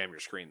want them to jam your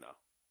screen,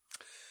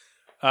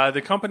 though.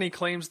 The company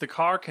claims the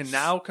car can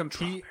now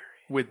compete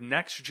with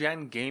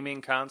next-gen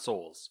gaming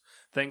consoles,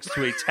 thanks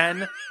to a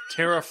 10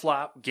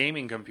 teraflop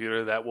gaming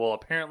computer that will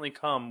apparently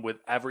come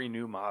with every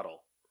new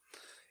model.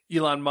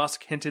 Elon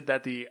Musk hinted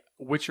that The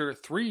Witcher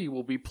 3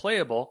 will be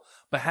playable,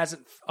 but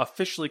hasn't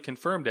officially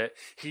confirmed it.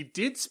 He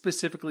did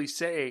specifically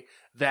say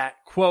that,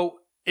 quote,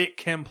 it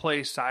can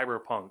play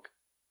Cyberpunk,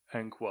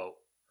 end quote.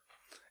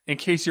 In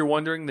case you're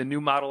wondering, the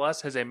new Model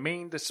S has a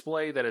main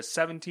display that is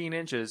 17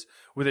 inches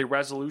with a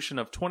resolution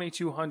of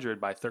 2200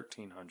 by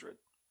 1300.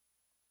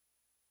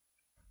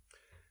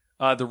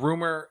 The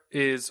rumor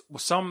is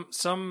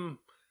some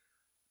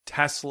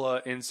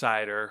Tesla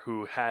insider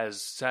who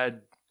has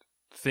said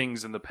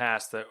things in the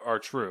past that are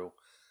true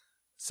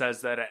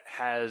says that it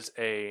has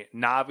a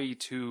Navi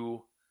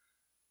 2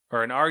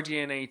 or an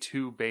RDNA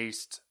 2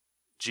 based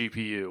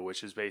GPU,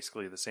 which is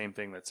basically the same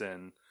thing that's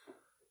in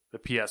the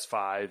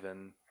PS5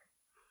 and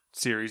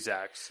Series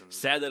X. And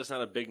Sad that it's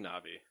not a big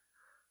Navi.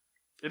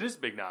 it is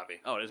Big Navi.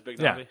 Oh, it is Big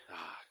Yeah. Navi?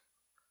 Ah,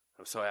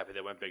 I'm so happy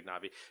they went Big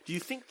Navi. Do you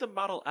think the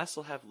Model S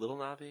will have Little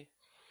Navi?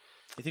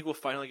 You think we'll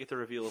finally get the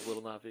reveal of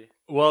Little Navi?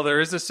 Well, there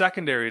is a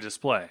secondary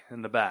display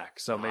in the back,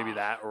 so maybe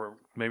that, or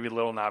maybe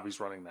Little Navi's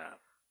running that.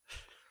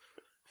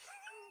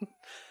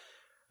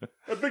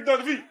 Big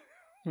Navi!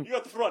 You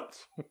got the front.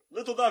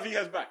 Little Navi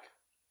has back.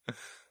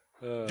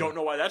 Don't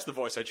know why that's the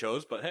voice I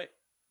chose, but hey.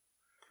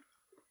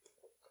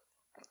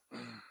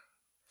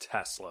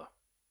 Tesla.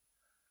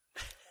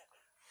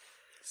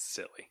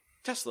 Silly.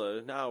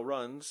 Tesla now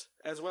runs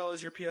as well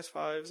as your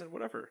PS5s and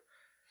whatever.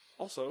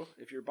 Also,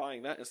 if you're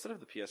buying that instead of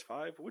the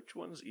PS5, which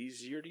one's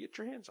easier to get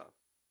your hands on?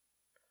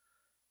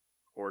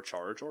 Or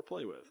charge or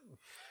play with?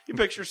 You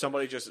picture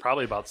somebody just...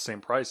 Probably about the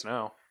same price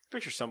now.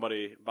 Picture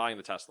somebody buying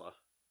the Tesla,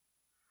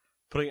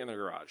 putting it in their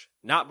garage,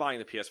 not buying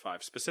the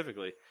PS5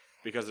 specifically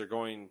because they're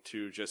going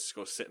to just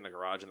go sit in the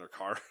garage in their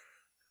car.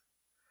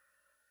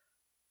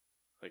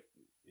 Like,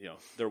 you know,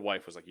 their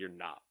wife was like, "You're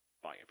not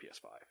buying a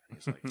PS5." And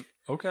he's like,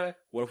 Okay.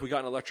 "What if we got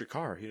an electric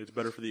car? You know, it's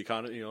better for the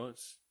economy. You know,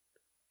 it's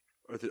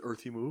the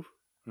earthy move."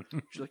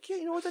 She's like, "Yeah,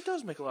 you know what? That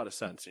does make a lot of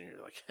sense." And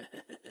you're like,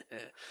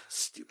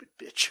 "Stupid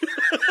bitch."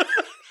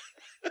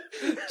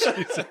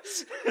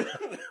 Jesus.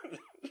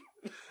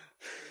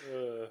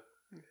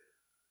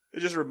 It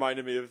just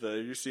reminded me of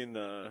you've seen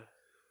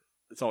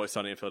It's Always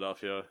Sunny in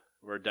Philadelphia,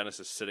 where Dennis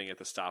is sitting at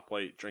the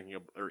stoplight drinking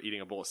or eating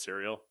a bowl of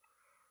cereal.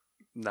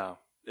 No.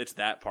 It's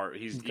that part.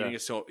 He's Okay.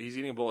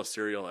 eating a bowl of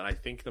cereal, and I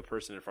think the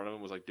person in front of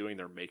him was like doing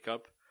their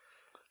makeup.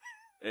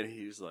 And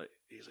he's like,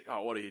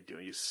 "Oh, what are you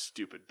doing, you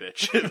stupid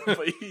bitch?"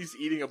 But he's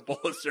eating a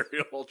bowl of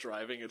cereal while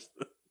driving. It's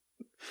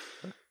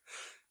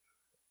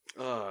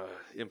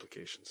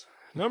implications.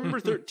 Number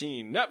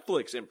 13,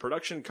 Netflix and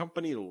production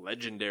company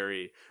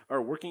Legendary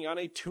are working on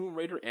a Tomb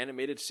Raider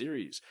animated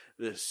series.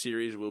 The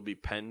series will be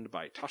penned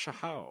by Tasha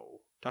Howe.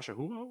 Tasha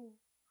who?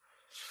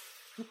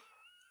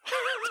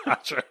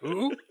 Tasha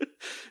who?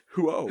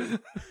 Who?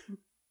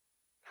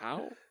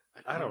 How?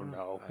 I don't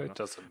know. It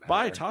doesn't matter.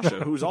 By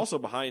Tasha, who's also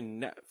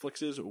behind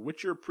Netflix's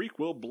Witcher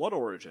prequel Blood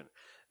Origin.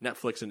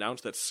 Netflix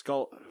announced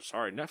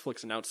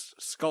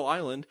Skull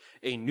Island,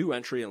 a new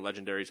entry in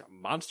Legendary's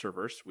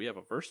Monsterverse. We have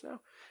a verse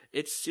now.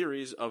 Its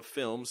series of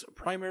films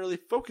primarily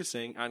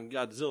focusing on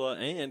Godzilla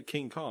and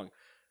King Kong.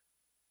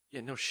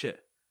 Yeah, no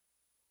shit.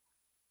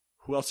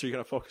 Who else are you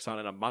going to focus on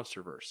in a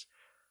Monsterverse?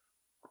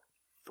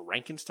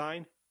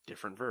 Frankenstein?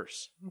 Different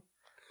verse.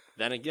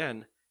 Then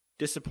again,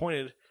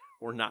 disappointed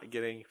we're not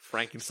getting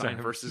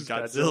Frankenstein versus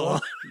Godzilla.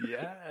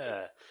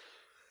 Yeah.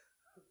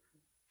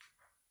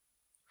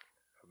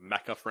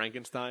 Mecha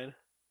Frankenstein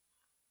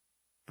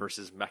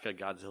versus Mecha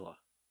Godzilla.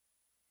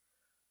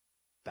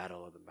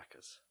 Battle of the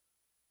Mechas.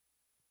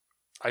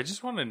 I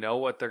just want to know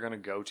what they're going to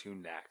go to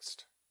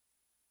next.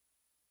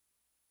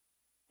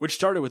 Which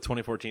started with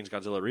 2014's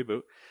Godzilla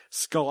reboot.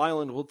 Skull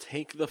Island will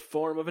take the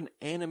form of an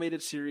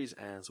animated series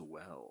as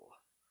well.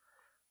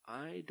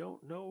 I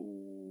don't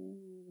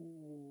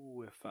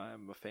know if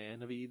I'm a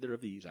fan of either of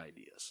these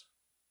ideas.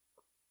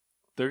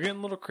 They're getting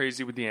a little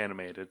crazy with the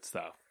animated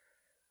stuff.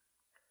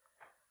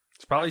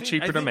 It's probably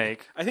cheaper to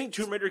make. I think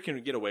Tomb Raider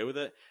can get away with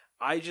it.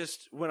 I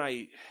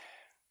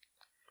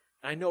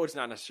know it's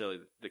not necessarily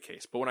the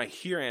case, but when I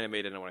hear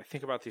animated and when I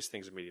think about these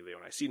things immediately,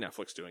 when I see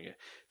Netflix doing it,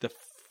 the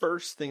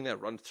first thing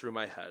that runs through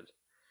my head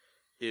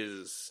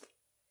is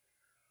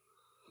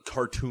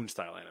cartoon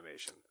style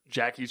animation.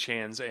 Jackie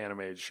Chan's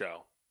animated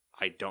show.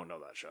 I don't know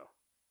that show.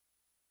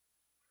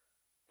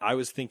 I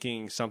was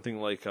thinking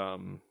something like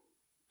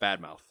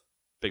Bad Mouth.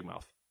 Big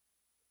Mouth.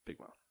 Big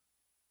Mouth.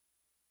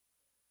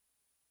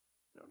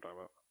 You know what I'm talking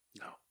about?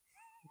 No.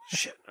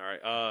 Shit. All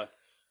right.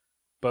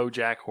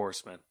 BoJack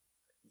Horseman.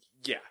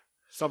 Yeah.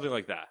 Something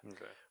like that.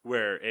 Okay.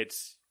 Where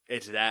it's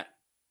that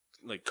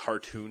like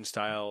cartoon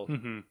style.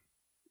 Mm-hmm.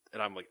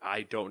 And I'm like,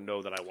 I don't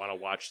know that I want to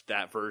watch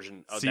that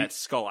version of that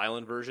Skull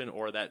Island version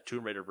or that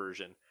Tomb Raider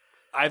version.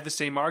 I have the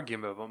same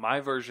argument, but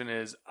my version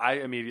is I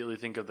immediately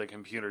think of the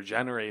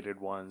computer-generated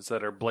ones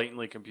that are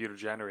blatantly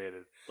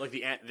computer-generated. Like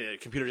the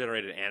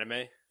computer-generated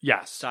anime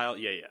Yes. style?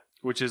 Yeah.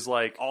 Which is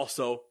like...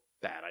 Also,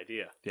 bad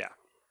idea. Yeah.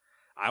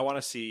 I want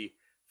to see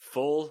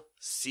full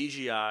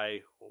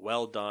CGI,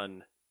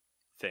 well-done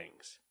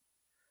things.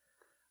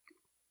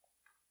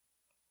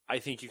 I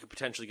think you could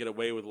potentially get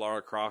away with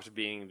Lara Croft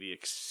being the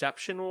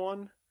exception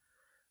one,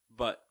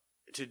 but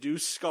to do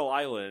Skull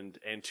Island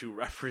and to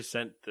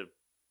represent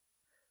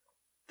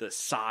the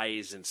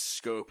size and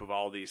scope of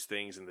all these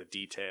things and the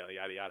detail,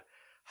 yada yada.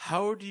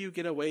 How do you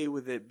get away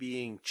with it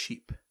being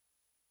cheap?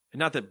 And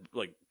not that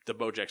like the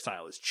BoJack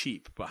style is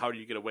cheap, but how do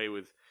you get away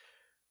with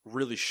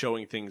really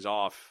showing things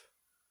off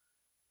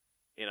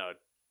in a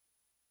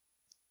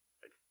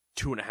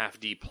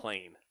 2.5D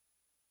plane?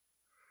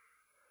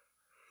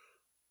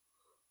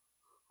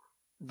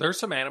 There's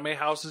some anime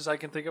houses I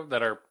can think of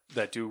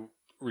that do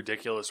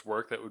ridiculous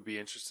work that would be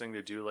interesting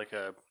to do, like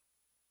a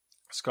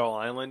Skull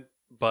Island,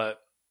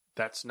 but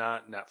that's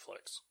not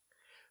Netflix.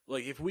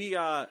 Like if we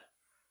got,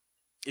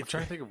 I'm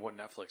trying to think of what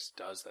Netflix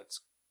does that's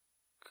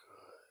good.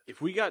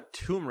 If we got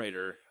Tomb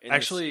Raider,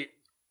 actually,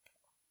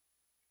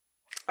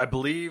 I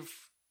believe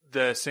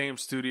the same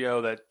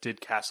studio that did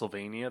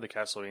Castlevania, the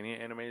Castlevania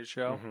animated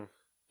show,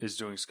 is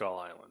doing Skull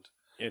Island.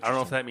 I don't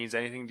know if that means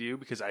anything to you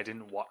because I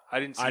didn't watch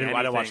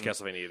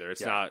Castlevania either.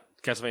 It's not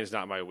Castlevania's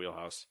not my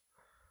wheelhouse.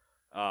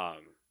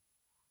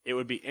 It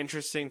would be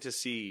interesting to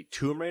see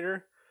Tomb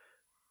Raider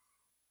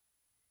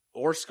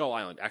or Skull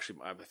Island. Actually,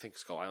 I think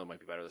Skull Island might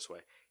be better this way.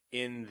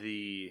 In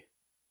the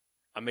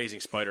Amazing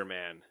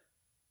Spider-Man,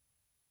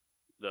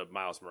 the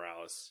Miles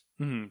Morales,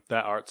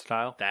 that art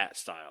style,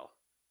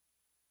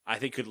 I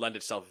think could lend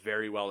itself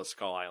very well to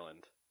Skull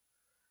Island.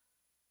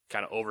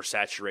 Kind of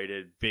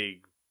oversaturated,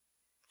 big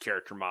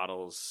character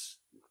models,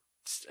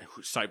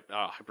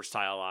 hyper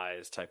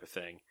stylized type of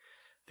thing.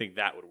 I think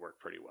that would work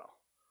pretty well.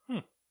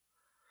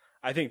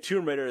 I think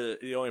Tomb Raider,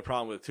 the only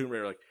problem with Tomb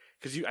Raider, like,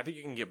 because I think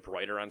you can get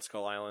brighter on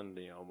Skull Island,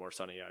 more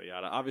sunny, yada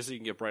yada. Obviously, you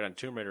can get bright on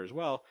Tomb Raider as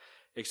well,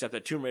 except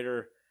that Tomb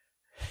Raider,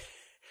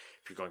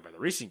 if you're going by the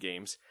recent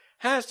games,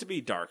 has to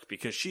be dark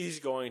because she's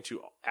going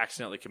to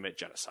accidentally commit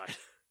genocide.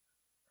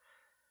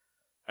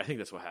 I think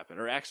that's what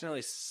happened, or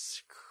accidentally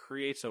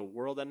creates a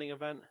world-ending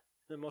event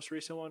in the most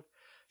recent one.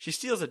 She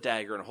steals a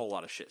dagger and a whole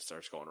lot of shit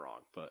starts going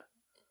wrong, but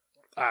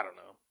I don't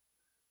know.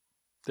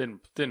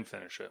 Didn't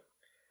finish it.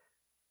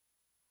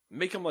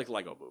 Make them like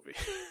Lego Movie.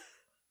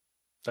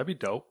 That'd be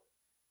dope.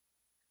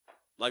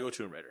 Lego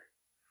Tomb Raider.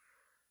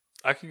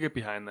 I could get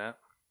behind that.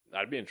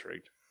 I'd be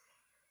intrigued.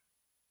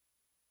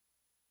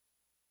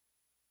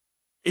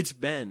 It's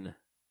been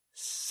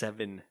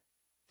 7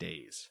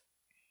 days.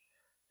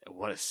 And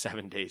what a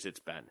 7 days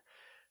it's been.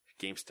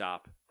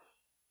 GameStop,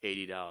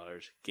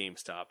 $80.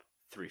 GameStop,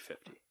 $350.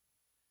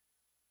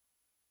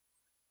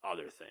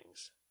 Other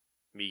things.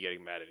 Me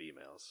getting mad at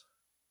emails.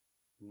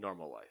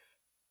 Normal life.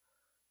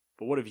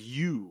 But what have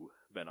you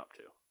been up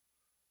to?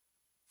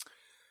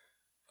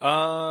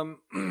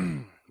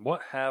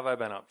 What have I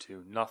been up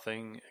to?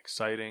 Nothing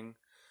exciting.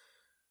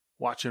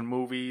 Watching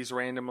movies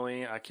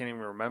randomly. I can't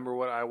even remember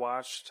what I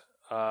watched.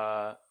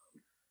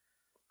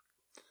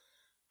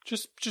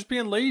 Just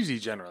being lazy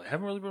generally.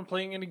 Haven't really been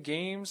playing any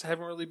games.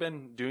 Haven't really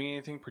been doing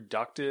anything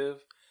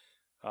productive.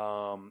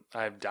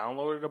 I've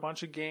downloaded a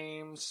bunch of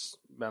games.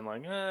 Been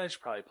like, I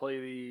should probably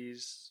play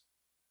these.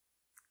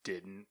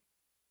 Didn't.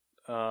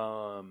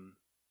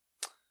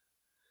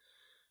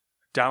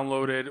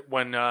 Downloaded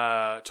when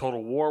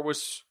Total War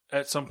was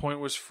at some point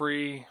was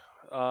free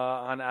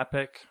on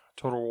Epic.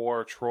 Total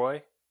War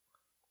Troy,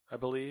 I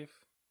believe.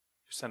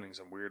 You're sending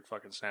some weird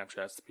fucking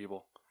Snapchats to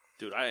people.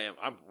 Dude,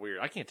 I'm weird.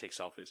 I can't take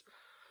selfies.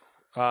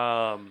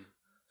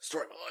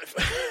 Story of my life.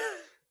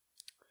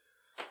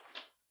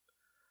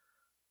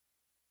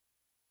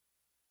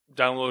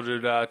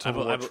 Downloaded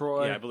Total War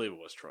Troy. Yeah, I believe it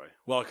was Troy.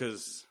 Well,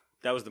 because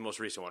that was the most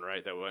recent one,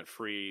 right? That went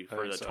free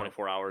for the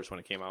 24 hours when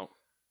it came out.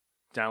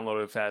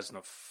 Downloaded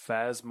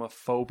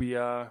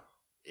Phasmophobia.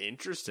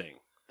 Interesting.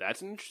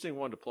 That's an interesting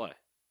one to play.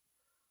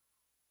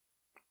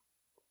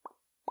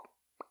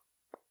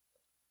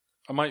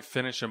 I might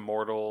finish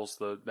Immortals,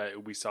 that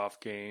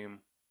Ubisoft game.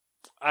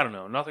 I don't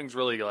know. Nothing's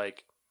really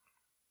like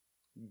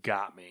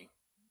got me.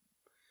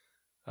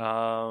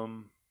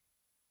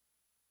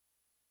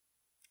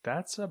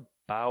 That's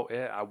about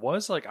it.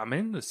 I'm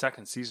in the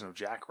second season of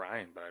Jack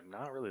Ryan, but I'm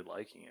not really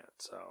liking it.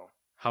 So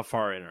how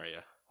far in are you?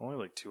 Only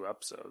like 2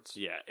 episodes.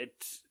 Yeah,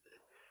 it's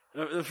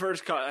the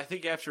first. I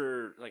think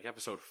after like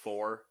episode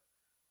 4,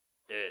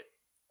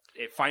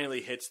 it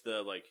finally hits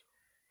the like.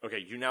 Okay,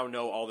 you now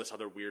know all this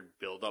other weird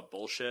build-up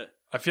bullshit.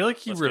 I feel like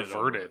he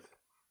reverted.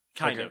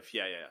 Kind of,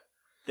 yeah.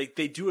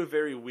 They do a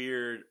very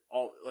weird,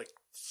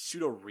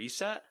 pseudo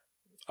reset.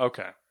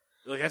 Okay,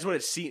 like that's what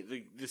it seems.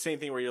 The same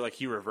thing where you're like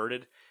he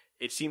reverted.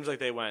 It seems like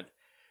they went.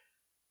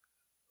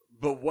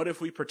 But what if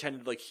we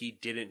pretended like he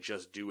didn't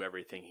just do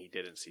everything he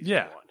did in season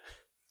 1?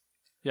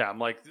 Yeah,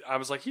 I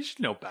was like, he should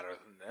know better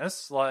than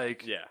this.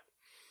 Like, yeah.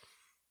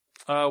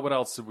 What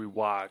else did we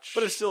watch?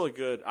 But it's still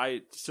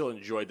I still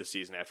enjoyed the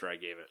season after I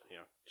gave it,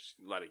 just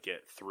let it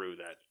get through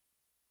that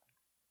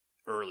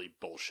early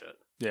bullshit.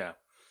 Yeah.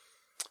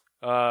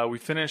 We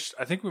finished,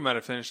 I think we might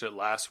have finished it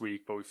last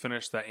week, but we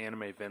finished that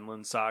Anime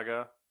Vinland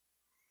Saga.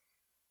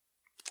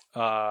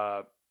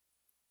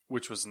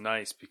 Which was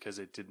nice because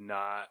it did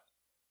not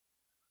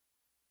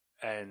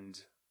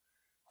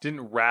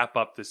didn't wrap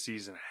up the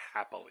season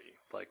happily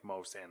like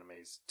most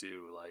animes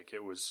do. Like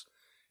it was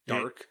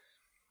dark.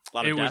 A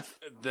lot of death.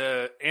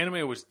 The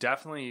anime was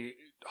definitely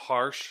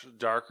harsh,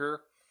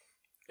 darker,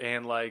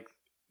 and like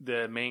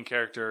the main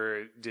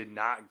character did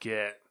not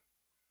get,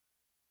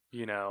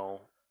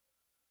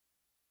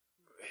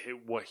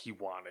 what he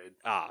wanted.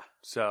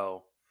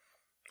 So,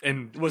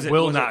 and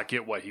not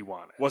get what he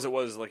wanted. Was it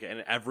like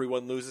an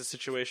everyone loses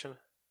situation?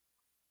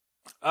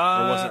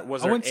 Or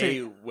was there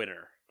a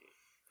winner?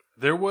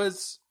 There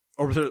was,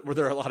 or were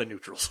there a lot of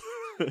neutrals?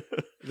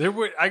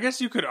 I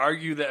guess you could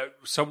argue that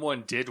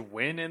someone did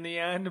win in the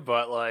end,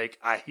 but like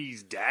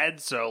he's dead,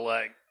 so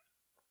like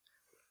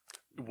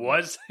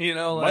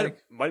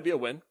might be a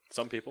win.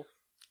 Some people.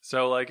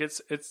 So like it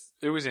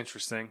was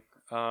interesting.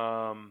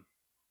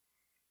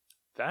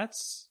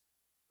 That's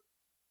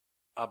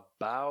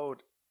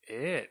about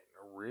it,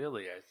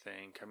 really. I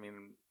think. I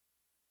mean,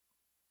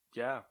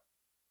 yeah.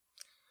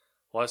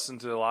 Listen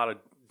to a lot of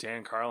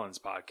Dan Carlin's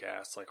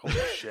podcasts. Like, holy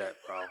shit,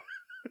 bro.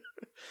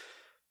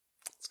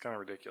 It's kind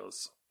of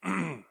ridiculous.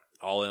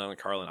 All in on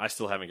Carlin. I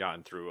still haven't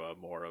gotten through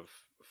more of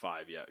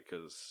 5 yet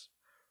because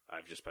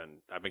I've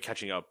been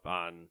catching up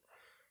on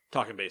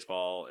Talking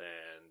Baseball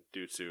and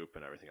Dude Soup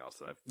and everything else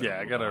that I've been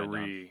I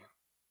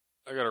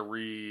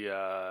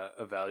gotta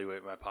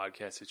evaluate my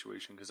podcast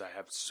situation because I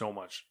have so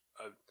much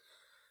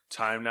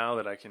time now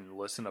that I can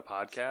listen to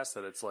podcasts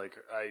that it's like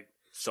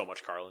so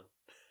much Carlin.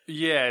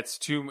 Yeah, it's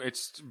too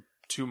much.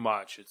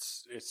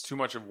 It's too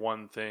much of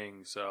one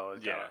thing. So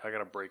I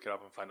gotta break it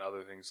up and find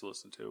other things to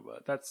listen to.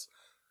 But that's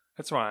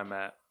where I'm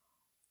at.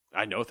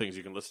 I know things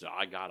you can listen to.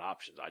 I got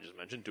options. I just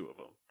mentioned 2 of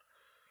them.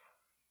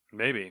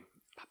 Maybe.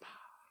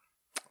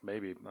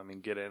 I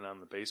mean, get in on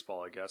the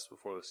baseball, I guess,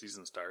 before the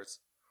season starts.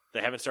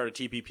 They haven't started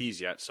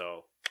TPPs yet,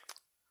 so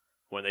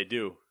when they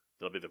do,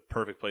 they'll be the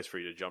perfect place for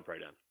you to jump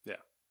right in.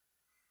 Yeah.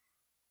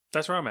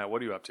 That's where I'm at.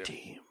 What are you up to?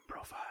 Team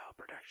Profile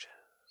Productions.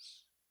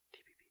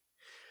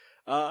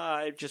 TPP.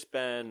 I've just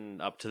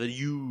been up to the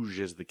huge,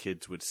 as the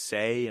kids would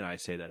say, and I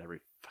say that every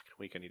fucking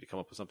week. I need to come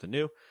up with something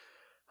new.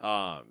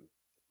 Lot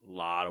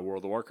of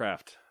World of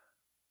Warcraft.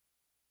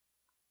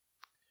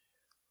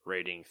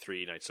 Raiding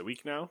 3 nights a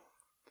week now.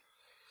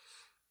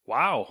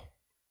 Wow.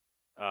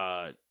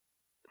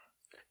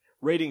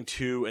 Raiding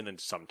 2 and then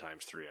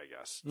sometimes 3, I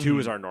guess. 2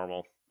 is our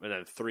normal, and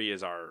then 3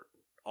 is our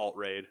alt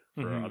raid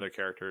for other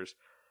characters.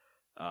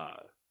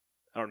 I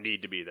don't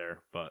need to be there,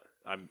 but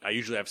I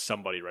usually have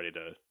somebody ready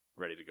to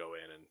go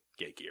in and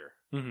get gear.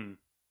 Mm-hmm.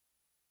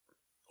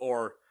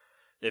 Or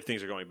if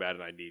things are going bad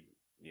and I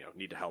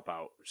need to help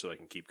out so they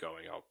can keep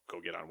going, I'll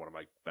go get on one of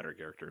my better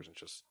characters and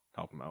just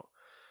help them out.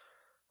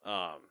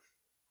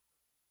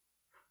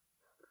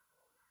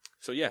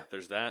 So yeah,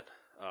 there's that.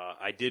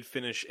 I did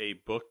finish a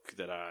book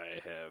that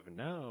I have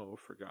now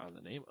forgotten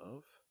the name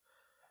of,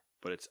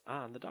 but it's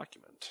on the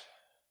document.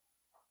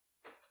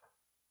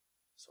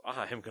 So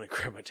I am going to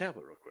grab my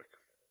tablet real quick.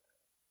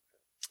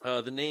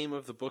 The name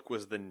of the book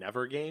was The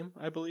Never Game,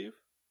 I believe.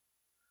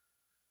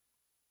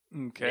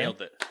 Okay.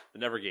 Nailed it. The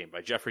Never Game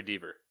by Jeffrey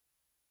Deaver.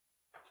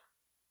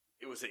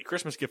 It was a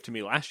Christmas gift to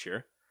me last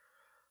year,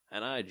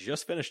 and I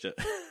just finished it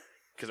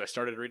because I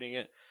started reading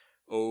it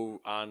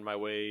on my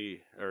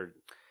way, or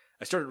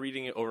I started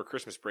reading it over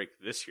Christmas break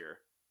this year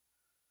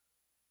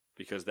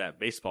because that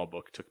baseball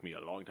book took me a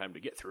long time to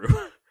get through.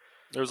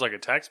 It was like a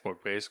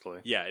textbook, basically.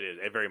 Yeah, it is.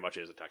 It very much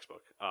is a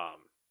textbook.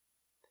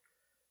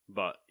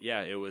 But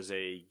yeah, it was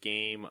a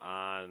game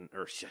on,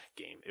 or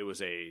game. It was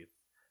The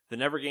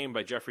Never Game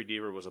by Jeffrey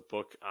Deaver was a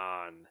book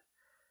on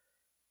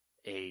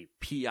a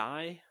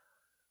PI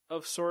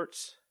of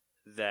sorts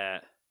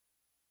that,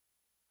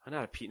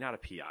 not a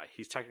PI.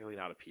 He's technically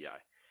not a PI.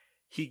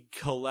 He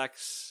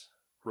collects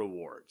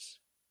rewards.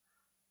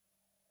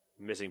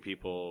 Missing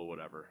people,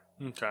 whatever.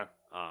 Okay.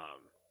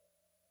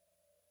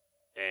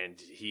 And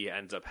he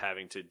ends up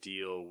having to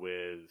deal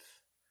with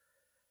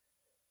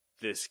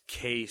this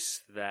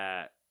case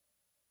that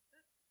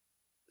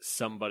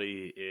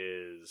somebody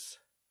is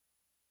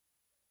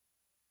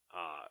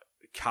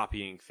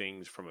copying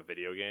things from a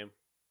video game.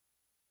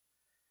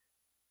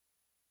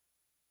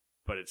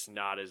 But it's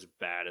not as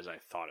bad as I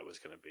thought it was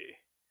going to be,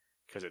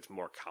 because it's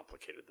more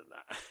complicated than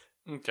that.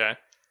 Okay.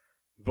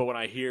 But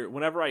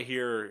whenever I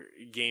hear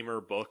gamer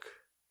book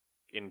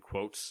in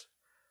quotes,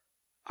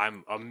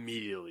 I'm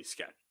immediately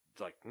sketched.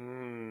 Like,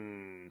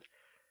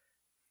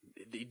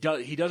 he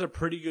does a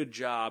pretty good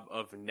job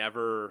of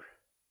never,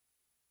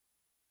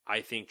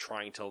 I think,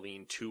 trying to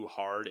lean too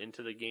hard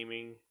into the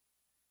gaming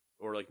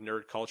or like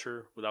nerd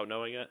culture without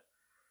knowing it.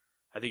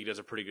 I think he does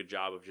a pretty good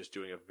job of just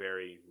doing a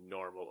very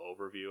normal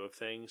overview of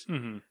things.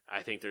 Mm-hmm.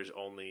 I think there's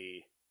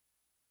only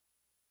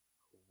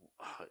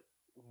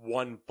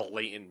one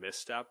blatant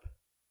misstep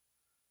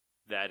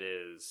that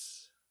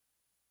is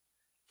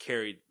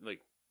carried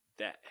like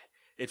that.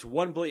 It's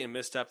one blatant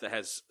misstep that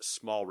has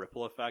small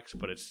ripple effects,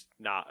 but it's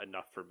not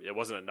enough for me. It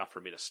wasn't enough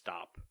for me to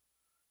stop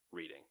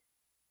reading.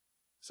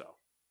 So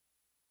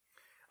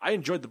I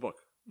enjoyed the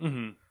book.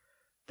 Mm-hmm.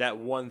 That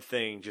one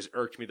thing just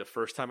irked me the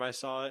first time I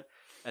saw it,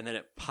 and then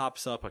it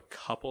pops up a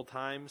couple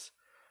times.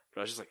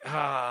 But I was just like,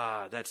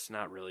 that's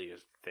not really a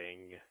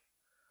thing.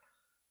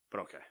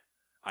 But okay.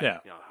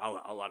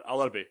 I'll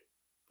let it be.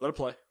 Let it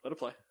play.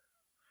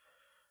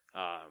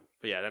 But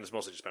yeah, then it's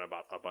mostly just been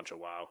about a bunch of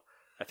WoW.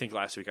 I think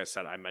last week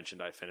I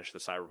mentioned I finished the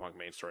Cyberpunk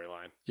main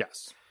storyline.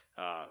 Yes.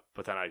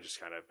 But then I just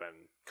kind of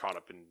been caught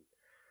up in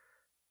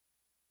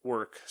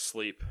work,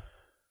 sleep,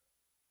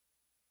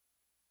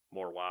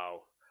 more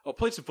WoW. Oh,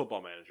 played some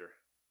Football Manager.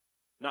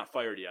 Not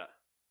fired yet.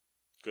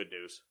 Good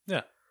news.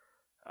 Yeah.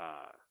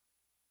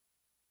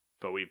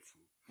 But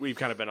we've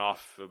kind of been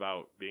off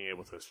about being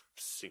able to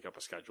sync up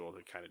a schedule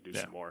to kind of do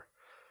some more.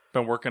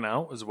 Been working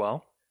out as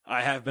well?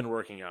 I have been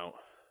working out.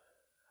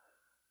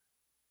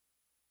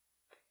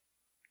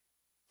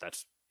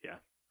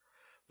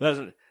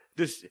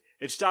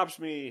 It stops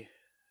me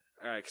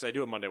because I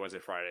do it Monday, Wednesday,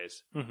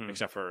 Fridays,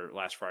 except for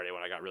last Friday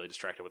when I got really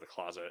distracted with the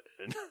closet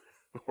and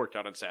worked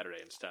out on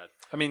Saturday instead.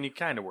 I mean, you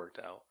kind of worked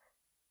out.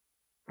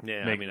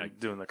 Yeah, I mean,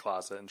 doing the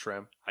closet and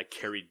trim. I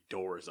carried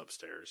doors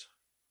upstairs.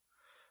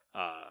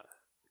 But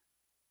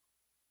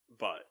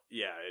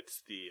yeah,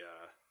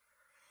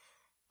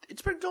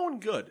 it's been going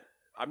good.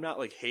 I'm not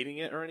like hating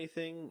it or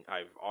anything.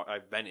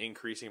 I've been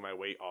increasing my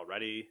weight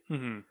already.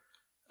 Mm-hmm.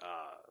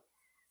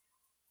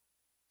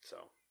 So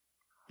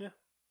yeah,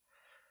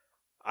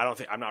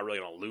 I'm not really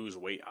going to lose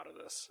weight out of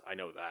this. I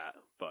know that,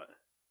 but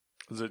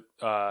is it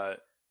not?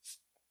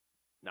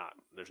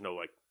 There's no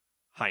like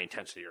high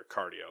intensity or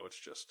cardio. It's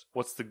just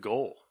what's the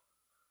goal?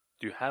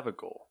 Do you have a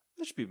goal?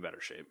 Just be in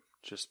better shape.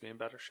 Just be in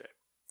better shape.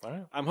 All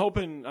right. I'm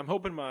hoping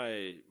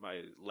my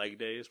leg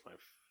days,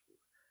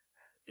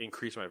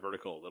 increase my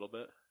vertical a little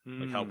bit,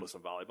 like help with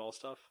some volleyball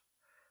stuff.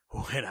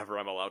 Whenever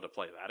I'm allowed to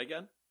play that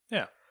again.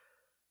 Yeah.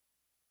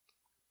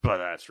 But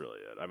that's really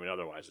it. I mean,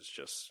 otherwise it's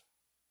just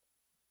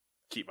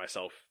keep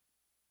myself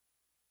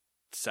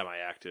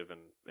semi-active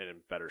and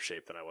in better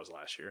shape than I was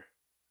last year.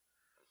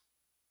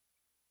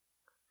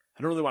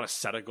 I don't really want to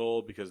set a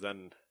goal because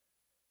then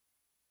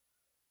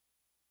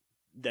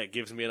that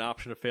gives me an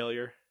option of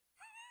failure.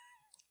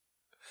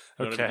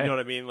 You know what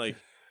I mean? Like,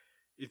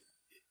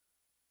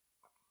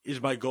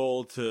 is my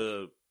goal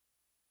to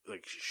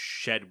like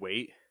shed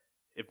weight?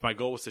 If my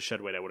goal was to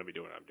shed weight, I wouldn't be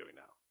doing what I'm doing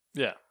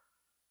now. Yeah.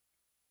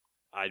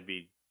 I'd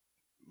be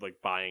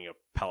like buying a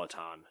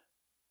Peloton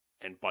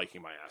and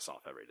biking my ass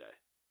off every day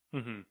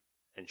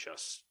and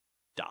just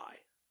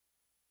die.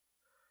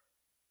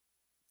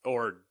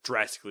 Or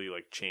drastically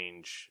like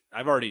change.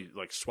 I've already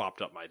like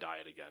swapped up my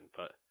diet again,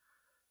 but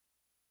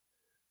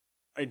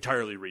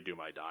entirely redo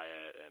my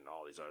diet and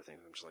all these other things.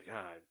 I'm just like,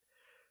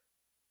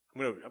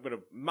 I'm gonna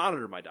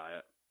monitor my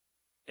diet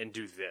and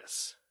do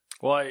this.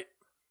 Well,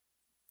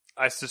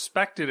 I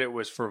suspected it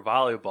was for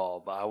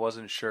volleyball, but I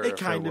wasn't sure. It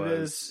kind of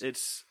is.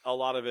 It's a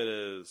lot of it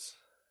is.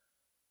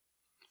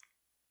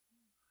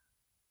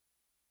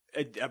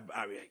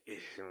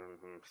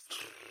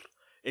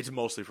 It's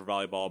mostly for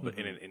volleyball, but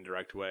in an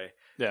indirect way.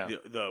 Yeah.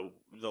 The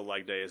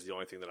leg day is the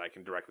only thing that I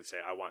can directly say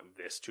I want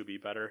this to be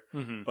better.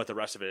 But the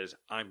rest of it is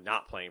I'm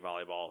not playing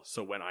volleyball,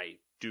 so when I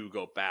do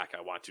go back,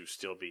 I want to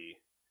still be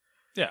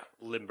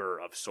limber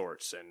of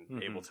sorts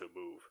and able to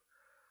move.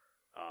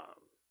 I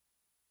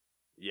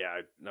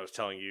was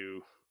telling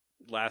you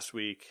last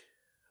week,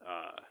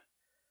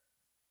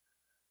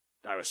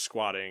 I was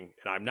squatting,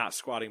 and I'm not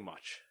squatting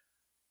much.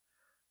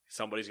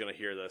 Somebody's going to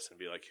hear this and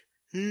be like,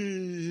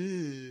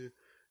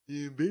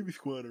 yeah, baby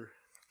squatter.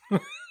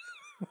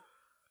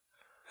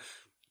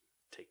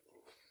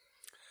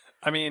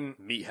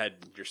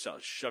 Meathead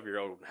yourself, shove your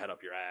own head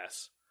up your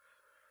ass.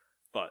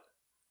 But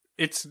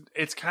it's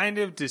kind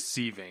of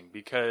deceiving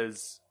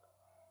because,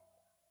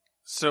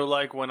 so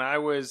like when I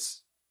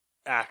was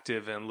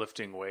active and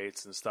lifting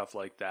weights and stuff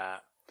like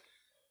that,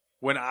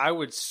 when I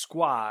would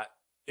squat,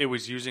 it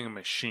was using a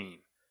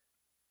machine.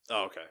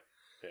 Oh, okay.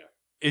 Yeah.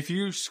 If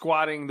you're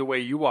squatting the way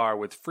you are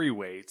with free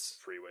weights,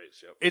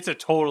 yep. It's a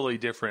totally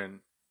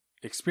different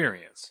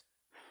experience.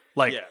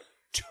 Like,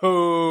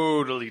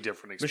 totally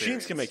different experience.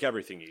 Machines can make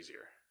everything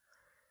easier.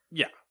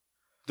 Yeah.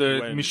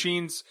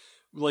 Machines,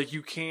 like,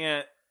 you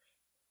can't,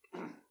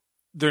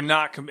 they're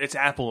not, it's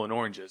apple and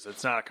oranges.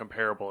 It's not a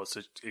comparable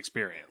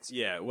experience.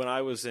 Yeah. When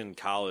I was in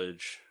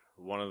college,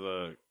 one of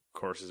the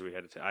courses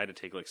I had to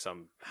take like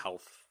some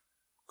health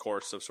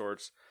course of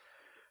sorts.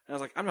 And I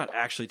was like, I'm not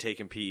actually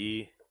taking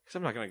PE because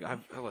I'm not going to,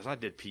 I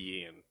did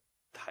PE in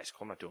high school.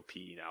 I'm not doing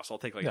PE now. So I'll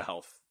take like a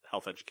health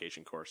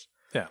education course.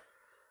 Yeah.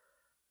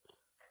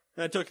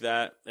 And I took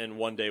that. And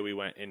one day we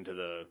went into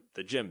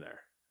the gym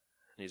there.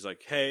 And he's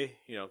like, hey,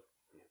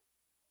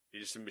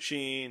 these are some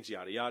machines,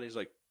 yada, yada. He's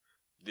like,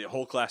 the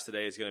whole class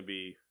today is going to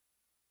be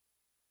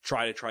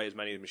try as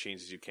many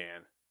machines as you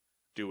can.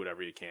 Do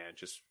whatever you can.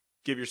 Just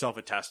give yourself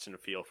a test and a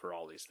feel for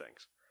all these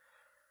things.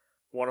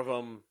 One of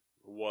them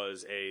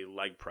was a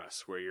leg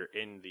press where you're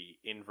in the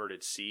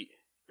inverted seat.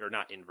 Or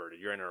not inverted.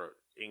 You're in an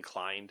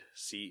inclined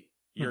seat.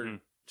 You're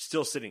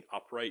still sitting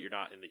upright. You're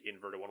not in the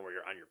inverted one where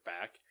you're on your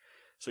back.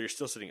 So you're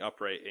still sitting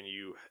upright and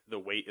the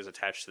weight is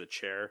attached to the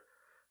chair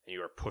and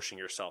you are pushing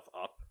yourself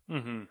up.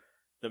 Mm-hmm.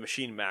 The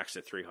machine maxed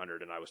at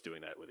 300 and I was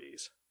doing that with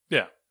ease.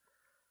 Yeah.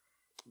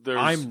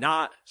 I'm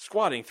not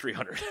squatting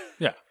 300.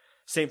 Yeah.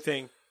 Same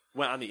thing.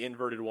 Went on the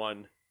inverted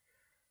one.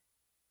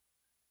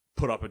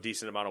 put up a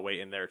decent amount of weight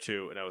in there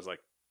too. And I was like,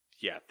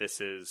 yeah, this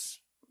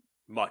is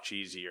much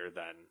easier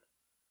than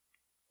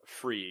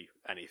free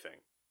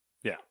anything.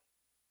 Yeah.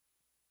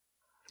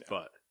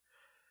 But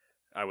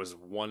I was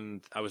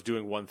doing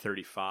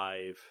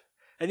 135.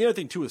 And the other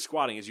thing too with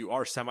squatting is you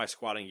are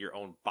semi-squatting your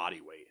own body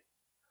weight.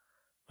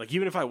 Like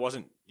even if I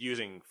wasn't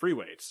using free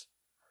weights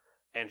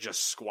and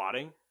just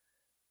squatting,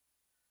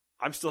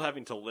 I'm still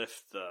having to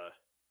lift I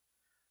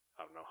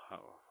don't know how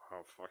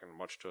fucking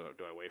much do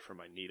I weigh from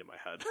my knee to my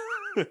head.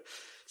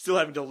 Still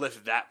having to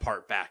lift that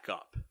part back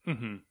up,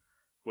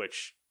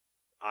 which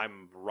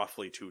I'm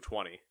roughly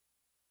 220.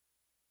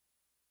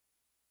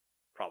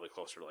 Probably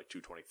closer to like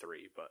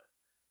 223, but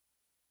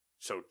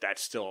so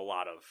that's still a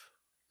lot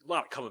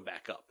of coming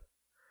back up.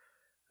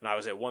 And I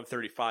was at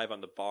 135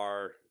 on the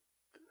bar,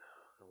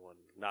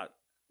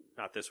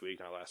 not this week,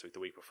 not last week, the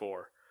week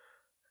before.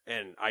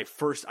 And I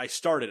was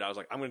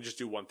like, I'm going to just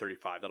do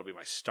 135. That'll be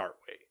my start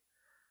weight.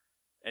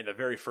 And the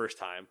very first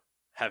time,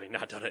 having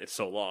not done it in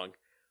so long,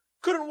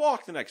 couldn't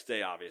walk the next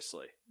day,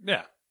 obviously.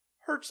 Yeah.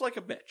 Hurts like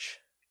a bitch.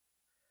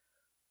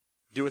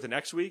 Do it the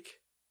next week,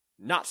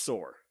 not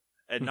sore.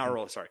 And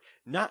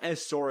not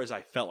as sore as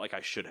I felt like I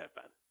should have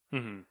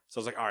been. Mm-hmm. So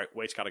I was like, all right,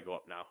 weight's got to go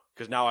up now.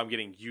 Because now I'm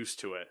getting used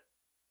to it.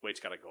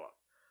 Weight's got to go up.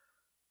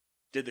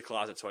 Did the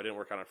closet, so I didn't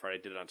work on it Friday.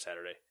 Did it on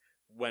Saturday.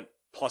 Went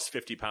plus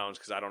 50 pounds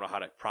because I don't know how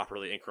to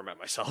properly increment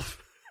myself.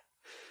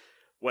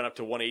 Went up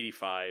to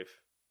 185.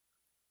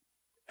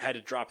 Had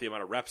to drop the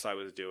amount of reps I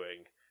was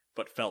doing,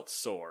 but felt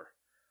sore.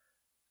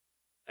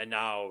 And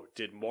now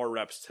did more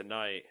reps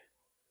tonight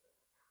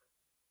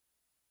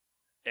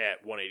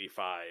at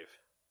 185.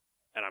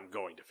 And I'm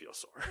going to feel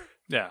sore.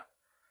 Yeah.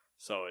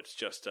 So it's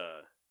just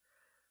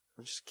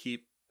I'll just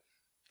keep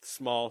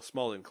small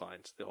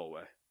inclines the whole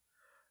way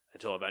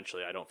until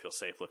eventually I don't feel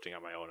safe lifting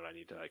on my own and I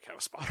need to like have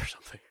a spot or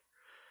something.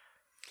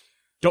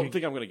 Don't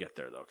think I'm going to get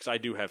there though, because I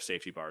do have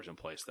safety bars in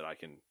place that I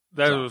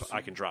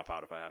can drop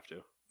out if I have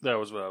to. That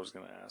was what I was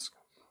going to ask.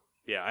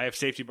 Yeah, I have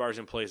safety bars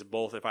in place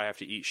both if I have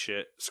to eat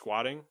shit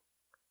squatting.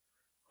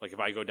 Like if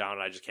I go down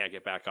and I just can't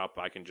get back up,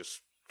 I can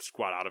just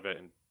squat out of it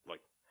and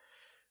like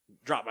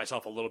drop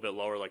myself a little bit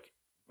lower, like,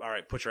 all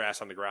right, put your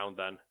ass on the ground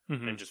then,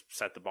 and just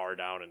set the bar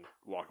down and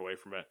walk away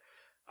from it.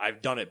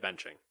 I've done it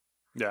benching.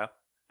 Yeah.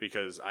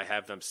 Because I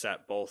have them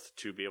set both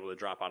to be able to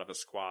drop out of a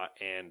squat,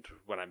 and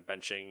when I'm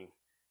benching,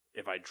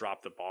 if I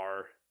drop the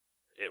bar,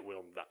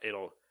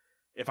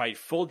 if I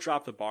full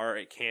drop the bar,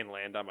 it can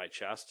land on my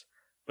chest,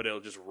 but it'll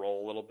just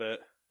roll a little bit,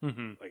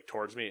 like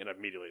towards me, and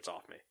immediately it's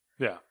off me.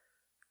 Yeah.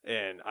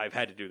 And I've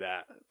had to do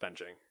that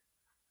benching.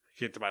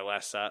 Get to my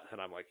last set, and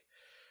I'm like,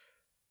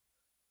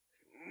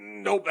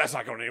 nope, that's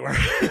not going anywhere.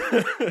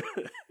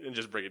 And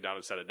just bring it down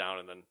and set it down,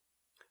 and then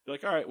be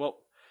like, all right, well,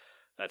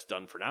 that's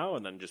done for now,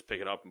 and then just pick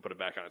it up and put it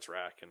back on its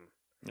rack. And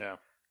yeah,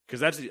 because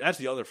that's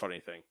the other funny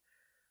thing.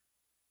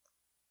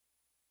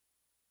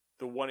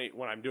 When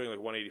I'm doing like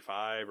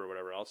 185 or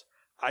whatever else,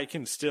 I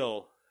can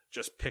still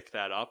just pick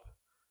that up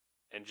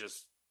and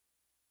just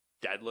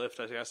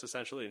deadlift, I guess,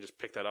 essentially, and just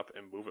pick that up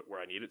and move it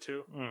where I need it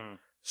to.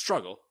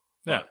 Struggle.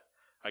 Yeah.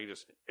 I can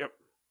just,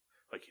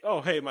 like,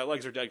 oh, hey, my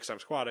legs are dead because I'm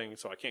squatting,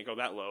 so I can't go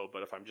that low.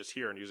 But if I'm just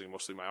here and using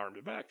mostly my arms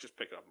and back, just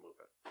pick it up and move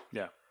it.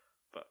 Yeah.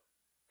 But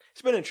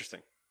it's been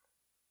interesting.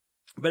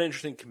 Been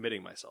interesting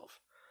committing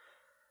myself.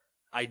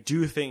 I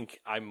do think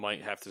I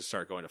might have to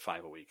start going to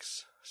 5 a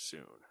weeks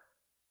soon.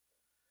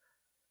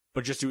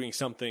 But just doing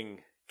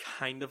something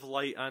kind of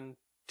light on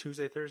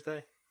Tuesday,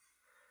 Thursday.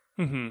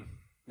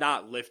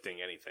 Not lifting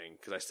anything,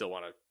 because I still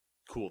want to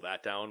cool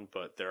that down.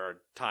 But there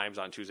are times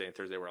on Tuesday and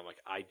Thursday where I'm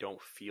like, I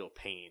don't feel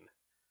pain.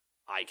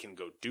 I can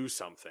go do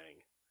something.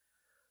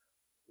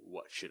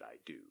 What should I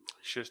do?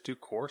 Just do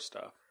core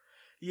stuff.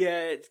 Yeah,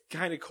 it's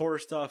kind of core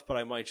stuff, but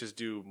I might just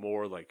do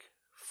more like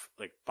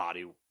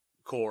body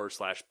core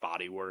 /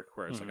 body work,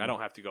 where it's like I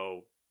don't have to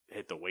go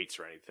hit the weights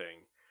or anything.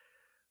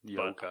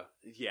 Yoga.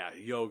 But, yeah,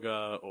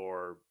 yoga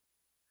or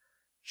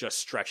just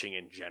stretching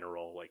in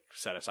general. Like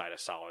set aside a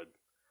solid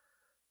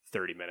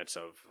 30 minutes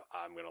of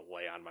I'm going to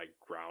lay on my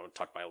ground,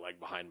 tuck my leg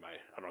behind my,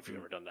 I don't know if you've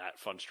ever done that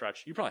fun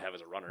stretch. You probably have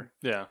as a runner.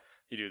 Yeah.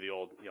 You do the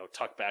old,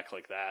 tuck back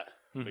like that,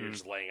 but you're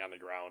just laying on the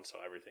ground, so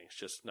everything's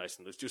just nice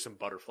and let's do some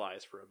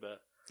butterflies for a bit.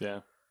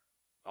 Yeah.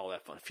 All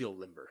that fun. Feel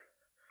limber.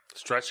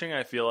 Stretching,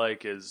 I feel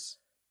like, is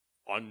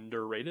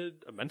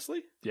underrated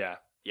immensely. Yeah.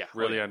 Yeah.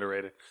 Really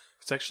underrated.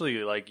 It's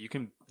actually like you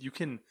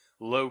can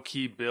low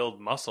key build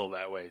muscle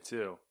that way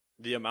too.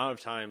 The amount of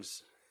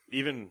times,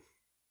 even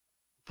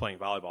playing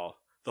volleyball,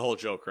 the whole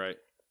joke, right?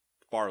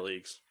 Bar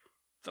leagues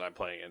that I'm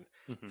playing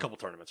in, a couple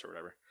tournaments or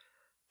whatever.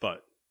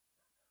 But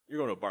you're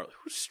going to a bar league.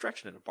 Who's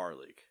stretching in a bar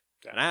league?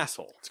 An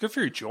asshole. It's good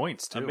for your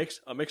joints too.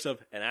 A mix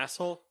of an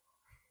asshole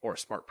or a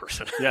smart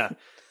person. Yeah.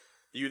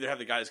 You either have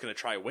the guy that's going to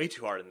try way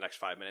too hard in the next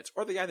 5 minutes,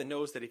 or the guy that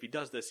knows that if he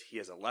does this, he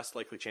has a less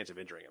likely chance of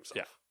injuring himself.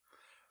 Yeah.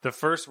 The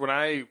first,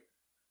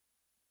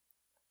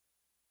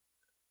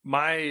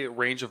 my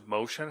range of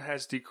motion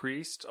has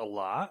decreased a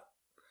lot,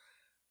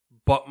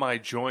 but my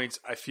joints,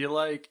 I feel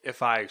like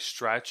if I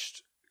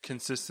stretched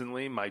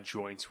consistently, my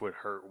joints would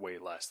hurt way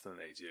less than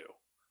they do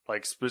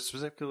like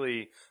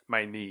specifically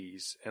my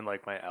knees and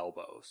like my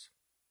elbows.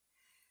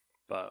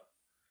 But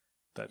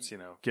that's,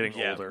 getting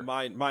older.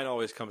 Mine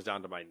always comes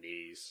down to my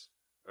knees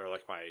or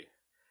like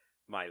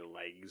my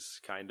legs,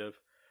 kind of,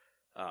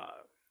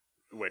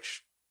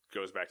 which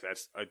goes back to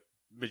that's a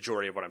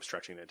majority of what I'm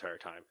stretching the entire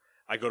time.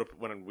 I go to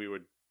when we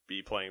would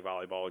be playing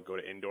volleyball and go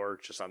to indoor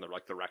just on the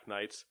rec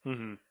nights.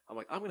 Mm-hmm. I'm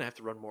like, I'm going to have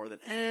to run more than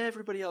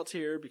everybody else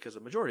here because the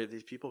majority of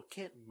these people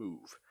can't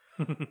move.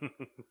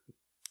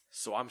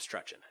 So I'm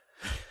stretching,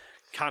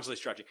 constantly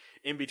stretching.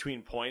 In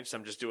between points,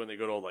 I'm just doing the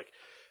good old like,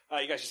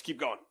 you guys just keep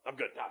going. I'm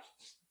good.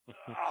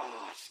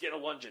 Just get a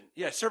lunge in.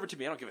 Yeah, serve it to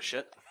me. I don't give a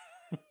shit.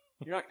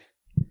 You're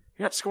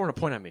not scoring a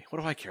point on me. What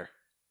do I care?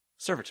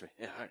 Serve it to me.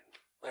 Yeah, all right.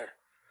 There.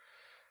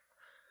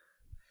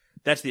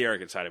 That's the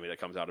arrogant side of me that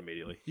comes out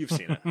immediately. You've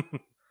seen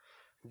it.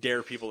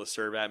 Dare people to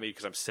serve at me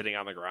because I'm sitting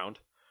on the ground.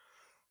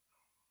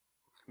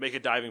 Make a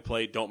diving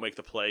play. Don't make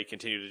the play.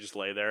 Continue to just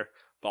lay there.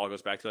 Ball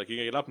goes back to like, you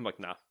gonna get up? I'm like,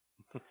 nah.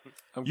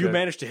 You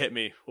managed to hit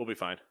me. We'll be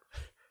fine.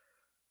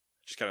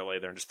 Just gotta lay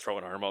there and just throw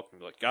an arm up and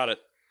be like, got it.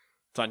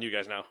 It's on you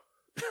guys now.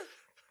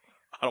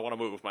 I don't want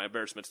to move if my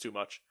embarrassment's too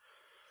much.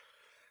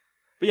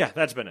 But yeah,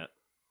 that's been it.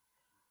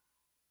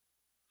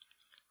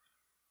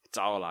 That's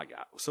all I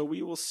got. So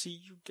we will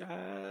see you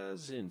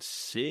guys in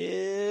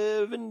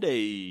 7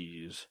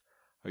 days.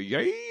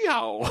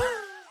 Yeah.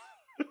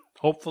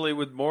 Hopefully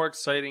with more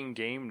exciting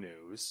game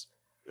news.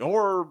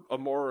 Or a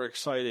more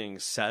exciting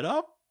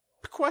setup? ?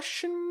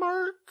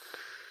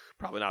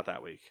 Probably not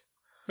that week.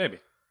 Maybe.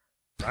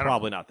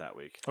 Probably not that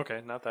week.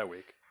 Okay, not that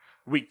week.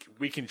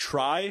 We can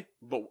try,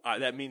 but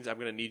that means I'm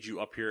going to need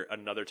you up here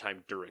another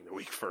time during the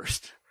week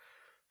first.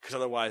 Because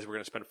otherwise we're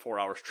going to spend 4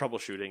 hours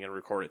troubleshooting and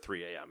record at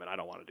 3 a.m. and I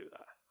don't want to do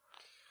that.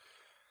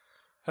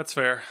 That's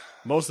fair.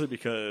 Mostly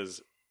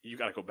because you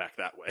got to go back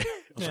that way.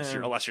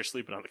 unless you're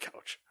sleeping on the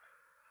couch.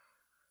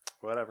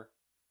 Whatever.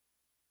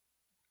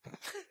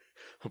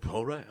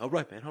 All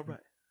right, man, all right.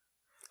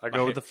 I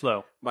go with the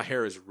flow. My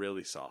hair is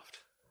really soft,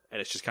 and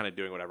it's just kind of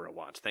doing whatever it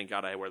wants. Thank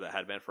God I wear the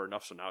headband for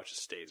enough, so now it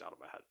just stays out of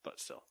my head, but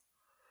still.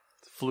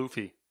 It's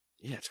floofy.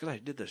 Yeah, it's because I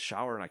did the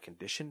shower and I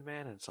conditioned,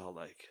 man, and it's all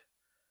like,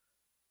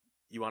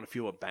 you want to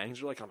feel what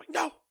bangs are like? And I'm like,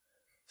 no!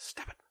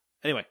 Stop it.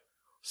 Anyway,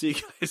 see you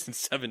guys in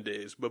 7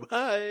 days.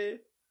 Bye-bye.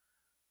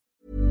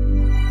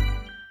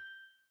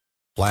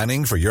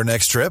 Planning for your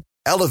next trip?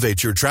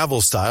 Elevate your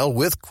travel style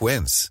with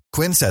Quince.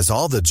 Quince has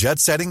all the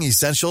jet-setting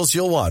essentials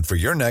you'll want for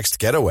your next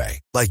getaway,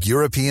 like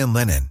European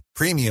linen,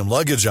 premium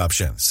luggage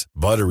options,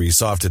 buttery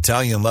soft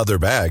Italian leather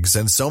bags,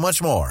 and so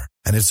much more.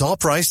 And it's all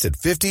priced at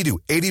 50 to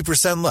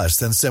 80% less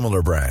than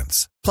similar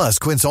brands. Plus,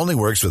 Quince only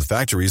works with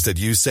factories that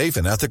use safe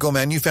and ethical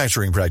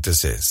manufacturing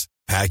practices.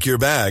 Pack your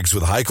bags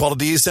with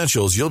high-quality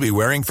essentials you'll be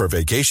wearing for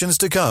vacations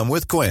to come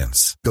with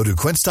Quince. Go to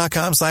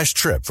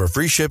quince.com/trip for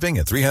free shipping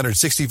and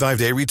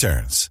 365-day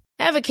returns.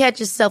 Ever catch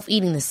yourself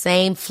eating the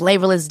same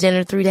flavorless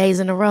dinner 3 days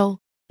in a row?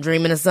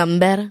 Dreaming of something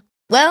better?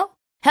 Well,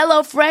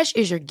 HelloFresh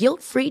is your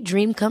guilt-free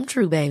dream come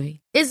true,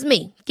 baby. It's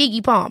me,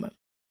 Keke Palmer.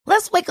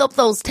 Let's wake up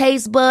those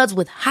taste buds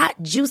with hot,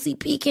 juicy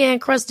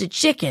pecan-crusted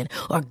chicken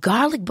or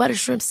garlic butter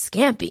shrimp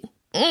scampi.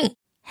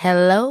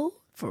 Hello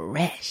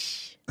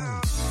Fresh.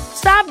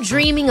 Stop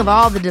dreaming of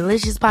all the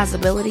delicious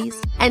possibilities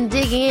and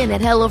dig in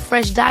at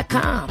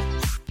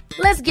HelloFresh.com.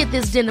 Let's get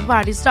this dinner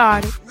party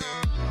started.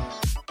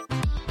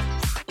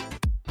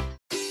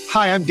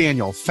 Hi, I'm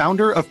Daniel,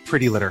 founder of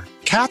Pretty Litter.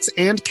 Cats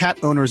and cat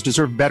owners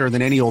deserve better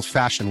than any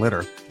old-fashioned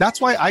litter.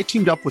 That's why I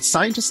teamed up with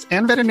scientists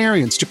and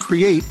veterinarians to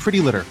create Pretty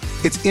Litter.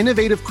 Its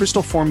innovative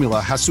crystal formula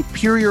has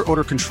superior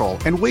odor control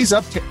and weighs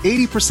up to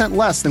 80%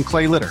 less than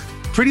clay litter.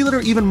 Pretty Litter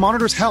even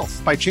monitors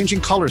health by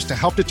changing colors to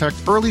help detect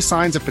early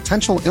signs of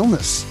potential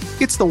illness.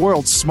 It's the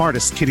world's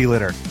smartest kitty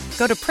litter.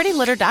 Go to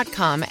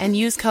prettylitter.com and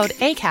use code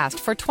ACAST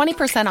for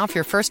 20% off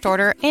your first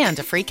order and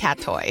a free cat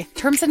toy.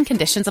 Terms and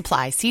conditions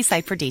apply. See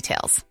site for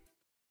details.